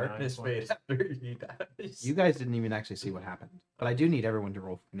 Does the 59 darkness points. fade after he dies? You guys didn't even actually see what happened, but I do need everyone to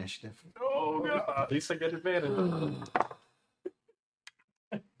roll for initiative. Oh god. At least I get advantage.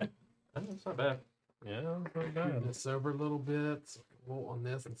 That's not bad. Yeah, that's not Move bad. this over a little bit. So I can roll on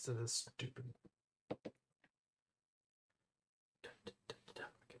this instead of this stupid.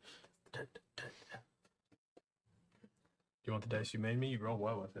 Do you want the dice you made me? You roll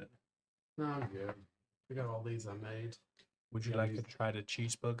well with it. No, I'm good. We got all these I made. Would you Yeah, like these- to try the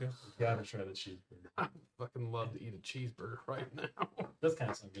cheeseburger? Gotta try the cheeseburger. I fucking love to eat a cheeseburger right now. Does kind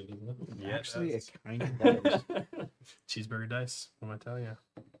of sound good, doesn't it? Yeah, Actually, it it kind of does. Cheeseburger dice. What am I tell you?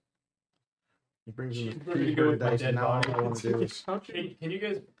 He brings in the Cheeseburger to go with my dice, dead and now all body. I want to do is Hey, can you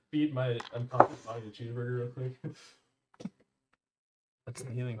guys feed my unconscious body a cheeseburger real quick? That's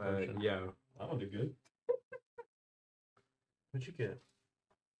the healing potion. Yeah. That'll do good. What'd you get?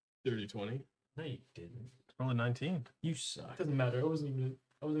 30-20. No, you didn't. It's only 19. You suck. Doesn't matter. I wasn't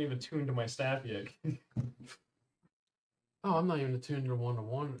even tuned to my staff yet. Oh, I'm not even attuned to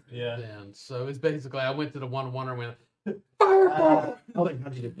one-to-one. Yeah. Then, so it's basically I went to the one-to-one and went. How'd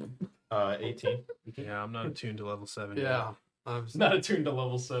you do? 18. Yeah, I'm not attuned to level 7 yet. Yeah, I was Not attuned to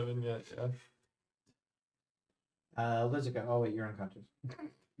level 7 yet. Yeah. Lizica. Oh wait, you're unconscious.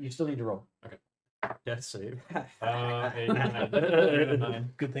 You still need to roll. Okay. Death save. A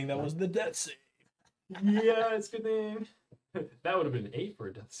 9. Good thing that was the death save. Yeah, it's a good thing. That would have been 8 for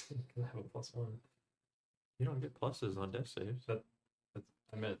a death save. I have a +1. You don't get pluses on death saves.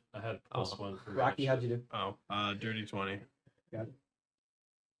 I meant I had +1 for Rocky, how'd you do? Oh, dirty 20. How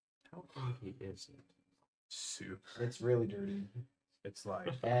dirty is it? Super. It's really dirty. It's like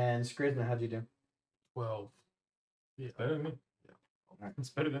And Skrizna, how'd you do? 12. It's better than me. Alright. It's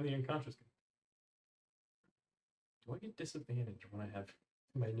better than the unconscious guy. Do I get disadvantage when I have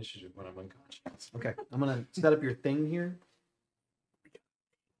my initiative when I'm unconscious? Okay, I'm gonna set up your thing here.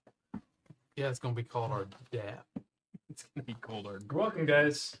 Yeah, it's gonna be called our dad. it's gonna be colder. You're welcome,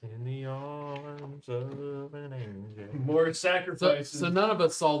 guys. In the arms of an angel. More So, sacrifices. so none of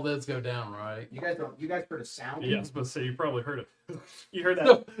us saw Liz go down, right? You guys heard a sound? Yeah, I was supposed to say you probably heard it. You heard that?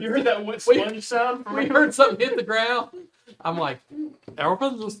 No. You heard that wet We- sponge sound? From We heard something hit the ground. I'm like,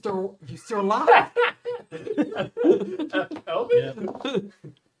 Elvin, you still alive? Elvin?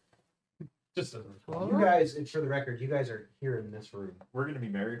 Just a, You guys, and for the record, you guys are here in this room. We're gonna be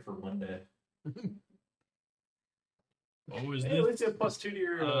married for one day. What was hey, at least this? you have +2 to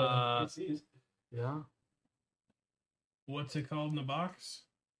your PCs. Yeah. What's it called in the box?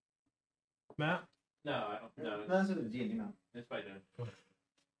 Matt? No, I don't. No, That's a D&D map. it's by then.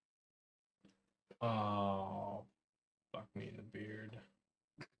 Oh, fuck me in the beard.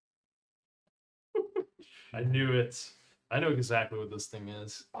 I knew it. I know exactly what this thing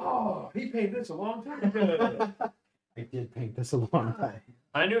is. Oh, he paid this a long time ago. I did paint this a long time.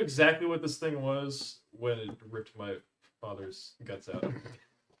 I knew exactly what this thing was when it ripped my father's guts out.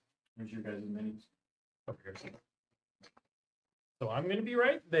 Here's your guys' minis. So I'm gonna be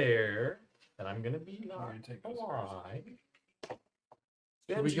right there, and I'm gonna be We're not gonna take those alive.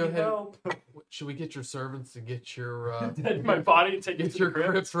 Should we go ahead? Should we get your servants to get your My body take it get to your the crypt.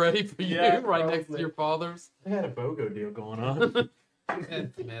 crypts ready for you, Yeah, right next to probably. your father's? I had a BOGO deal going on.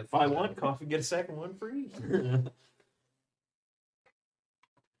 Buy Buy one coffee, get a second one free.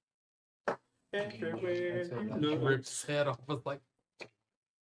 Everywhere you look. Ripped his head off. I was like,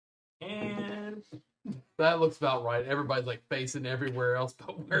 And that looks about right. Everybody's like facing everywhere else,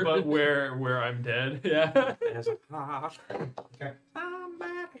 but where I'm dead. Yeah. As a heart. Okay.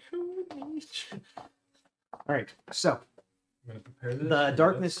 Somebody who needs you. All right, so I'm gonna prepare this. the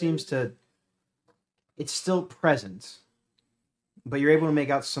darkness seems to... It's still present, but you're able to make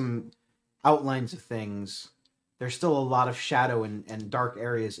out some outlines of things. There's still a lot of shadow and dark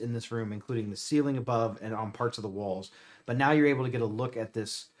areas in this room, including the ceiling above and on parts of the walls. But now you're able to get a look at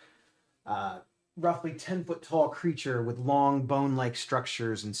this roughly 10-foot tall creature with long bone-like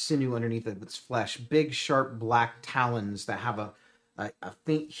structures and sinew underneath of its flesh. Big, sharp black talons that have a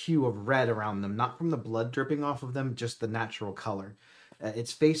faint hue of red around them, not from the blood dripping off of them, just the natural color.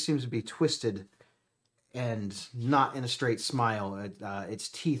 Its face seems to be twisted and not in a straight smile. Its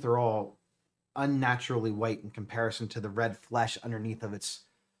teeth are all unnaturally white in comparison to the red flesh underneath of its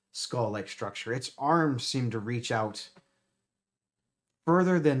skull-like structure. Its arms seem to reach out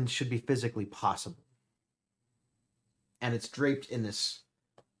further than should be physically possible. And it's draped in this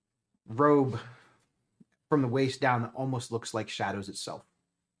robe from the waist down that almost looks like Shadows itself.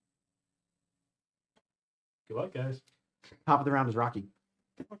 Good luck, guys. Top of the round is Rocky.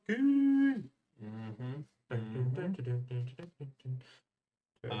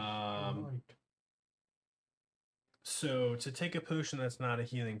 So to take a potion that's not a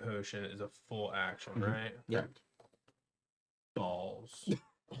healing potion is a full action, Mhm. right? Yeah. Balls.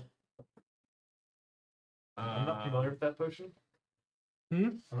 I'm not familiar with that potion.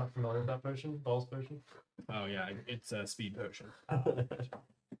 Hmm? I'm not familiar with that potion. Balls potion. Oh yeah, it's a speed potion.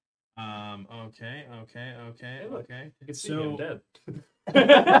 Okay. Hey, look. Okay. You can see So- me, I'm dead.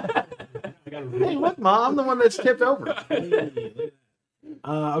 I got Hey, look, Mom, I'm the one that's tipped over.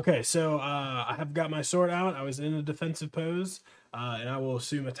 Okay, so I have got my sword out. I was in a defensive pose, and I will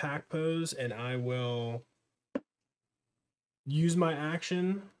assume attack pose, and I will use my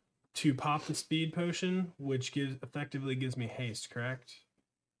action to pop the speed potion, which effectively gives me haste. Correct? Is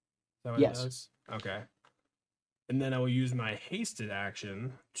that what Yes. it does? Okay. And then I will use my hasted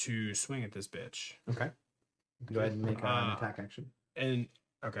action to swing at this bitch. Okay. Go ahead and make an attack action. And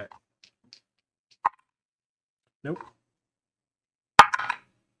okay. Nope.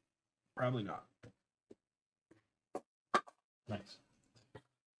 Probably not. Nice.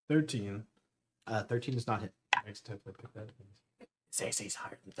 13. 13 does not hit. Next time I pick that. AC's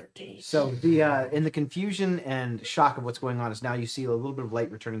higher than 13. So the in the confusion and shock of what's going on is now you see a little bit of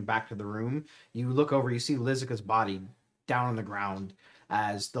light returning back to the room. You look over, you see Lizica's body down on the ground.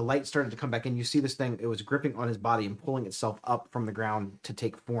 As the light started to come back in, you see this thing, it was gripping on his body and pulling itself up from the ground to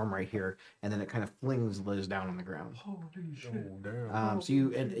take form right here, and then it kind of flings Liz down on the ground. Oh, damn. So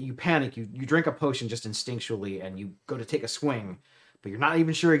you panic, you drink a potion just instinctually, and you go to take a swing, but you're not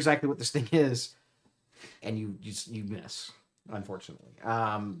even sure exactly what this thing is, and you miss, unfortunately.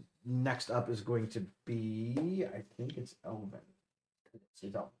 Next up is going to be, I think it's Elvin. It's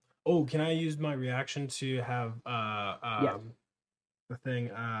Elvin. Oh, can I use my reaction to have Yeah. the thing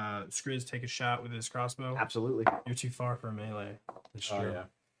Skriz take a shot with his crossbow? Absolutely. You're too far for melee. That's Oh, true. yeah.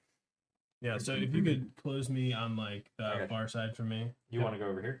 Yeah, so if you could close me on like the Okay. far side from me. You want to go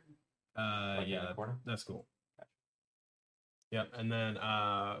over here? Like in Yeah, the corner? that's cool. Yep, and then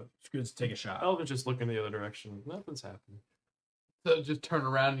Skriz take a shot. Elvin's just looking the other direction. Nothing's happening. So just turn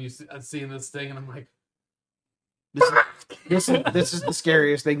around and I'm seeing this thing and I'm like, This is the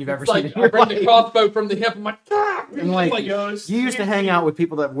scariest thing you've ever it's seen like in I your bring the life. crossbow from the hip. I'm like, ah! And like, Like, you used to hang out with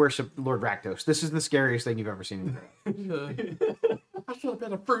people that worship Lord Rakdos. This is the scariest thing you've ever seen in your life. I should have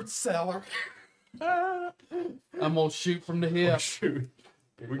been a fruit seller. I'm gonna shoot from the hip. Oh, shoot.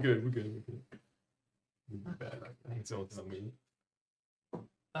 We're good. We're good. We're back. I think someone's on me.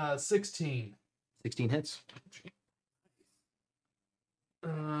 16. 16 hits.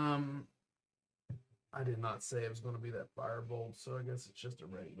 I did not say it was going to be that firebolt, so I guess it's just a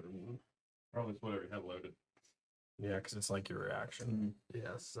regular one. Probably whatever you have loaded. Yeah, because it's like your reaction.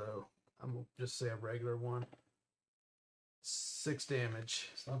 Yeah, so I'm gonna just say a regular one. 6 damage.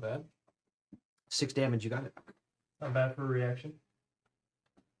 It's not bad. 6 damage, you got it. Not bad for a reaction.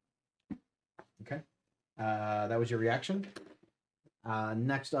 Okay. That was your reaction.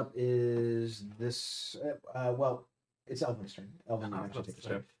 Next up is this. Well, it's Elvin's turn. Elvin, you actually take a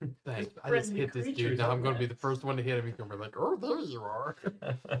step. Thanks. I just hit this dude. Now I'm going to be the first one to hit him. He's going to be like, oh, there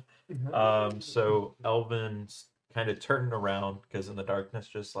you are. So Elvin's kind of turning around because in the darkness,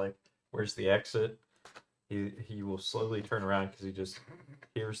 just like, where's the exit? He will slowly turn around because he just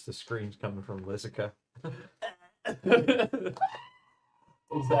hears the screams coming from Lizica.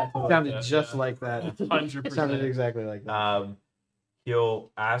 Exactly. Sounded just like that. 100%. It sounded exactly like that.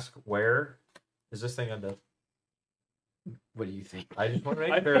 He'll ask where is this thing undead? What do you think? I just want to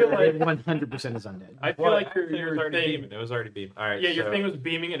make I sure. feel like- 100% is undead. I feel Well, like actually, it was your already thing. beaming. It was already beaming. All right. Yeah, your so, thing was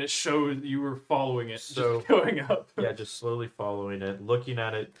beaming and it showed you were following it. So- Just going up. Yeah, just slowly following it, looking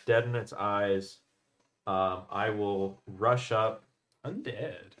at it, dead in its eyes. I will rush up,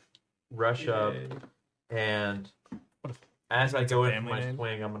 Undead. and as I go into family my name?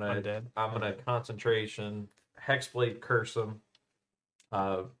 swing, I'm Undead. gonna concentration, hexblade, curse him,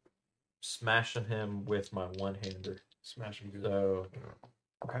 smashing him with my one-hander. Smash him good. So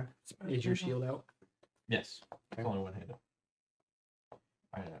Okay. Is your shield out? yes, Okay. only one-handed.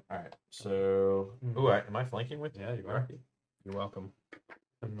 All right. So, am I flanking with you? Yeah, you are. You're welcome.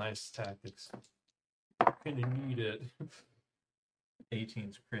 Some nice tactics. Kinda need it.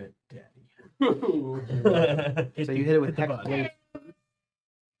 18's crit, daddy. So you hit it with the hex button. blade.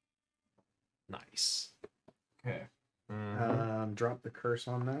 Nice. Okay. Drop the curse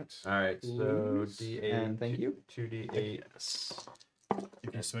on that. All right. So Please. D8 And thank you. 2D8. Yes.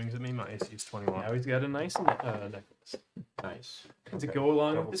 If he swings at me, my AC is 21. Now he's got a nice necklace. Nice. To go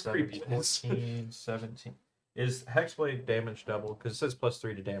along Double with his seven, creepiness. 14, 17. Is Hexblade damage double? Because it says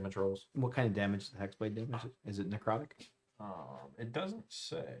 +3 to damage rolls. What kind of damage is the hexblade damage? Is it necrotic It doesn't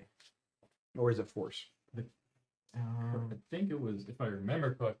say. or is it force? I think it was, if I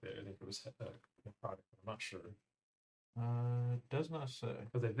remember correctly, I think it was necrotic. I'm not sure. It does not say.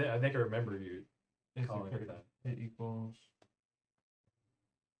 Because I think I remember you If calling it that. it equals.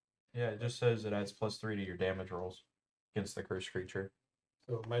 Yeah, it just says it adds +3 to your damage rolls against the cursed creature.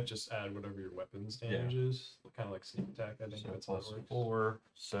 So it might just add whatever your weapons Yeah. damage is. Kind of like sneak attack, I think So that's how it works. +4,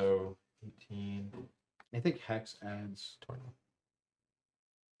 so 18. I think hex adds 20.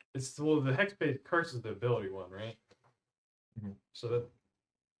 It's, well, the hex-based curse is the ability one, right? Mhm. So that's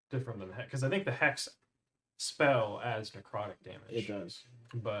different than hex. Because I think the hex spell adds necrotic damage. It does.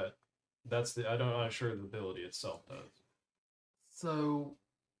 But that's I'm not sure the ability itself does. So,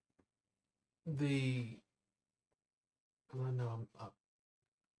 well, I know I'm up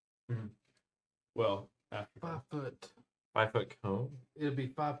Well, after 5 foot. 5 foot cone. It'll be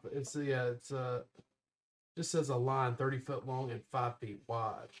 5 foot. It's just says a line 30 foot long and 5 feet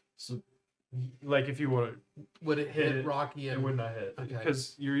wide. So, like, if you want to, Would it Hit hit it, Rocky? it And would not hit. Okay.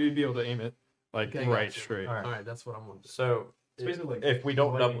 Because you'd be able to aim it, like, Okay, right gotcha. straight. All right. All right, that's what I'm going to do. So It's basically like if we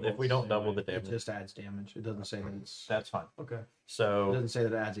don't lightning double, bolts, double the same It damage, just adds damage. It doesn't say that it's. that's fine. Okay. It So doesn't say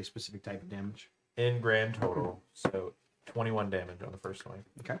that it adds a specific type of damage. in grand total, so 21 damage on the first swing.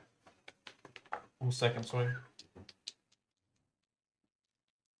 Okay. Second swing.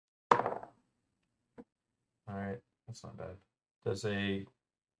 All right, that's not bad. Does a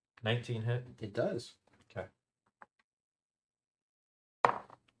 19 hit? It does. Okay.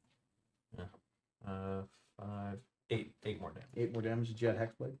 Yeah. 5, 8 more damage. 8 more damage. Did you add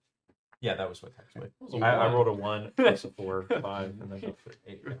Hexblade? Yeah, that was with Hexblade. Was a I one. rolled a 1 plus a 4, 5, and then go for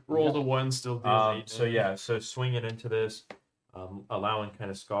 8. Yeah. Rolled a 1, still deals 8. So yeah, so swinging into this, allowing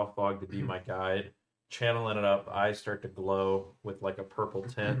kind of Scoffbog to be my guide, channeling it up, eyes start to glow with like a purple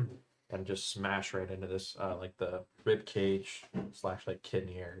tint, and just smash right into this, like the rib cage / like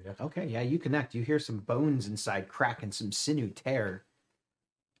kidney area. Okay, yeah, you connect. You hear some bones inside crack and some sinew tear,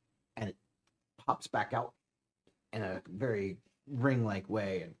 and it pops back out in a very ring-like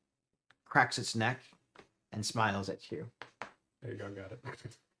way and cracks its neck and smiles at you. There you go, got it.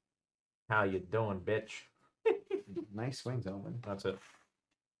 How you doing, bitch? Nice swings, Elvin. That's it.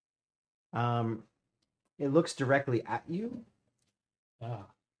 It looks directly at you. Ah.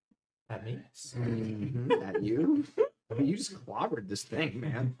 At me? At you. You just clobbered this thing,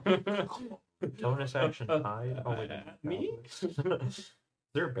 man. Bonus action hide. Oh, wait, Me? Is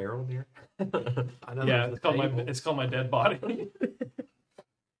there a barrel here? I know Yeah, there's it's a called, table. it's called my dead body.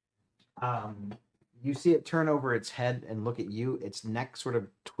 You see it turn over its head and look at you. Its neck sort of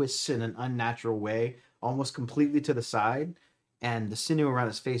twists in an unnatural way, almost completely to the side, and the sinew around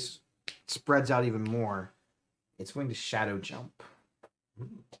its face spreads out even more. It's going to shadow jump.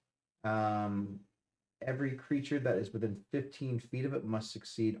 Every creature that is within 15 feet of it must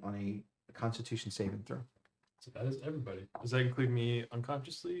succeed on a Constitution saving throw. So that is everybody. Does that include me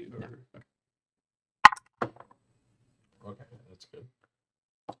unconsciously? Or... No. Okay, that's good.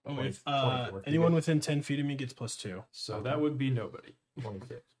 Oh, 20 if 24. anyone within 10 feet of me gets +2. So that would be nobody.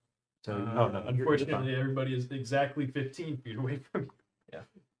 26. So, Oh, no, unfortunately, everybody is exactly 15 feet away from you.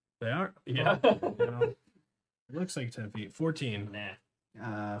 They are? Yeah. Well, it looks like 10 feet. 14.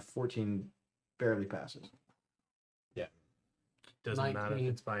 Nah. 14 barely passes. Doesn't matter if 19.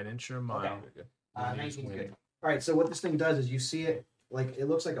 it's by an inch or a mile. Okay. You just 19's win. good. All right, so what this thing does is you see it, like, it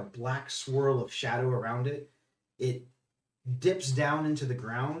looks like a black swirl of shadow around it. It dips down into the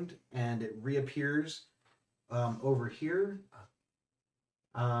ground and it reappears over here.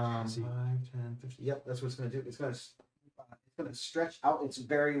 5, 10, 15. Yep, that's what it's going to do. It's going to stretch out its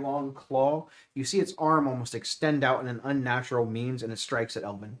very long claw. You see its arm almost extend out in an unnatural means, and it strikes at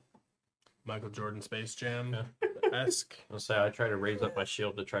Elvin. Michael Jordan Space Jam Yeah. esque. I'll say I try to raise up my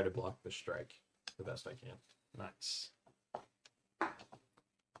shield to try to block the strike the best I can. Nice.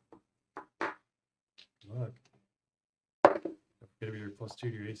 Look. Gonna be your +2 to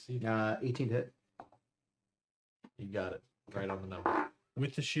your AC. 18 to hit. You got it. Right on the number.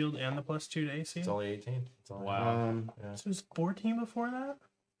 With the shield and the +2 to AC? It's only 18. It's only, Wow. Yeah. So it was 14 before that?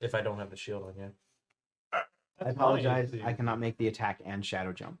 If I don't have the shield on, yeah. I apologize. I cannot make the attack and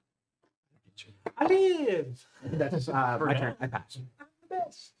shadow jump. I live. That's my turn. I pass.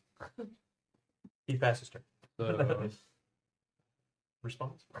 He passes turn. So,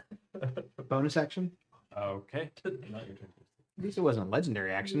 Response. Bonus action. okay. Not your turn. At least it wasn't a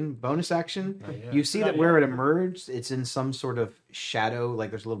legendary action. Bonus action. Not yet. You see Not that where yet. it emerged, it's in some sort of shadow,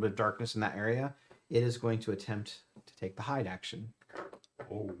 like there's a little bit of darkness in that area. It is going to attempt to take the hide action.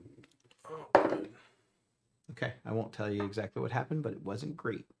 Oh. Okay, I won't tell you exactly what happened, but it wasn't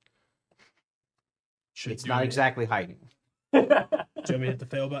great. Should It's do not it. exactly hiding. Do you want me to hit the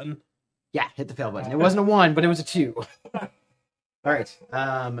fail button? Yeah, hit the fail button. It wasn't a 1, but it was a 2. All right.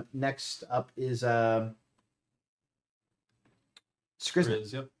 Next up is Skriznet.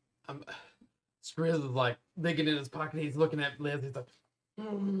 Grizz, yep. Skriz is like digging in his pocket. He's looking at Liz. He's like,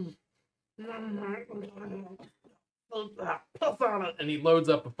 puff on it. And he loads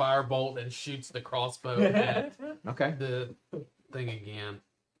up a firebolt and shoots the crossbow at Okay, the thing again.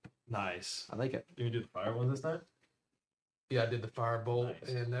 Nice. I like it. You can do the fire ones this time? Yeah, I did the firebolt, Nice.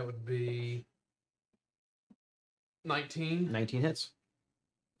 and that would be 19. 19 hits.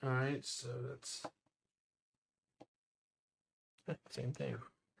 All right, so that's Same thing.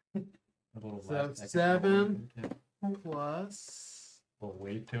 so that's 7 plus A little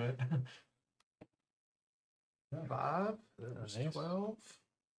weight to it. 5. That was Nice. 12.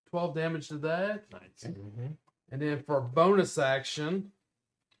 12 damage to that. Nice. And then for bonus action,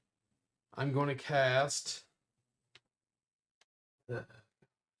 I'm going to cast the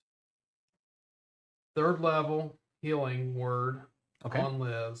 3rd level healing word Okay. on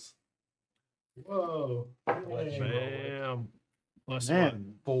Liz. Whoa. Bam. Plus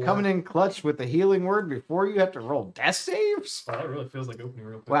Man, 4. coming in clutch with the healing word before you have to roll death saves. Wow, that really feels like opening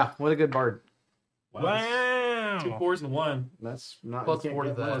real quick. Wow, what a good bard. what? Wow. Wow. 2 4s and 1. That's not Plus you can't 4 to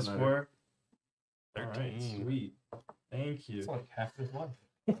get that. more Plus than 4. All 13. right, sweet. Thank you. It's like half his life.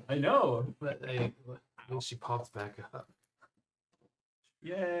 I know. But, hey, And she pops back up.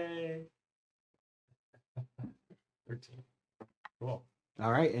 Yay! 13. Cool.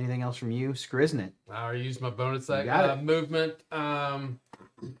 All right. Anything else from you, Skriznet? I already used my bonus You got it. movement. I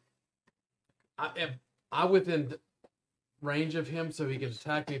within range of him, so he can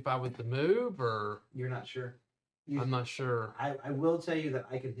attack me if I was to move, or You're not sure. I'm not sure. I will tell you that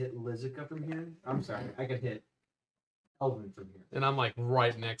I could hit Lizica from here. I'm sorry. I could hit Elvin from here. And I'm like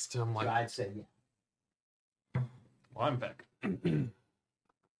right next to him, But like I'd say yeah. Well, I'm back.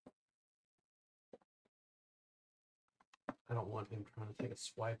 I don't want him trying to take a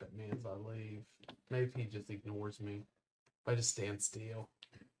swipe at me as I leave. Maybe he just ignores me. If I just stand still.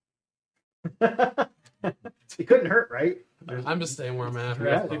 It couldn't hurt, right? I'm just staying where I'm at.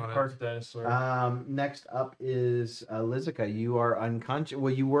 Jurassic on it. Park dinosaur. Next up is Lizica. You are unconscious.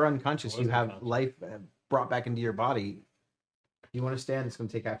 Well, you were unconscious. I was You have unconscious. life brought back into your body. You want to stand? It's going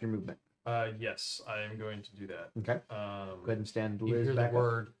to take half your movement. Yes, I am going to do that. Okay. Go ahead and stand. You Liz hear the back up.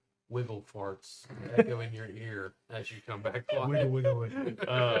 word wiggle farts echo in your ear as you come back. Wiggle, wiggle,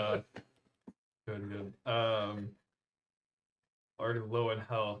 wiggle. Good. Already low in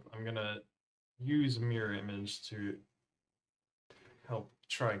health. I'm gonna use mirror image to help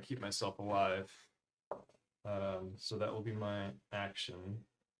try and keep myself alive. So that will be my action.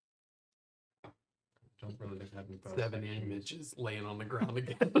 Don't really have any bonus 7 actions. images laying on the ground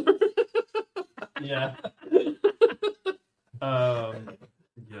again. Yeah.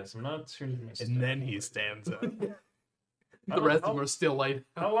 Yes, I'm not attuned to my stuff. And then he stands up. The rest of them are still laid.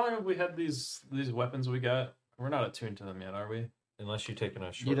 How long have we had these weapons we got? We're not attuned to them yet, are we? Unless you've taken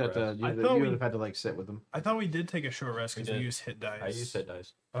a short You'd have rest. to. I You thought would we- have had to like sit with them. I thought we did take a short rest We because we did. used hit dice. I use hit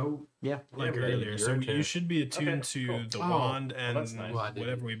dice. Oh, Yeah. like Yeah, earlier. you're So attuned. you should be attuned Okay, to cool. the Oh, wand well, and that's nice. Well, I didn't.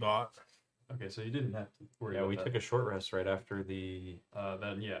 whatever we bought. okay. So you didn't have to worry Yeah, about we that. took a short rest right after the.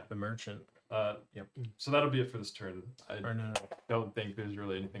 Then yeah. The merchant. Yep. So that'll be it for this turn. I Or no. don't think there's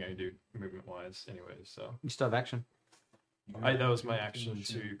really anything I can do movement wise, anyways. So You still have action. that was my action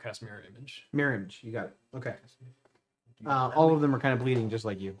to cast mirror image. Mirror image. You got it. Okay. All of them are kind of bleeding, just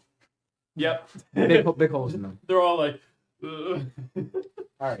like you. Yep. Big holes in them. They're all like. "Ugh."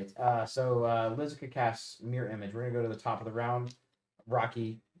 All right. So Lizica casts mirror image. We're gonna go to the top of the round.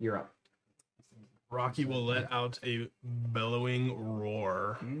 Rocky, you're up. Rocky will let out a bellowing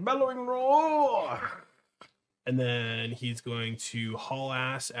roar. Bellowing roar. And then he's going to haul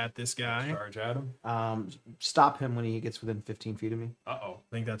ass at this guy. I Charge at him. Stop him when he gets within 15 feet of me. Uh-oh.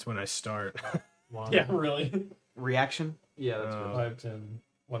 think that's when I start. Yeah, really? Reaction. Yeah, that's Oh. 5, 10,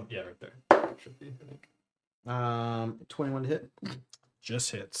 1. Yeah, right there. Should be, I think. 21 to hit.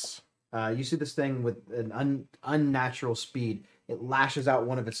 Just hits. You see this thing with an unnatural speed. It lashes out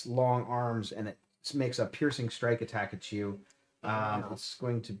one of its long arms and it makes a piercing strike attack at you. It's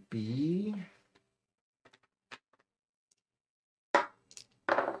going to be.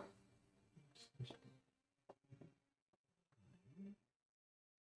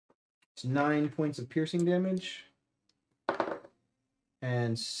 It's 9 points of piercing damage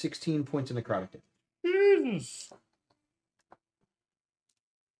and 16 points of necrotic damage.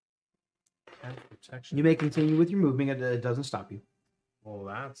 Protection. You may continue with your movement. It doesn't stop you. Well,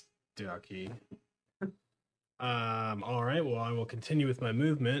 that's ducky. All right. Well, I will continue with my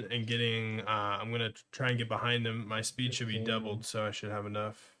movement and getting. I'm gonna try and get behind him. My speed should be doubled, so I should have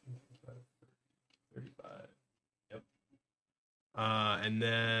enough. 35. And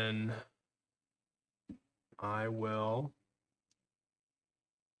then I will.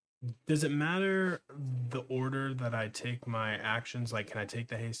 Does it matter the order that I take my actions? Like, can I take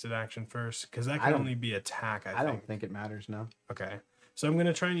the hasted action first? Because that I can don't- only be attack. I I think. don't think it matters now. Okay. So I'm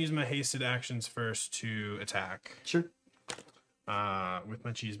gonna try and use my hasted actions first to attack. Sure. With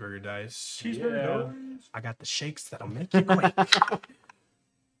my cheeseburger dice. Yeah. I got the shakes that'll make you quake.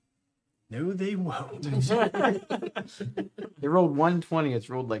 No, they won't. They rolled 120. It's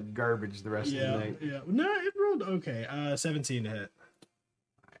rolled like garbage the rest of the yeah, night. yeah. No, it rolled okay. 17 to hit.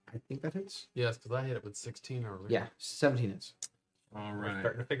 I think that hits. Yes, because I hit it with 16 earlier. Yeah, 17 hits. All We're right.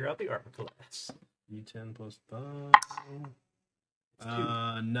 starting to figure out the armor class. D10 plus 5.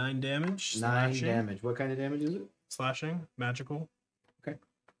 9 damage. 9 slashing. damage. What kind of damage is it? Slashing. Magical. Okay.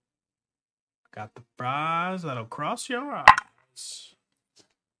 Got the fries that'll cross your eyes.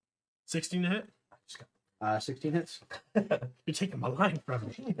 16 to hit. 16 hits. You're taking my line from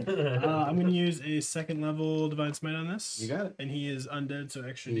me. I'm going to use a second level Divine Smite on this. You got it. And he is undead, so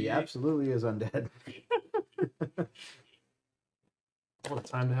extra He D8. absolutely is undead. What a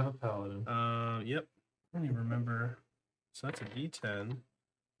time to have a paladin. Yep. I don't even remember. So that's a D10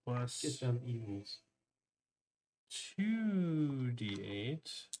 plus Get them evils. 2d8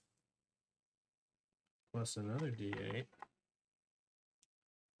 plus another D8.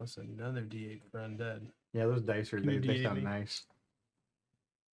 Plus another D8 for undead. Yeah, those dice are Can you they D8 sound me? nice.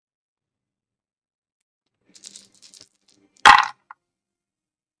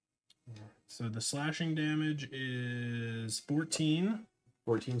 So the slashing damage is 14.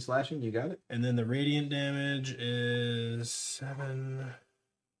 14 slashing, you got it. And then the radiant damage is 7.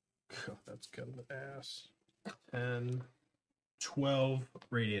 God, that's kind of ass. 10, 12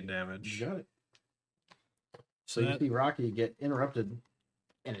 radiant damage. You got it. So So you see Rocky get interrupted,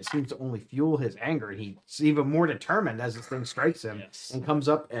 and it seems to only fuel his anger, and he's even more determined as this thing strikes him, Yes. and comes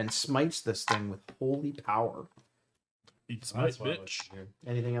up and smites this thing with holy power. eat the That's smite, what I like bitch. to hear.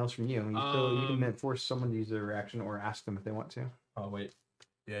 Anything else from you? You can Um, force someone to use their reaction or ask them if they want to. Oh wait,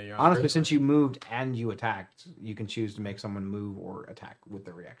 Yeah, you're on Honestly, first. since you moved and you attacked, you can choose to make someone move or attack with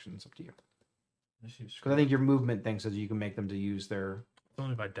their reaction. It's up to you. Because I think your movement thing says you can make them to use their. It's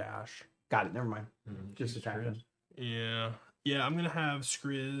only by dash. Got it. Never mind. Mm, Just attack them. Yeah. Yeah, I'm gonna have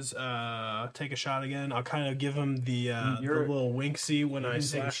Skriz take a shot again. I'll kind of give him the You're- little winksy when You I can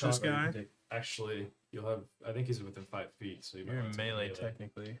take a slash this shot, or you guy. can actually, you'll have. I think he's within 5 feet, so you might You're want in to take melee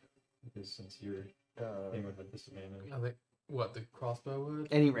technically. because since you're aiming with disadvantage, I think what the crossbow would.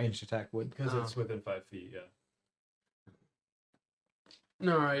 Any ranged attack would. because Oh. it's within 5 feet. Yeah.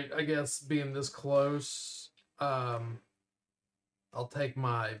 All right, I guess being this close, I'll take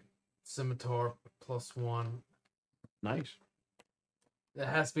my scimitar +1. Nice. It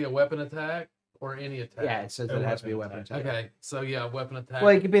has to be a weapon attack or any attack. Yeah, it says that it has to be a weapon attack. Okay, so yeah, weapon attack. Well,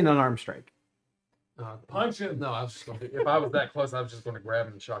 it could be an unarmed strike. Punch him. No, I was just going to. If I was that close, I was just going to grab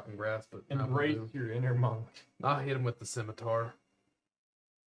him and shock and grasp. But I won't Embrace do. your inner monk. I'll hit him with the scimitar.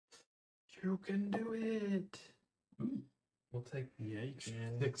 You can do it. We'll take Yeah, you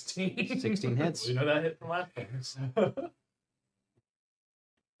can. 16. 16 hits. Well, you know that hit from last time. So.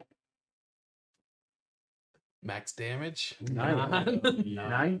 Max damage. 9.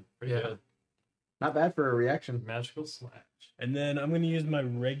 9. Pretty Yeah. good. Not bad for a reaction. Magical slash. And then I'm going to use my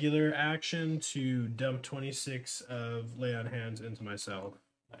regular action to dump 26 of lay on hands into myself.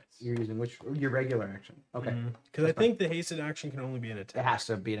 Nice. You're using your regular action. Okay. Because I think the hasted action can only be an It attack. has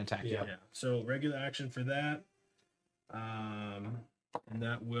to be an attack. Yeah. Yeah. So regular action for that. And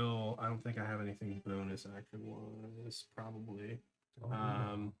that will. I don't think I have anything bonus action wise. Probably.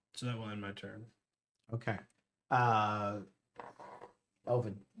 So that will end my turn. Okay.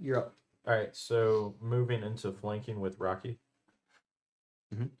 Elvin, you're up. All right, so moving into flanking with Rocky.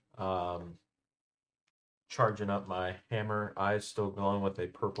 Charging up my hammer, eyes still glowing with a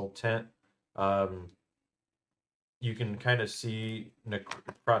purple tint. You can kind of see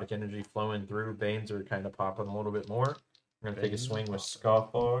necrotic energy flowing through. Veins are kind of popping a little bit more. I'm gonna take a swing with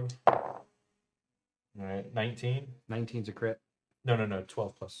Scofflog. All right, 19. 19's a crit. No,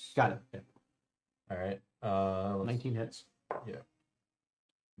 12 plus. Got it. Yeah. All right. 19 hits.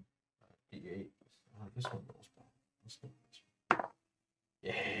 D8. Oh, this one rolls bad. Let's go with this one.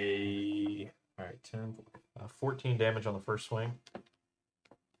 Yay. All right, 10. 14 damage on the first swing.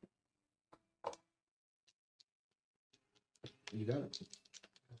 You got it.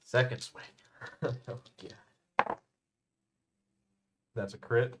 Second swing. Yeah. That's a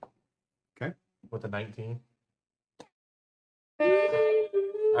crit. Okay. With a 19. All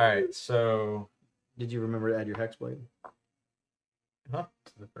right, so. Did you remember to add your hexblade? Huh?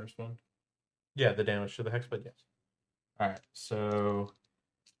 To the first one. Yeah, the damage to the hexblade, yes. All right, so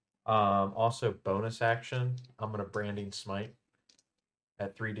also bonus action, I'm gonna branding smite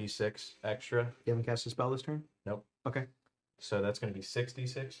at 3d6 extra. You haven't cast a spell this turn? Nope. Okay. So that's gonna be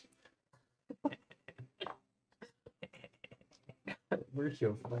 6d6. Where's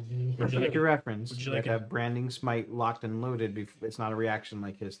your Would you For like future reference, would you you like have branding smite locked and loaded. It's not a reaction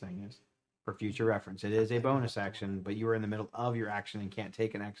like his thing is. For future reference, it is a bonus action, but you are in the middle of your action and can't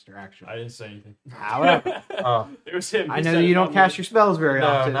take an extra action. I didn't say anything. However, Oh, It was him. I He know said that you it, don't not cast me. your spells very no,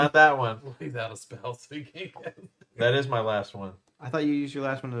 often. not that one. He's out of spell, so you can't get it. That is my last one. I thought you used your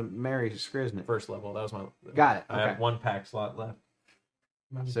last one to marry Skriznet. First level. That was my. Got it. I Okay. have one pack slot left.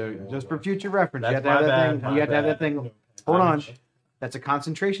 So just for future reference, you have That's to have my that bad, thing. my You have to have that bad. thing. Hold on. That's a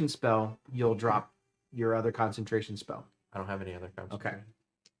concentration spell. You'll drop your other concentration spell. I don't have any other combos. Okay.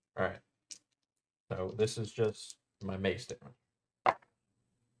 All right. So this is just my mace damage.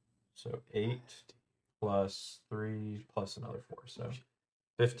 So 8 plus 3 plus another 4. So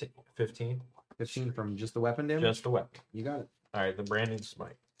 15. 15. 15 from just the weapon damage. Just the weapon. You got it. All right, the branding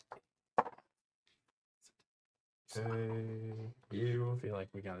smite. Okay, I you. feel like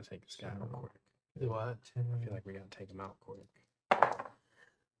we gotta take this guy out quick. Do what? I feel like we gotta take him out quick.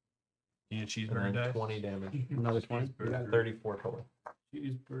 You need a cheeseburger And die? then 20 damage. Another 20. You got it. 34 total.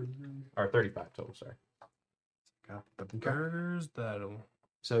 Cheeseburger. Or 35 total, sorry. Got the girders that'll.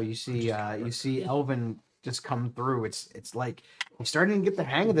 So you see Elvin just come through. It's like he's starting to get the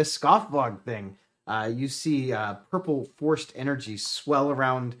hang of this Scoffbog thing. You see purple forced energy swell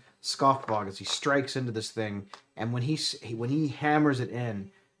around Scoffbog as he strikes into this thing, and when he hammers it in,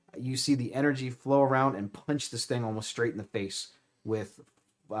 you see the energy flow around and punch this thing almost straight in the face with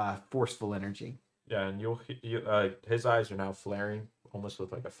forceful energy. Yeah, and his eyes are now flaring, almost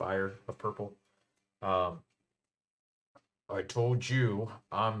with like a fire of purple. I told you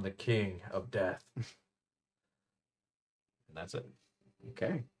I'm the king of death. And that's it.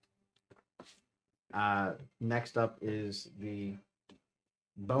 Okay. Next up is the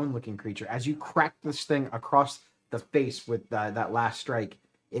bone-looking creature. As you crack this thing across the face with that last strike,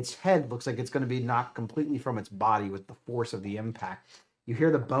 its head looks like it's going to be knocked completely from its body with the force of the impact. You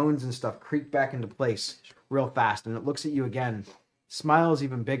hear the bones and stuff creak back into place real fast, and it looks at you again, smiles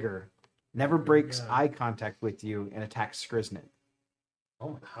even bigger, never breaks eye contact with you, and attacks Skriznet. Oh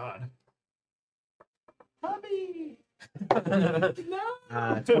my god. Puppy!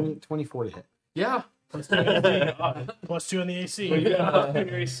 24 to hit. Yeah. +2 on the AC.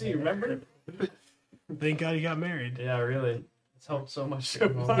 AC, remember? Thank God he got married. Yeah, really. It's helped so much.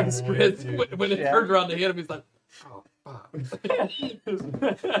 When it turns around to hit him, he's like, oh, fuck.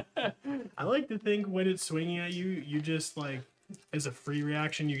 I like to think when it's swinging at you, you just like, as a free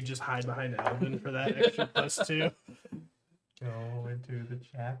reaction, you just hide behind Elvin for that extra +2. Go into the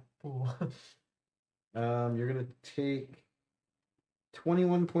chapel. You're going to take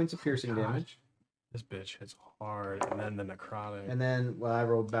 21 points of piercing damage. This bitch hits hard, and then the necrotic. And then, I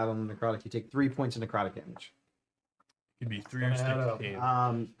rolled bad on the necrotic. You take 3 points of necrotic damage. Could be 3 or 16.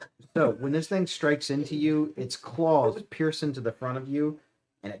 So when this thing strikes into you, its claws pierce into the front of you,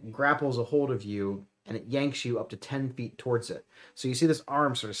 and it grapples a hold of you, and it yanks you up to 10 feet towards it. So you see this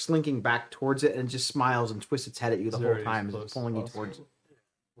arm sort of slinking back towards it, and it just smiles and twists its head at you the whole time as it's pulling you towards it.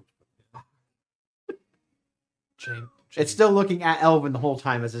 Chain. It's still looking at Elvin the whole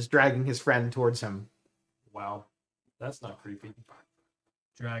time as it's dragging his friend towards him. Wow. That's not creepy.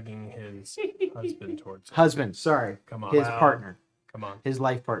 Dragging his husband towards him. Husband, sorry. Come on. His partner. Come on. His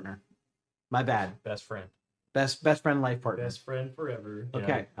life partner. My bad. Best friend. Best friend, life partner. Best friend forever.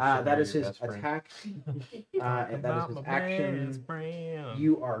 Okay, Yeah, that is your his best friend. attack. And that is his action. Friend.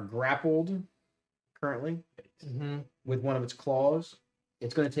 You are grappled currently Mm-hmm. with one of its claws.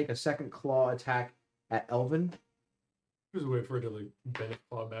 It's going to take a second claw attack at Elvin. Just wait for it to like bend its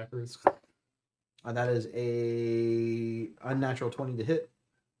claw backwards. That is a unnatural 20 to hit.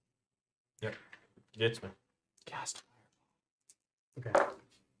 Gets me. Cast. Okay.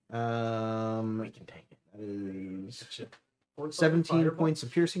 We can take it. That is Shit. 17 points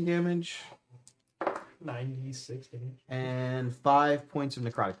of piercing damage 96 damage. and 5 points of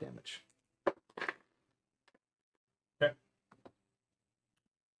necrotic damage. Okay.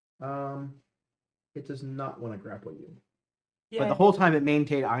 It does not want to grapple you. But the whole time it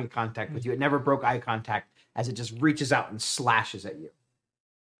maintained eye contact with you. It never broke eye contact as it just reaches out and slashes at you.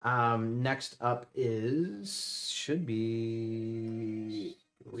 Next up should be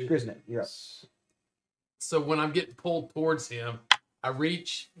Skriznet. You're up. So when I'm getting pulled towards him, I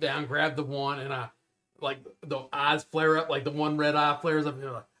reach down, grab the one, and I like the eyes flare up, like the one red eye flares up, and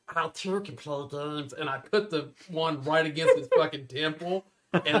you're like, I'll too can play games, and I put the one right against his fucking temple,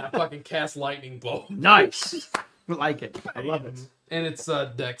 and I fucking cast lightning bolt. Nice. I like it. I love it. And it's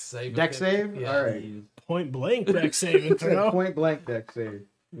Dex save. Dex save? Yeah. All right. Point blank deck saving throw. Point blank dex save.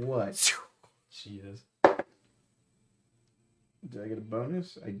 What? She is. Do I get a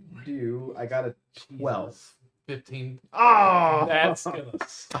bonus? I do. I got a 12. 15. Oh! That's gonna.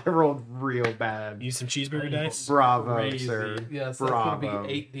 I rolled real bad. Use some cheeseburger dice. Bravo, Crazy. sir. Yes, that's going to Bravo.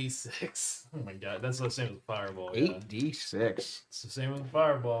 be 8d6. Oh my god, that's the same as the fireball. Yeah. 8d6. It's the same with the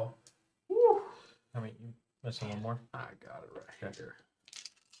fireball. I mean, you missing one more? I got it right here.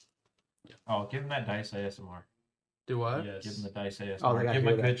 Oh, give him that dice ASMR. Do what? Yes. Give him the dice ASMR. Oh, they got to give him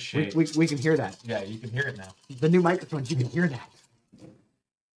hear a that. good shake. We can hear that. Yeah, you can hear it now. The new microphones, you can hear that.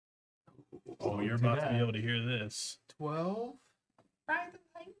 Oh, you're about to be able to hear this. 12.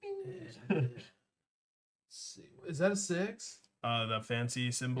 See, is that a 6? The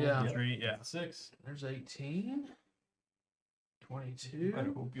fancy symbol, Yeah. 3, yeah. 6. There's 18. 22. I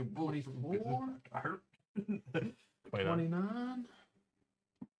hope you 24. 29. 29.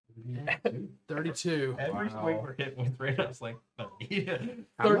 and 32. Every Wow. point we're hit with right now, it's like, yeah.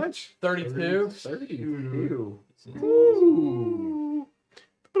 How Thir- much? 32. 32. Ooh.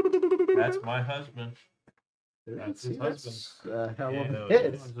 That's my husband. That's his husband. That's a hell of Yeah, a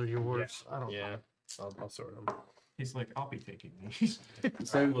hit. Those are yours. I don't Yeah. I'll sort them. He's like, I'll be taking these.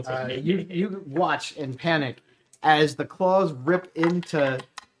 So Let's see. you watch in panic as the claws rip into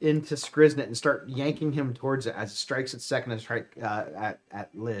Skriznet and start yanking him towards it as it strikes its second strike at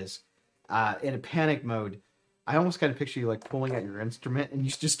Liz. In a panic mode, I almost kind of picture you like pulling at your instrument and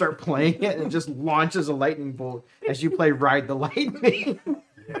you just start playing it and it just launches a lightning bolt as you play Ride the Lightning.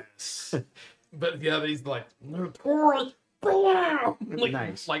 Yes. But yeah, he's like, Notori, blow! Like,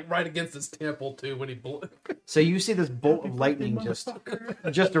 Nice. like right against his temple too when he blew. So you see this bolt of lightning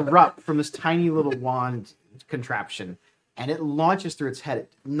just erupt from this tiny little wand contraption, and it launches through its head.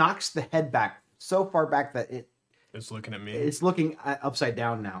 It knocks the head back so far back that It's looking at me. it's looking upside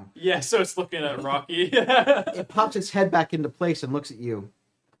down now. Yeah, so it's looking at Rocky. It pops its head back into place and looks at you,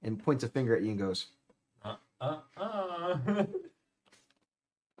 and points a finger at you and goes,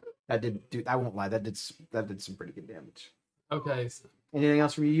 "That did, dude. I won't lie. That did some pretty good damage." Okay, so Anything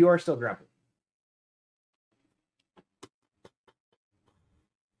else from you? You are still grappled.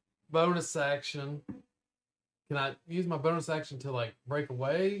 bonus action. Can I use my bonus action to like break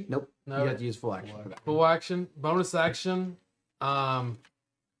away? Nope. No. You have to use full action. for that. Full action, bonus action. No.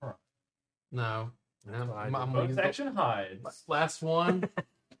 I'm gonna use Bonus the action hides. last one.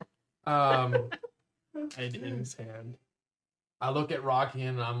 Head in his hand. I look at Rocky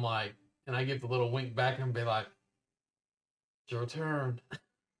and I'm like, and I give the little wink back and be like, "It's your turn."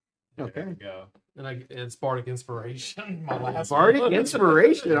 Okay. There we go. And it's Bardic Inspiration. My last Bardic one.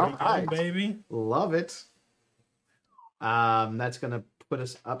 Inspiration. All Oh, right. baby. Love it. That's gonna put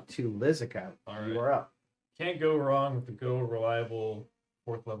us up to Lizica. All You right. are up. Can't go wrong with the Go Reliable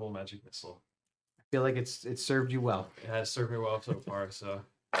 4th level magic missile. I feel like it's served you well It has served me well so far, so.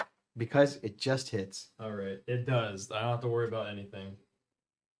 because it just hits. Alright, it does. I don't have to worry about anything.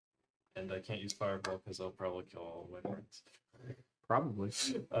 And I can't use Fireball because I'll probably kill all of my friends. Probably.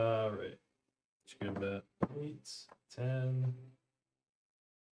 Alright. Let's give that 8, 10,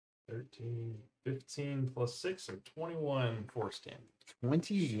 13, 15 plus 6, or 21 force damage.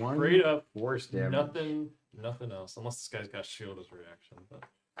 21 Straight up, force damage. nothing else. Unless this guy's got shield as reaction. But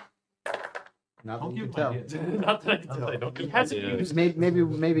Not that don't you give can him tell. ideas. Not that I can tell. Don't He give hasn't ideas. used-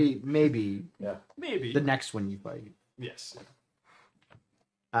 Maybe Maybe. the next one you fight. Yes.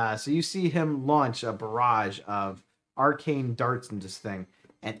 So you see him launch a barrage of arcane darts into this thing,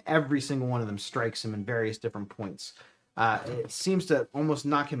 and every single one of them strikes him in various different points. It seems to almost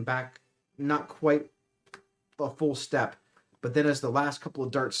knock him back, not quite a full step, but then as the last couple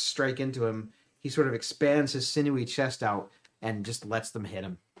of darts strike into him, he sort of expands his sinewy chest out and just lets them hit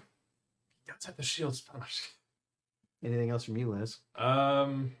him. Outside the shield sponge. Anything else from you, Liz? What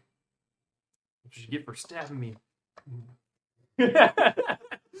did you get for stabbing me?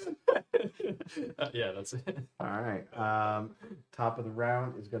 Yeah, that's it. All right. Top of the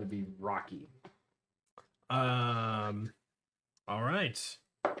round is going to be Rocky. All right.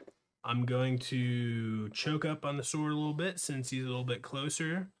 I'm going to choke up on the sword a little bit since he's a little bit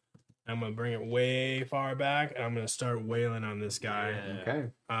closer. I'm gonna bring it way far back, and I'm gonna start wailing on this guy. Yeah. Okay.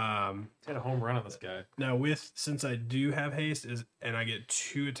 Hit a home run on this guy. Now since I do have haste, and I get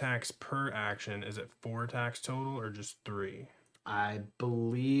 2 attacks per action, is it 4 attacks total or just 3? I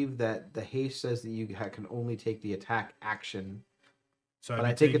believe that the haste says that you can only take the attack action. So But I'd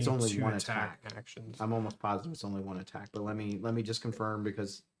I be think it's taking only 2 one attack attack. actions. I'm almost positive it's only one attack, but let me just confirm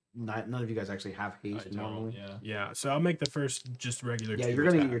because none of you guys actually have I haste don't, normally. yeah. Yeah, so I'll make the first just regular. Yeah, 2 you're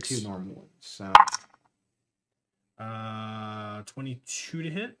gonna get your attacks. 2 normal ones. So 22 to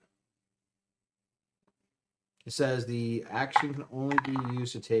hit. it says the action can only be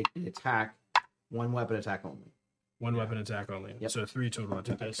used to take the attack, 1 weapon attack only. 1 weapon attack only. Yep. So 3 total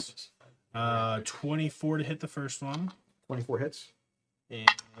attacks. 24 to hit the first one. 24 hits.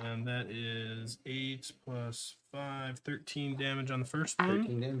 And that is 8 plus 5, 13 damage on the first one.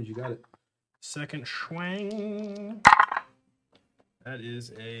 13 damage. You got it. Second swing. That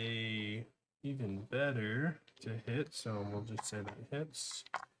is a even better to hit, so we'll just say that hits.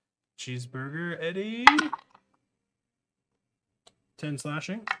 Cheeseburger, Eddie. 10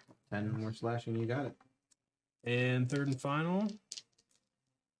 slashing. 10 more slashing. You got it. And third and final.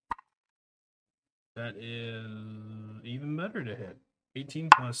 That is even better to hit. 18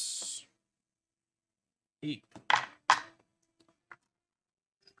 plus 8.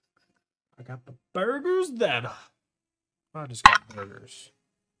 I got the burgers that. I just got burgers.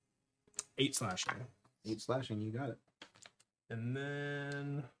 8 slashing. 8 slashing. You got it. And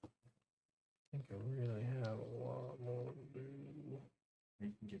then. I think I really have a lot more to do. You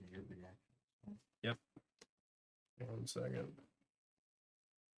can give your reaction. 1 second.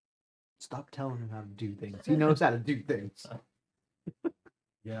 Stop telling him how to do things. He knows how to do things.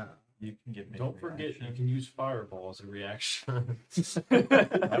 Yeah. You can get. Don't forget, you can use fireball as a reaction.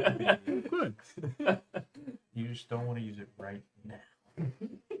 That would be Good. You just don't want to use it right now.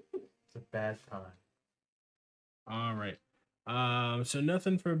 It's a bad time. All right. So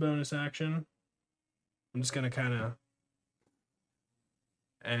nothing for a bonus action. I'm just gonna kind of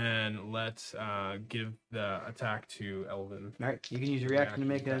and let give the attack to Elvin. All right, you can use your reaction to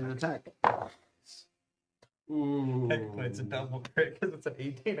make an attack. Ooh. Technically, it's a double crit because it's an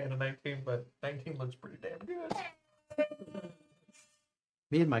 18 and a 19, but 19 looks pretty damn good.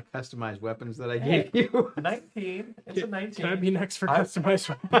 Me and my customized weapons that I gave you. 19. It's a 19. Can I be next for I- customized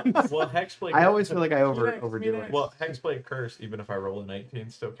weapons? Well, Hexblade. I always feel like I overdo next. it. Well, Hexblade Curse, even if I roll a 19,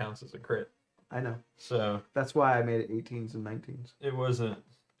 still counts as a crit. I know. So That's why I made it 18s and 19s. it wasn't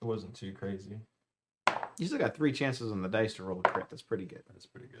too crazy. You still got 3 chances on the dice to roll a crit. That's pretty good. That's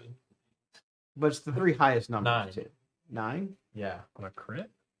pretty good. But it's the 3 highest numbers. 9. Too. 9? Yeah. On a crit?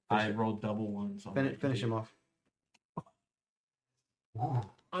 I rolled double ones. On Finish him off.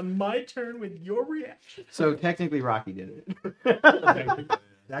 On my turn with your reaction. So technically, Rocky did it.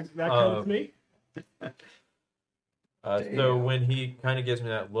 That comes with me. So when he kind of gives me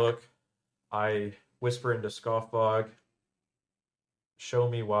that look, I whisper into Scoffbog, show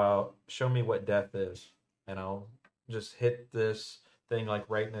me what death is, and I'll just hit this thing like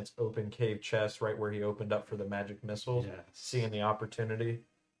right in its open cave chest, right where he opened up for the magic missile, seeing the opportunity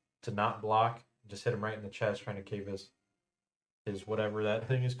to not block, just hit him right in the chest, trying to cave his whatever that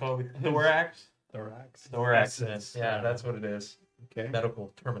thing is called, thorax. Thorax. Yeah, that's what it is. Okay.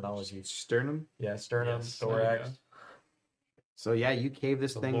 Medical terminology. Sternum. Yeah, sternum, Yes, thorax. So yeah, you cave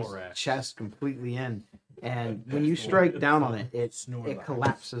this The thing's thorax. chest completely in, and when you strike down on it, it Snorlax.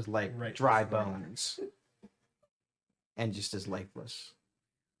 collapses like Right. dry bones, and just is lifeless.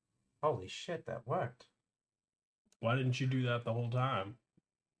 Holy shit, that worked. Why didn't you do that the whole time?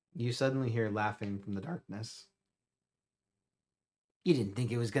 You suddenly hear laughing from the darkness. You didn't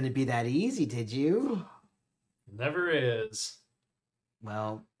think it was going to be that easy, did you? Never is.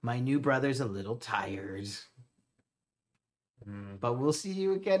 Well, my new brother's a little tired, but we'll see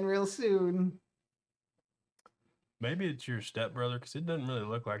you again real soon. Maybe it's your stepbrother because it doesn't really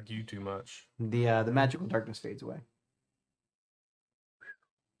look like you too much. The magical darkness fades away.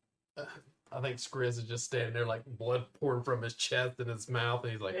 I think Skriz is just standing there like blood pouring from his chest and his mouth,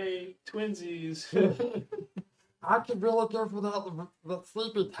 and he's like, Hey, twinsies. I could really go without the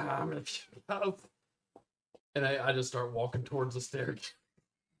sleepy time if you guys. And I just start walking towards the staircase.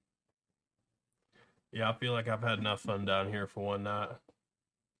 Yeah, I feel like I've had enough fun down here for one night.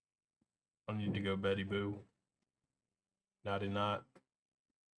 I need to go Betty Boo. Naughty night.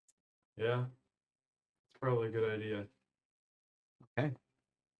 Yeah. It's probably a good idea.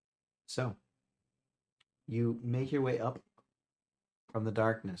 So, you make your way up from the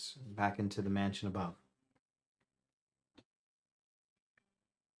darkness back into the mansion above.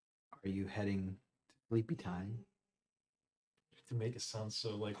 Are you heading to sleepy time? To make it sound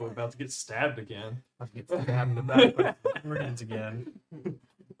so like we're about to get stabbed again. Get stabbed in the back by Guardians again.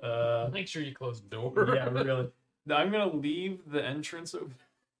 Make sure you close the door. Yeah, really. No, I'm gonna leave the entrance open.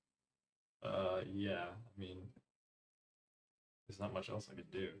 Yeah. I mean, there's not much else I could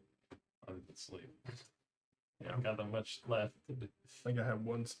do other than sleep. Yeah. I've got that much left to do. I think I have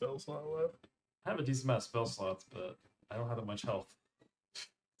one spell slot left. I have a decent amount of spell slots, but I don't have that much health.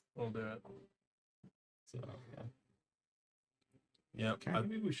 I'll do it. So yeah. Yep.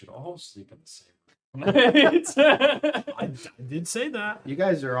 Maybe we should all sleep in the same room. I did say that. You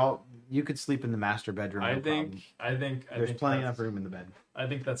guys are all. You could sleep in the master bedroom. I no think problem. I There's think plenty that's- enough room in the bed. I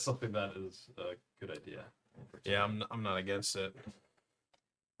think that's something that is a good idea. Yeah, I'm not against it.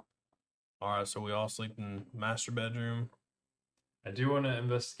 All right, so we all sleep in master bedroom. I do want to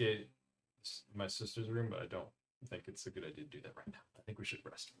investigate my sister's room, but I don't think it's a good idea to do that right now. I think we should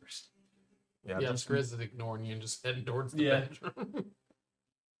rest first. Yeah, Yeah, just Skriz is ignoring you and just heading towards the Yeah. bedroom.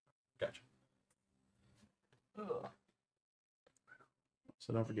 Gotcha.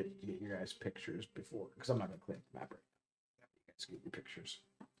 So don't forget to get your guys' pictures before, because I'm not gonna clean the map right now. You guys get your pictures.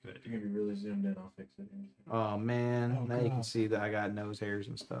 Good idea. You're gonna be really zoomed in. I'll fix it. Oh man, Oh, now you can God. see that I got nose hairs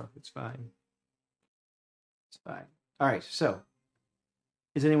and stuff. It's fine. It's fine. All right. So,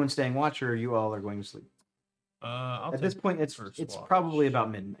 is anyone staying watch, or you all are going to sleep? I'll At this take point, it's first watch. probably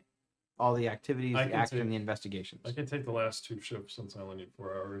about midnight. All the activities, I the can action, take- the investigations. I can take the last 2 shifts since I only need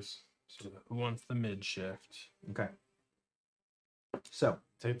 4 hours. So Who wants the mid shift? Okay. So,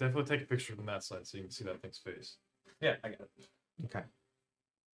 definitely take a picture from that side so you can see that thing's face. Yeah, I got it. okay.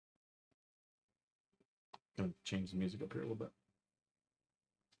 Gonna change the music up here a little bit.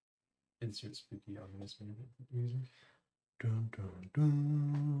 Insert spooky ominous music. Dun, dun,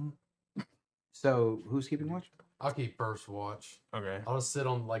 dun. So who's keeping watch? I'll keep first watch. Okay. I'll just sit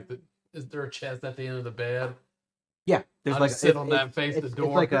on like the. Is there a chest at the end of the bed? Yeah, there's I'll like just sit on that and face the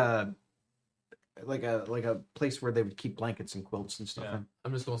door. It's like a place where they would keep blankets and quilts and stuff. Yeah. In.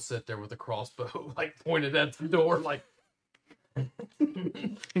 I'm just gonna sit there with a crossbow, like pointed at the door, like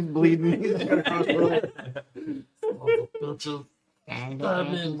He's bleeding. He's got a crossbow. oh, bitches. Find I a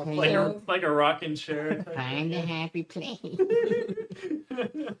happy mean, place. Like a rocking chair. Find a happy place.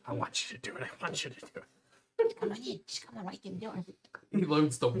 I want you to do it. I want you to do it. Come on in. Just come on right through the door. He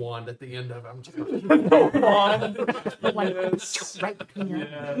loads the wand at the end of it. I'm just going, Yes. Right between your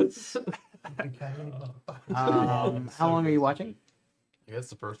Yes. How long are you watching? I guess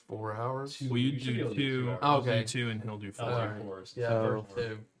the first 4 hours. Will you should be do able to do 2? 2 hours. I'll Okay. do 2 and he'll do 4. I'll do Alright. 4. Yeah, So- first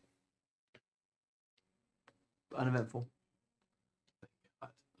 2. Uneventful.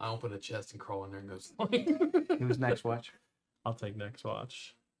 I open a chest and crawl in there and go Who's next watch? I'll take next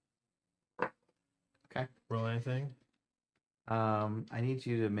watch. Okay. Roll anything? I need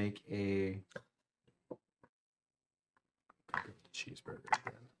you to make a. Cheeseburger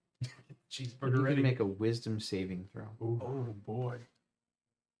again. You Cheeseburger can ready. make a wisdom saving throw. Oh boy.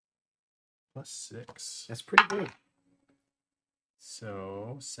 +6. That's pretty good.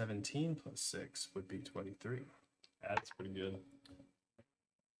 So 17 + 6 would be 23. That's pretty good.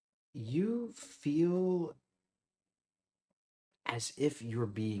 You feel as if you're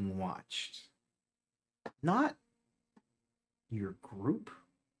being watched. Not your group,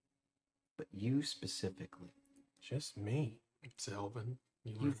 but you specifically. Just me. It's Elvin.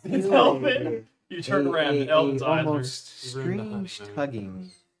 You It's feel Elvin. You turn around, Elvin's eyes are- almost You ruined the strange honeymoon.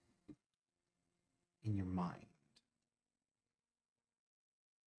 tugging in your mind.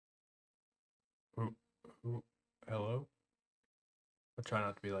 Who? Hello? I'll try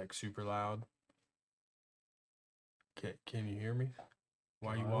not to be like super loud. Can you hear me?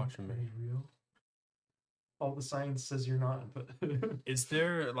 Why are you watching me? Real? All the science says you're not, but Is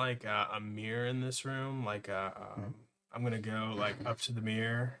there like a mirror in this room? Like I'm gonna go like up to the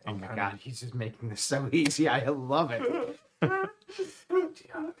mirror. Oh And my kinda- god, he's just making this so easy. I love it. Yeah,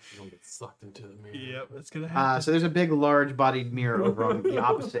 you don't get sucked into the mirror. Yep, it's gonna happen. So there's a big, large-bodied mirror over on the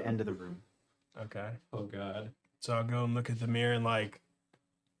opposite end of the room. Okay. oh god. So I'll go and look at the mirror and like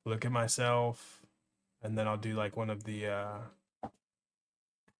look at myself, and then I'll do like one of the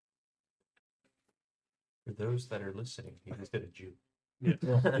For those that are listening, he just did a juke.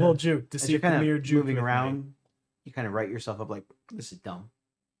 little juke to As see you're if the kind mirror of juke moving with me. around, you kind of write yourself up like, this is dumb.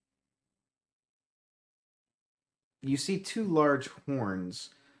 You see two large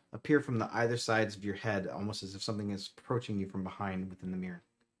horns appear from the either sides of your head, almost as if something is approaching you from behind within the mirror.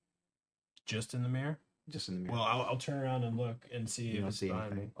 Just in the mirror. Just in the mirror. Well, I'll turn around and look and see You if don't it's see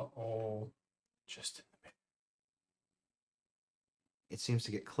behind anything. me. Oh, just in the mirror. It seems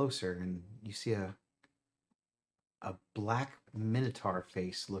to get closer, and you see a black minotaur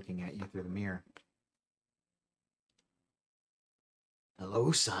face looking at you through the mirror.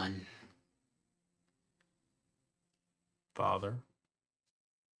 Hello, son. Father.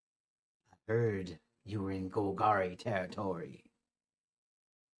 I heard you were in Golgari territory.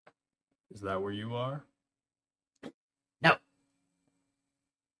 Is that where you are? No.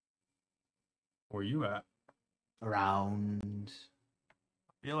 Where you at? Around.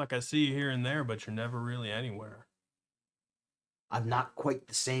 I feel like I see you here and there, but you're never really anywhere. I'm not quite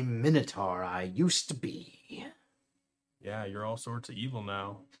the same minotaur I used to be. Yeah, you're all sorts of evil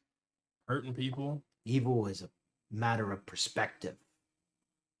now. Hurting people. Evil is a matter of perspective.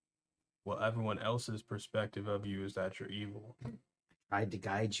 Well, everyone else's perspective of you is that you're evil. Tried to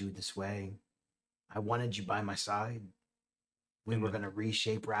guide you this way. I wanted you by my side. We And were the- going to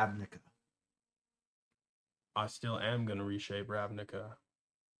reshape Ravnica. I still am going to reshape Ravnica.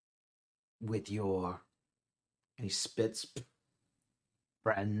 With your. And he spits.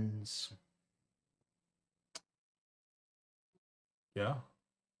 Friends. Yeah.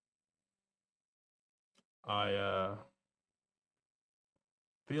 I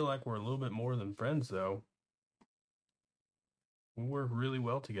feel like we're a little bit more than friends, though. We work really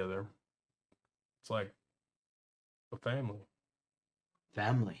well together. It's like a family.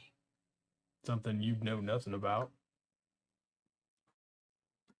 Family. Something you know nothing about.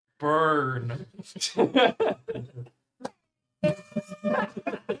 Burn.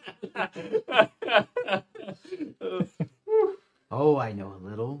 Oh, I know a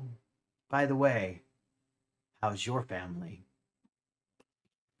little. By the way, how's your family?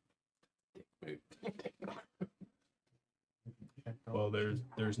 Well,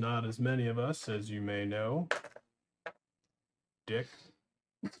 there's not as many of us as you may know. Dick.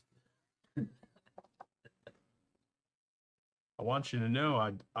 I want you to know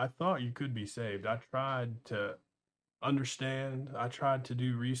I thought you could be saved. I tried to understand. I tried to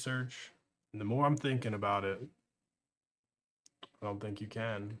do research. And the more I'm thinking about it, I don't think you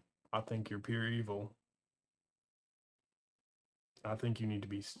can. I think you're pure evil. I think you need to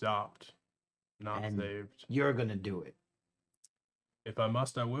be stopped, not And saved. you're gonna do it. If I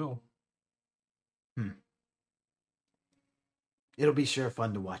must, I will. It'll be sure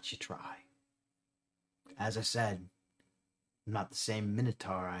fun to watch you try. As I said, I'm not the same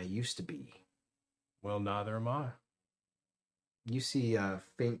Minotaur I used to be. Well, neither am I. You see a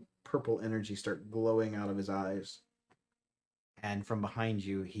faint purple energy start glowing out of his eyes. And from behind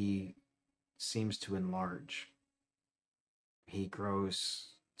you, he seems to enlarge. He grows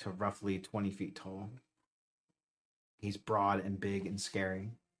to roughly 20 feet tall. He's broad and big and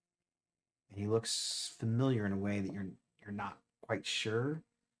scary. And he looks familiar in a way that you're not quite sure.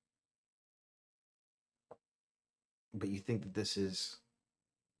 But you think that this is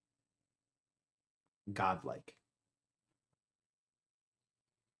godlike.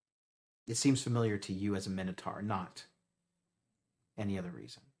 It seems familiar to you as a Minotaur, not any other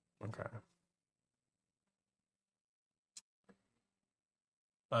reason. Okay.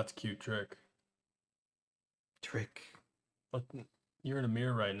 That's a cute trick. Trick. Look, you're in a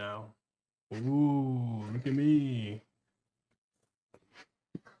mirror right now. Ooh, look at me.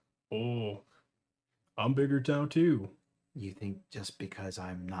 Oh, I'm bigger now too. You think just because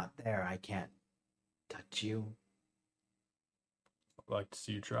I'm not there, I can't touch you? I'd like to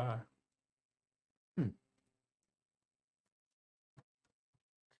see you try.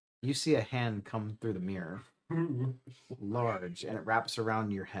 You see a hand come through the mirror, large, and it wraps around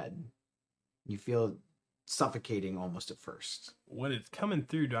your head. You feel suffocating almost at first. When it's coming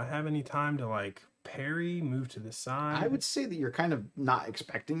through, do I have any time to like parry, move to the side? I would say that you're kind of not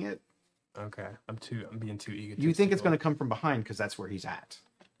expecting it. Okay, I'm being too egotistical. You think it's going to come from behind because that's where he's at.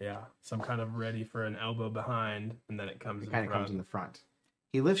 Yeah, so I'm kind of ready for an elbow behind, and then it comes. It kind of comes in the front.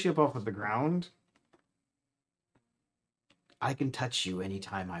 He lifts you up off of the ground. I can touch you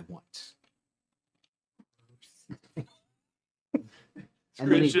anytime I want.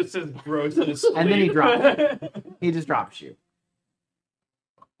 And then, Scrooge just says gross in his and then he sleep. drops. He just drops you.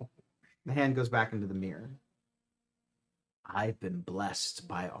 The hand goes back into the mirror. I've been blessed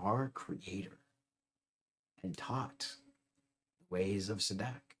by our Creator and taught the ways of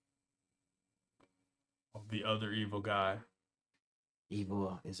Sadak. The other evil guy.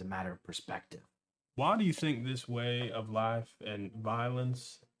 Evil is a matter of perspective. Why do you think this way of life and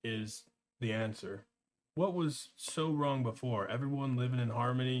violence is the answer? What was so wrong before? Everyone living in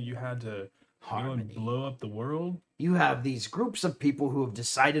harmony, you had to go and Harmony. blow up the world? You have these groups of people who have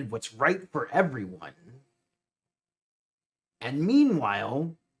decided what's right for everyone. And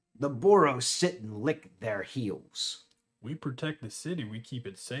meanwhile, the Boros sit and lick their heels. We protect the city, we keep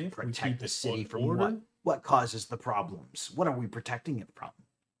it safe. we Protect keep the it city on from order. what? What causes the problems? What are we protecting it from?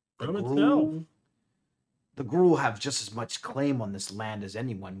 From The itself. Gruul? The Gruul have just as much claim on this land as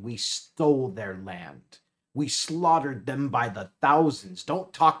anyone. We stole their land. We slaughtered them by the thousands.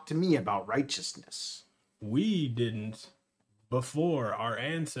 Don't talk to me about righteousness. We didn't before our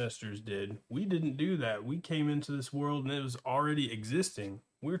ancestors did. We didn't do that. We came into this world and it was already existing.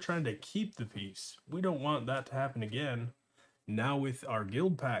 We're trying to keep the peace. We don't want that to happen again. Now with our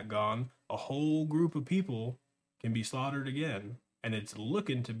guild pack gone, a whole group of people can be slaughtered again. And it's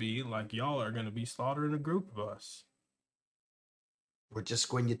looking to be like y'all are going to be slaughtering a group of us. We're just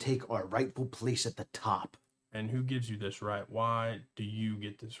going to take our rightful place at the top. And who gives you this right? Why do you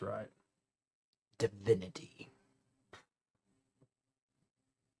get this right? Divinity.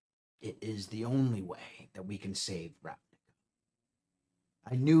 It is the only way that we can save Ravnica.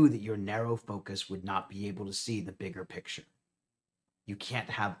 I knew that your narrow focus would not be able to see the bigger picture. You can't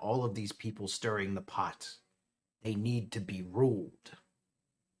have all of these people stirring the pot. They need to be ruled.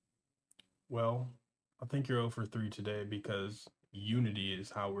 Well, I think you're 0 for 3 today because unity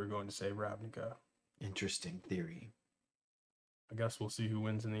is how we're going to save Ravnica. Interesting theory. I guess we'll see who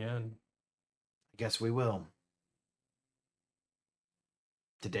wins in the end. I guess we will.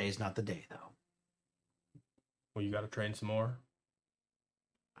 Today's not the day, though. Well, you got to train some more.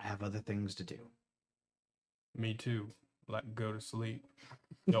 I have other things to do. Me too. Like, go to sleep.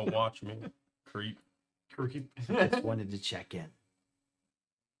 Don't watch me. Creep. Creep. Just wanted to check in.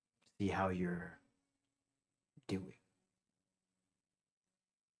 See how you're doing.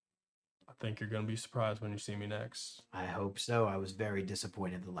 I think you're going to be surprised when you see me next. I hope so. I was very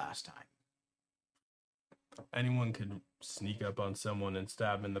disappointed the last time. Anyone could sneak up on someone and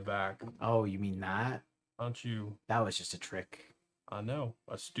stab them in the back. Oh, you mean that? Aren't you? That was just a trick. I know.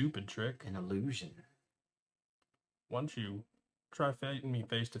 A stupid trick. An illusion. Once you Try fighting me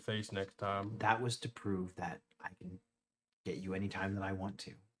face to face next time. That was to prove that I can get you anytime that I want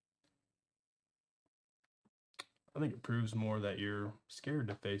to. I think it proves more that you're scared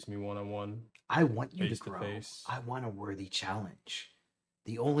to face me one on one. I want you to Face to grow. face. I want a worthy challenge.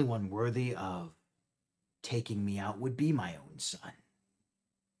 The only one worthy of taking me out would be my own son.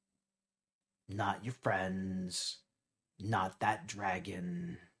 Not your friends, not that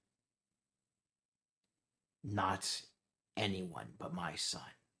dragon, not anyone but my son.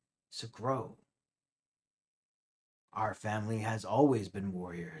 So grow. Our family has always been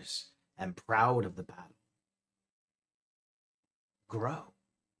warriors and proud of the battle. Grow.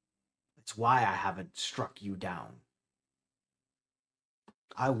 That's why I haven't struck you down.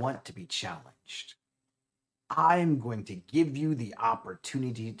 I want to be challenged. I'm going to give you the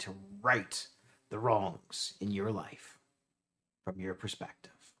opportunity to right the wrongs in your life from your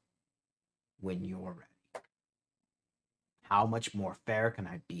perspective when you're ready. How much more fair can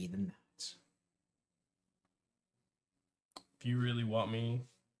I be than that? If you really want me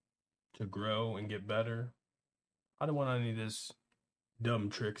to grow and get better, I don't want any of this dumb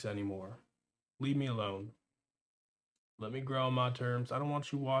tricks anymore. Leave me alone. Let me grow on my terms. I don't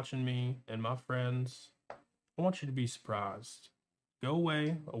want you watching me and my friends. I want you to be surprised. Go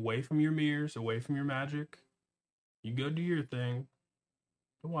away from your mirrors, away from your magic. You go do your thing.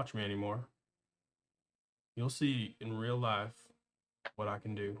 Don't watch me anymore. You'll see in real life what I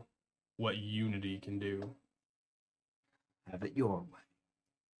can do, what unity can do. Have it your way.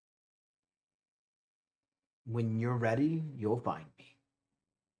 When you're ready, you'll find me.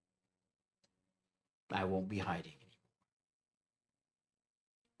 I won't be hiding anymore.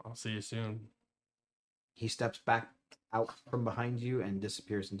 I'll see you soon. He steps back out from behind you and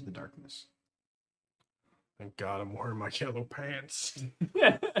disappears into the darkness. Thank God I'm wearing my yellow pants.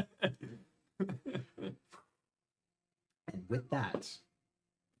 And with that,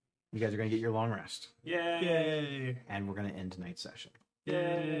 you guys are going to get your long rest. Yay! And we're going to end tonight's session.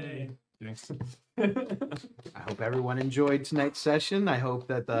 Yay! I hope everyone enjoyed tonight's session. I hope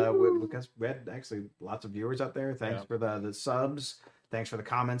that because we had actually lots of viewers out there. Thanks for the subs. Thanks for the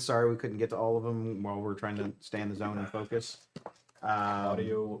comments. Sorry we couldn't get to all of them while we're trying to stay in the zone and focus.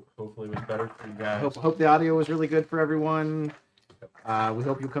 Audio hopefully was better for you guys. Hope the audio was really good for everyone. We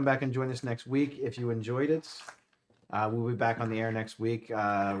hope you'll come back and join us next week if you enjoyed it. We'll be back on the air next week.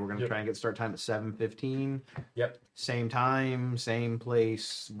 We're going to try and get start time at 7:15. Yep. Same time, same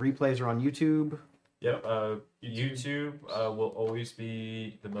place. Replays are on YouTube. Yep. YouTube will always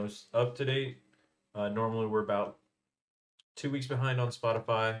be the most up to date. Normally we're about 2 weeks behind on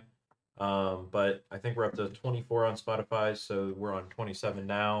Spotify, but I think we're up to 24 on Spotify, so we're on 27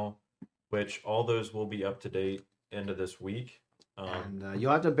 now, which all those will be up to date end of this week. And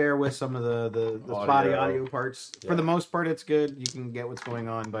you'll have to bear with some of the spotty audio parts. Yeah. For the most part, it's good. You can get what's going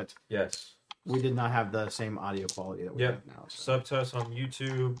on, but Yes. we did not have the same audio quality that we have now. So. Sub to us on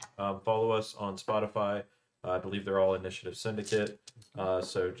YouTube. Follow us on Spotify. I believe they're all Initiative Syndicate.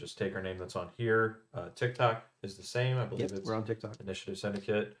 So just take our name that's on here. TikTok is the same. I believe it's We're on TikTok. Initiative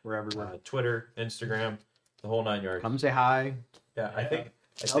Syndicate. We're everywhere. Twitter, Instagram, the whole 9 yards. Come say hi. Yeah, I think.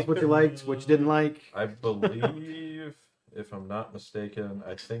 Tell us what you liked, what you didn't like. I believe, if I'm not mistaken,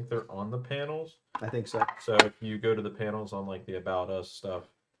 I think they're on the panels. I think so. So if you go to the panels on like the About Us stuff,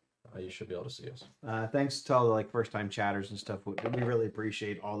 you should be able to see us. Thanks to all the first time chatters and stuff. We really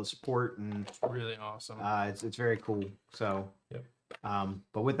appreciate all the support, and Really awesome. it's very cool. So, Yep.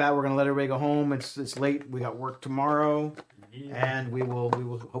 But with that, we're gonna let everybody go home. It's late. We got work tomorrow, and we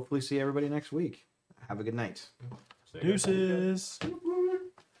will hopefully see everybody next week. Have a good night. See you guys. Deuces.